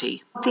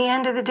County. At the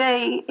end of the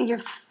day, you're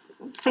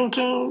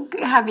thinking,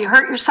 have you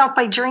hurt yourself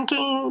by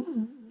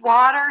drinking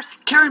water?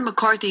 Karen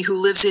McCarthy,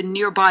 who lives in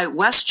nearby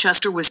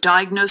Westchester, was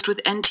diagnosed with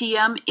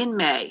NTM in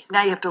May.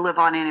 Now you have to live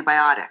on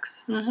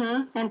antibiotics.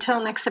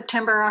 Until next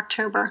September or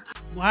October.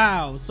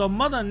 Wow, so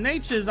Mother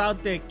Nature's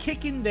out there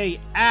kicking their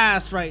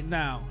ass right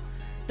now.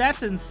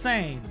 That's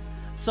insane.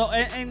 So,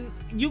 and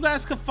you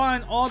guys can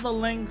find all the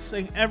links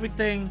and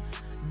everything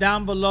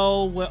down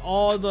below with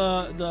all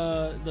the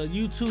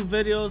YouTube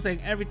videos and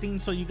everything,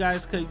 so you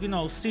guys could, you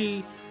know,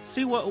 see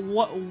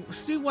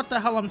what the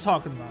hell I'm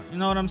talking about. You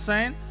know what I'm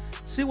saying?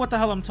 See what the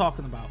hell I'm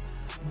talking about.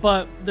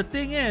 But the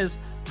thing is,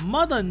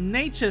 Mother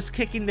Nature's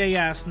kicking their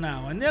ass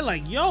now, and they're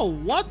like, yo,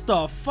 what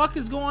the fuck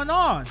is going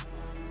on?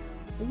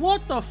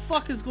 What the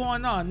fuck is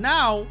going on?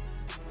 Now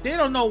they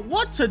don't know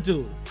what to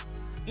do.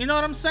 You know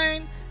what I'm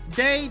saying?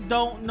 They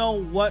don't know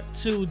what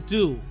to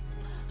do.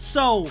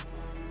 So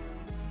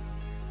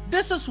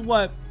this is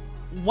what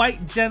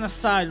white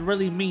genocide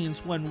really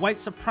means when white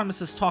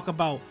supremacists talk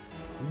about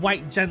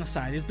white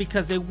genocide, is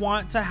because they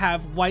want to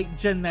have white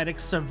genetic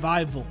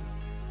survival.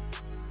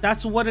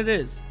 That's what it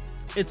is.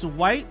 It's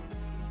white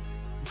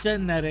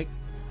genetic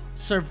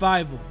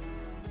survival.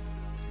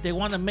 They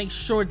want to make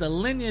sure the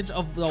lineage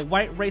of the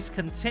white race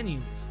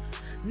continues.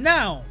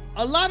 Now,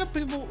 a lot of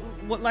people,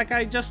 like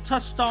I just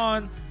touched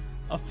on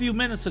a few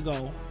minutes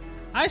ago,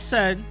 I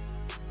said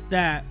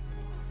that,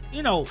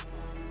 you know,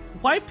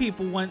 white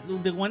people, when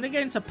they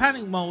get into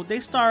panic mode, they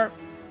start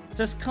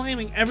just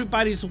claiming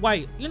everybody's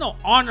white, you know,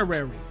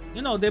 honorary.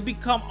 You know, they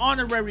become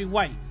honorary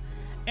white.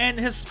 And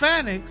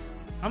Hispanics,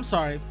 I'm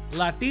sorry,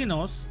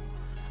 Latinos,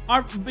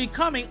 are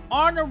becoming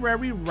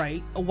honorary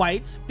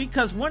whites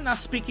because we're not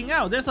speaking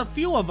out. There's a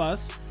few of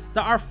us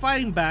that are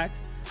fighting back,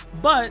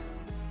 but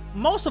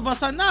most of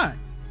us are not.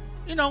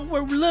 You know,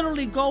 we're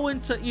literally going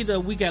to either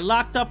we get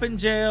locked up in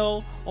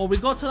jail, or we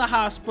go to the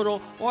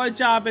hospital, or a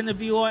job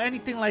interview, or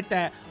anything like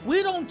that.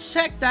 We don't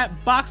check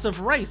that box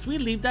of race. We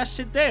leave that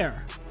shit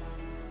there.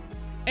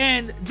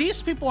 And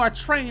these people are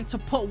trained to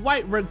put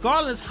white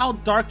regardless how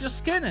dark your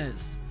skin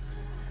is.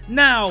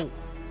 Now,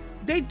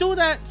 they do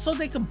that so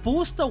they can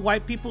boost the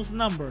white people's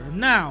number.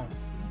 Now,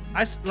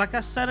 like I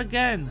said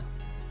again,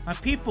 my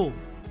people,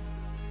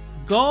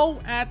 go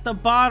at the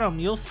bottom.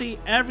 You'll see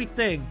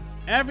everything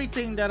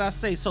that I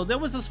say. So there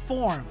was this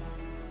form.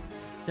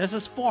 There's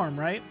this form,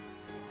 right?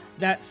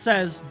 That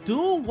says,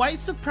 do white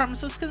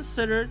supremacists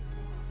consider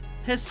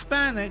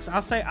Hispanics,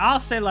 I'll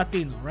say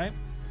Latino, right?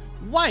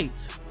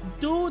 White.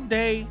 Do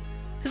they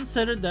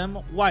consider them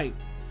white?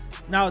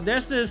 Now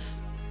there's this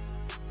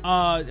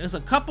there's a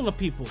couple of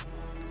people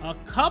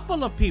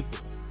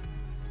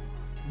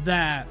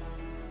that,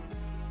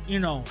 you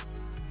know,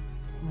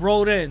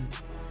 wrote in,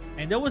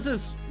 and there was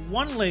this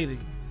one lady,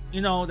 you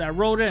know, that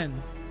wrote in,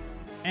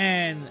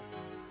 and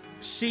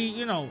she,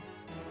 you know,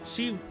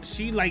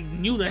 she like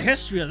knew the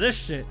history of this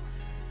shit.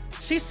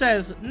 She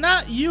says,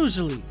 not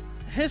usually.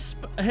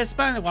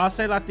 Hispanic, well, I'll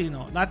say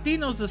Latino.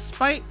 Latinos,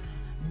 despite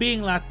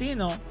being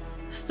Latino,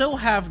 still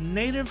have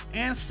native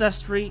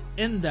ancestry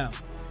in them.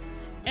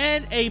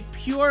 And a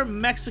pure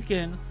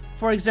Mexican,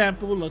 for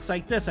example, looks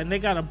like this, and they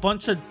got a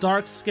bunch of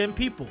dark-skinned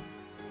people.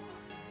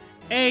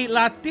 A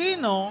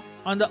Latino,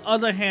 on the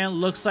other hand,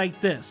 looks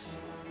like this,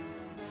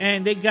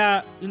 and they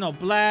got, you know,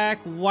 black,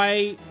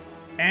 white,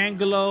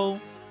 Anglo,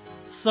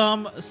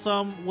 some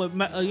with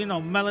you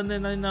know,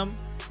 melanin in them.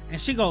 And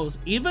she goes,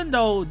 even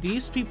though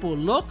these people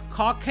look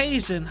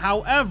Caucasian,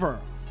 however,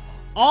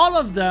 all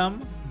of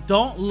them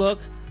don't look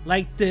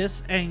like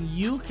this, and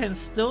you can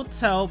still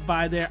tell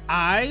by their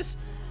eyes,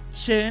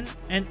 chin,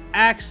 and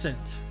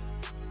accent,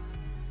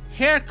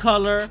 hair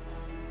color,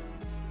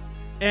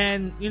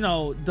 and, you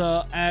know,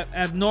 the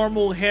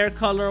abnormal hair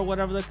color, or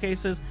whatever the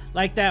case is,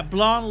 like that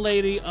blonde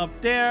lady up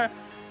there,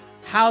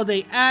 how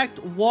they act,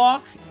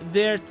 walk,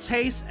 their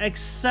taste,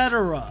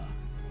 etc.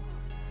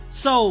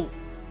 So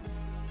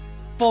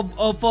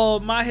for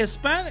my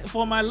Hispanic,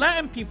 for my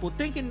Latin people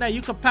thinking that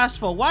you could pass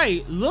for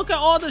white, look at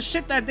all the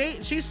shit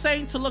that she's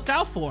saying to look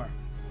out for.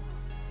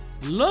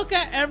 Look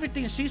at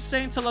everything she's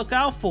saying to look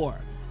out for.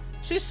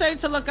 She's saying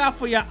to look out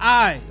for your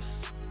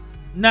eyes.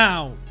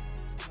 Now,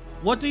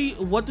 what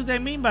do they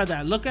mean by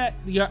that? Look at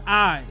your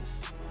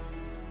eyes.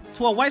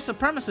 To a white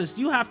supremacist,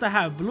 you have to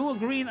have blue or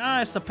green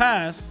eyes to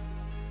pass.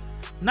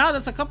 Now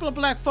there's a couple of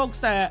black folks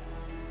that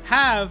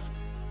have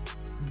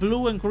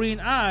blue and green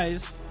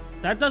eyes.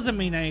 That doesn't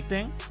mean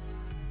anything.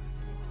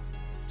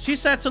 She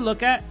said to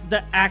look at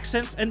the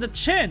accents and the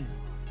chin.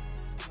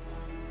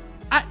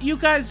 You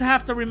guys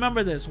have to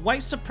remember this.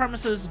 White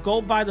supremacists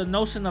go by the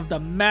notion of the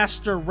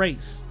master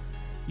race.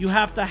 You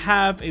have to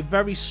have a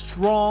very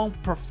strong,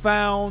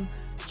 profound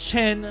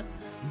chin,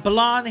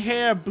 blonde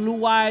hair,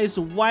 blue eyes,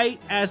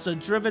 white as the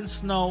driven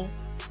snow,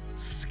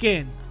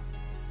 skin.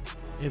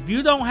 If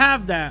you don't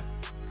have that,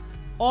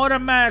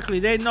 automatically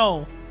they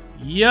know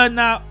you're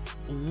not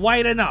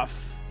white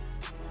enough.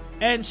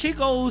 And she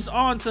goes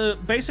on to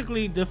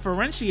basically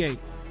differentiate,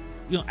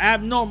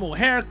 abnormal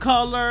hair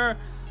color,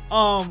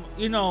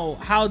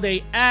 how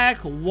they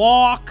act,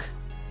 walk,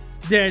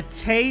 their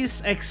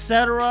taste,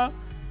 etc.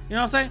 You know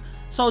what I'm saying?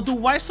 So do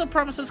white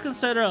supremacists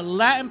consider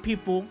Latin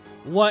people,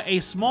 what, a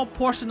small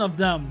portion of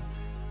them,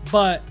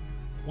 but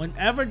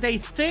whenever they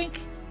think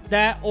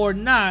that or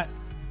not,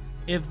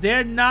 if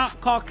they're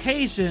not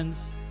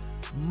Caucasians,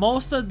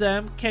 most of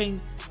them can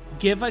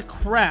give a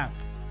crap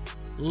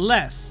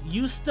less.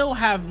 You still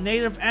have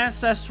native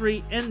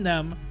ancestry in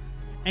them,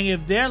 and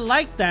if they're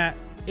like that,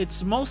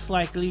 it's most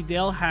likely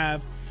they'll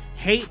have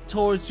hate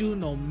towards you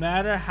no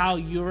matter how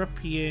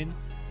European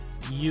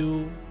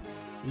you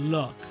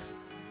look.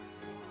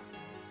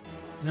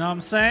 You know what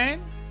I'm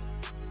saying?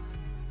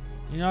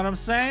 You know what I'm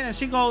saying? And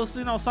she goes,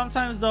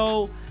 sometimes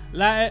though,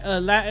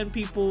 Latin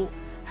people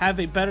have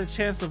a better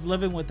chance of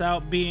living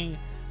without being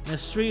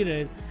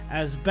mistreated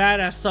as bad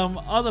as some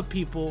other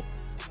people,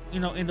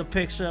 in the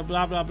picture,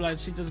 blah, blah, blah. And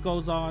she just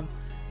goes on,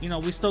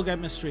 we still get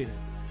mistreated.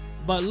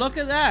 But look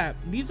at that.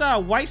 These are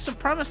white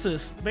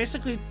supremacists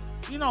basically,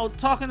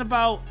 talking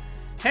about,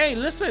 hey,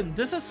 listen,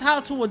 this is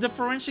how to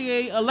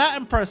differentiate a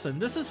Latin person.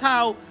 This is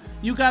how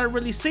you gotta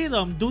really see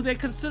them. Do they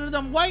consider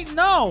them white?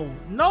 No.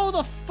 No,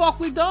 the fuck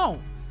we don't.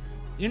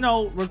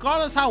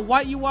 Regardless how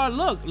white you are,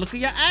 look at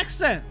your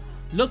accent.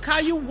 Look how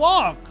you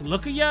walk.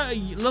 Look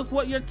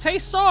what your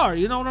tastes are.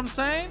 You know what I'm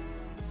saying?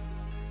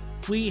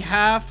 We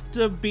have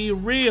to be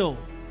real.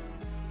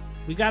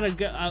 We gotta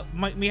get,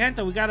 mi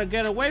gente, we gotta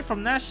get away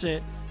from that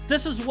shit.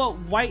 This is what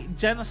white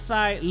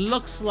genocide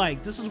looks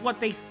like. This is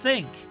what they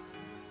think.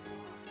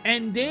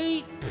 And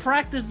they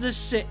practice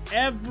this shit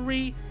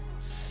every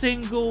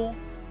single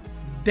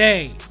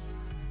day.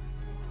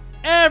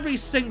 Every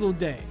single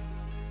day.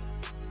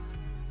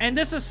 And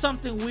this is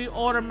something we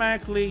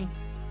automatically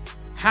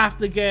have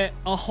to get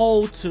a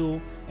hold to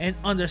and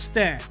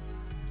understand.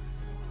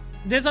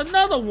 There's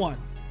another one.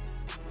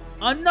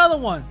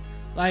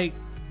 Like,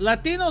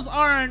 Latinos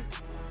aren't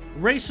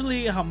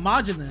racially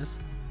homogenous,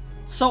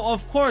 so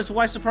of course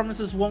white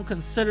supremacists won't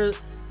consider,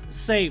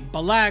 say,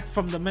 black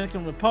from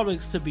Dominican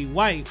Republics to be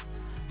white.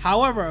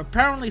 However,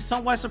 apparently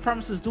some white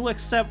supremacists do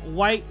accept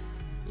white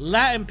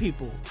Latin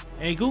people.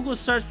 A Google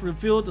search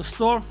revealed the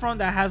storefront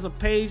that has a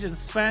page in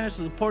Spanish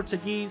to the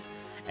Portuguese,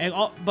 and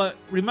but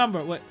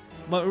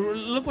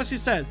look what she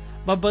says.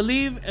 But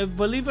believe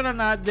it or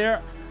not,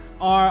 there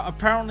are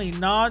apparently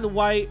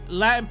non-white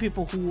Latin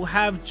people who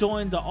have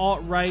joined the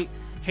alt-right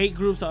hate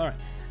groups. All right.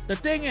 The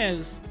thing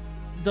is,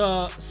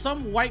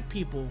 some white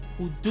people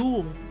who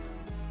do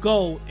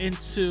go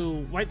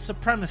into white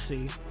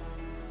supremacy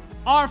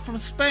are from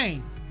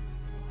Spain.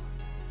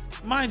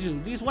 Mind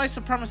you, these white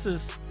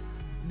supremacists,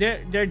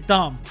 they're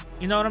dumb.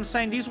 You know what I'm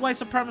saying? These white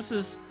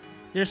supremacists,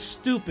 they're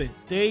stupid.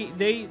 They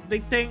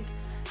think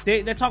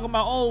they're talking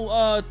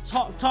about,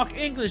 talk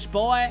English,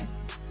 boy.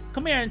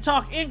 Come here and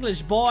talk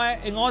English, boy,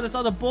 and all this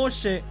other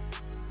bullshit.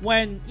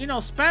 When,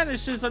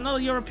 Spanish is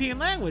another European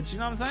language, you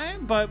know what I'm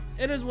saying? But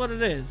it is what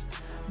it is.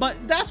 But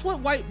that's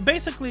what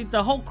basically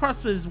the whole crux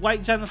of this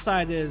white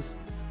genocide is,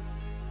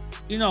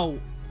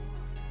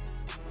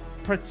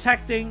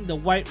 protecting the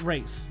white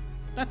race.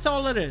 That's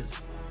all it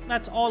is.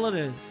 That's all it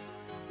is.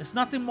 It's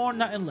nothing more,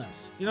 nothing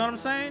less. You know what I'm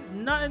saying?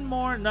 Nothing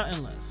more,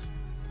 nothing less.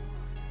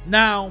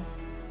 Now,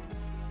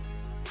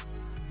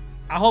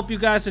 I hope you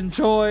guys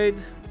enjoyed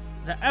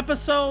the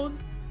episode.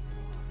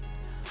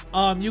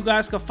 You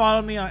guys can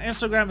follow me on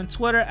Instagram and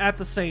Twitter at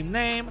the same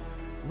name,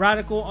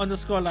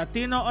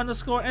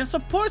 radical_Latino_, and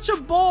support your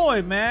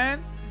boy,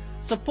 man.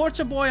 Support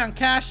your boy on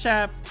Cash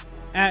App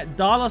at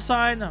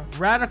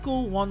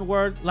 $radical, one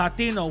word,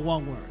 Latino,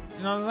 one word.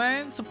 You know what I'm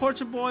saying? Support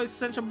your boy,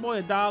 send your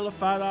boy $1,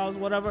 $5,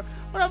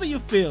 whatever you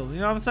feel. You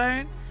know what I'm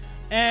saying?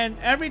 And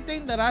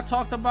everything that I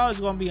talked about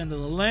is going to be under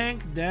the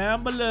link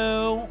down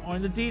below, or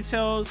in the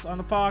details on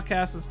the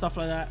podcast and stuff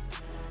like that.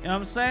 You know what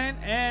I'm saying?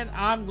 And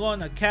I'm going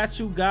to catch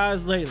you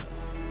guys later.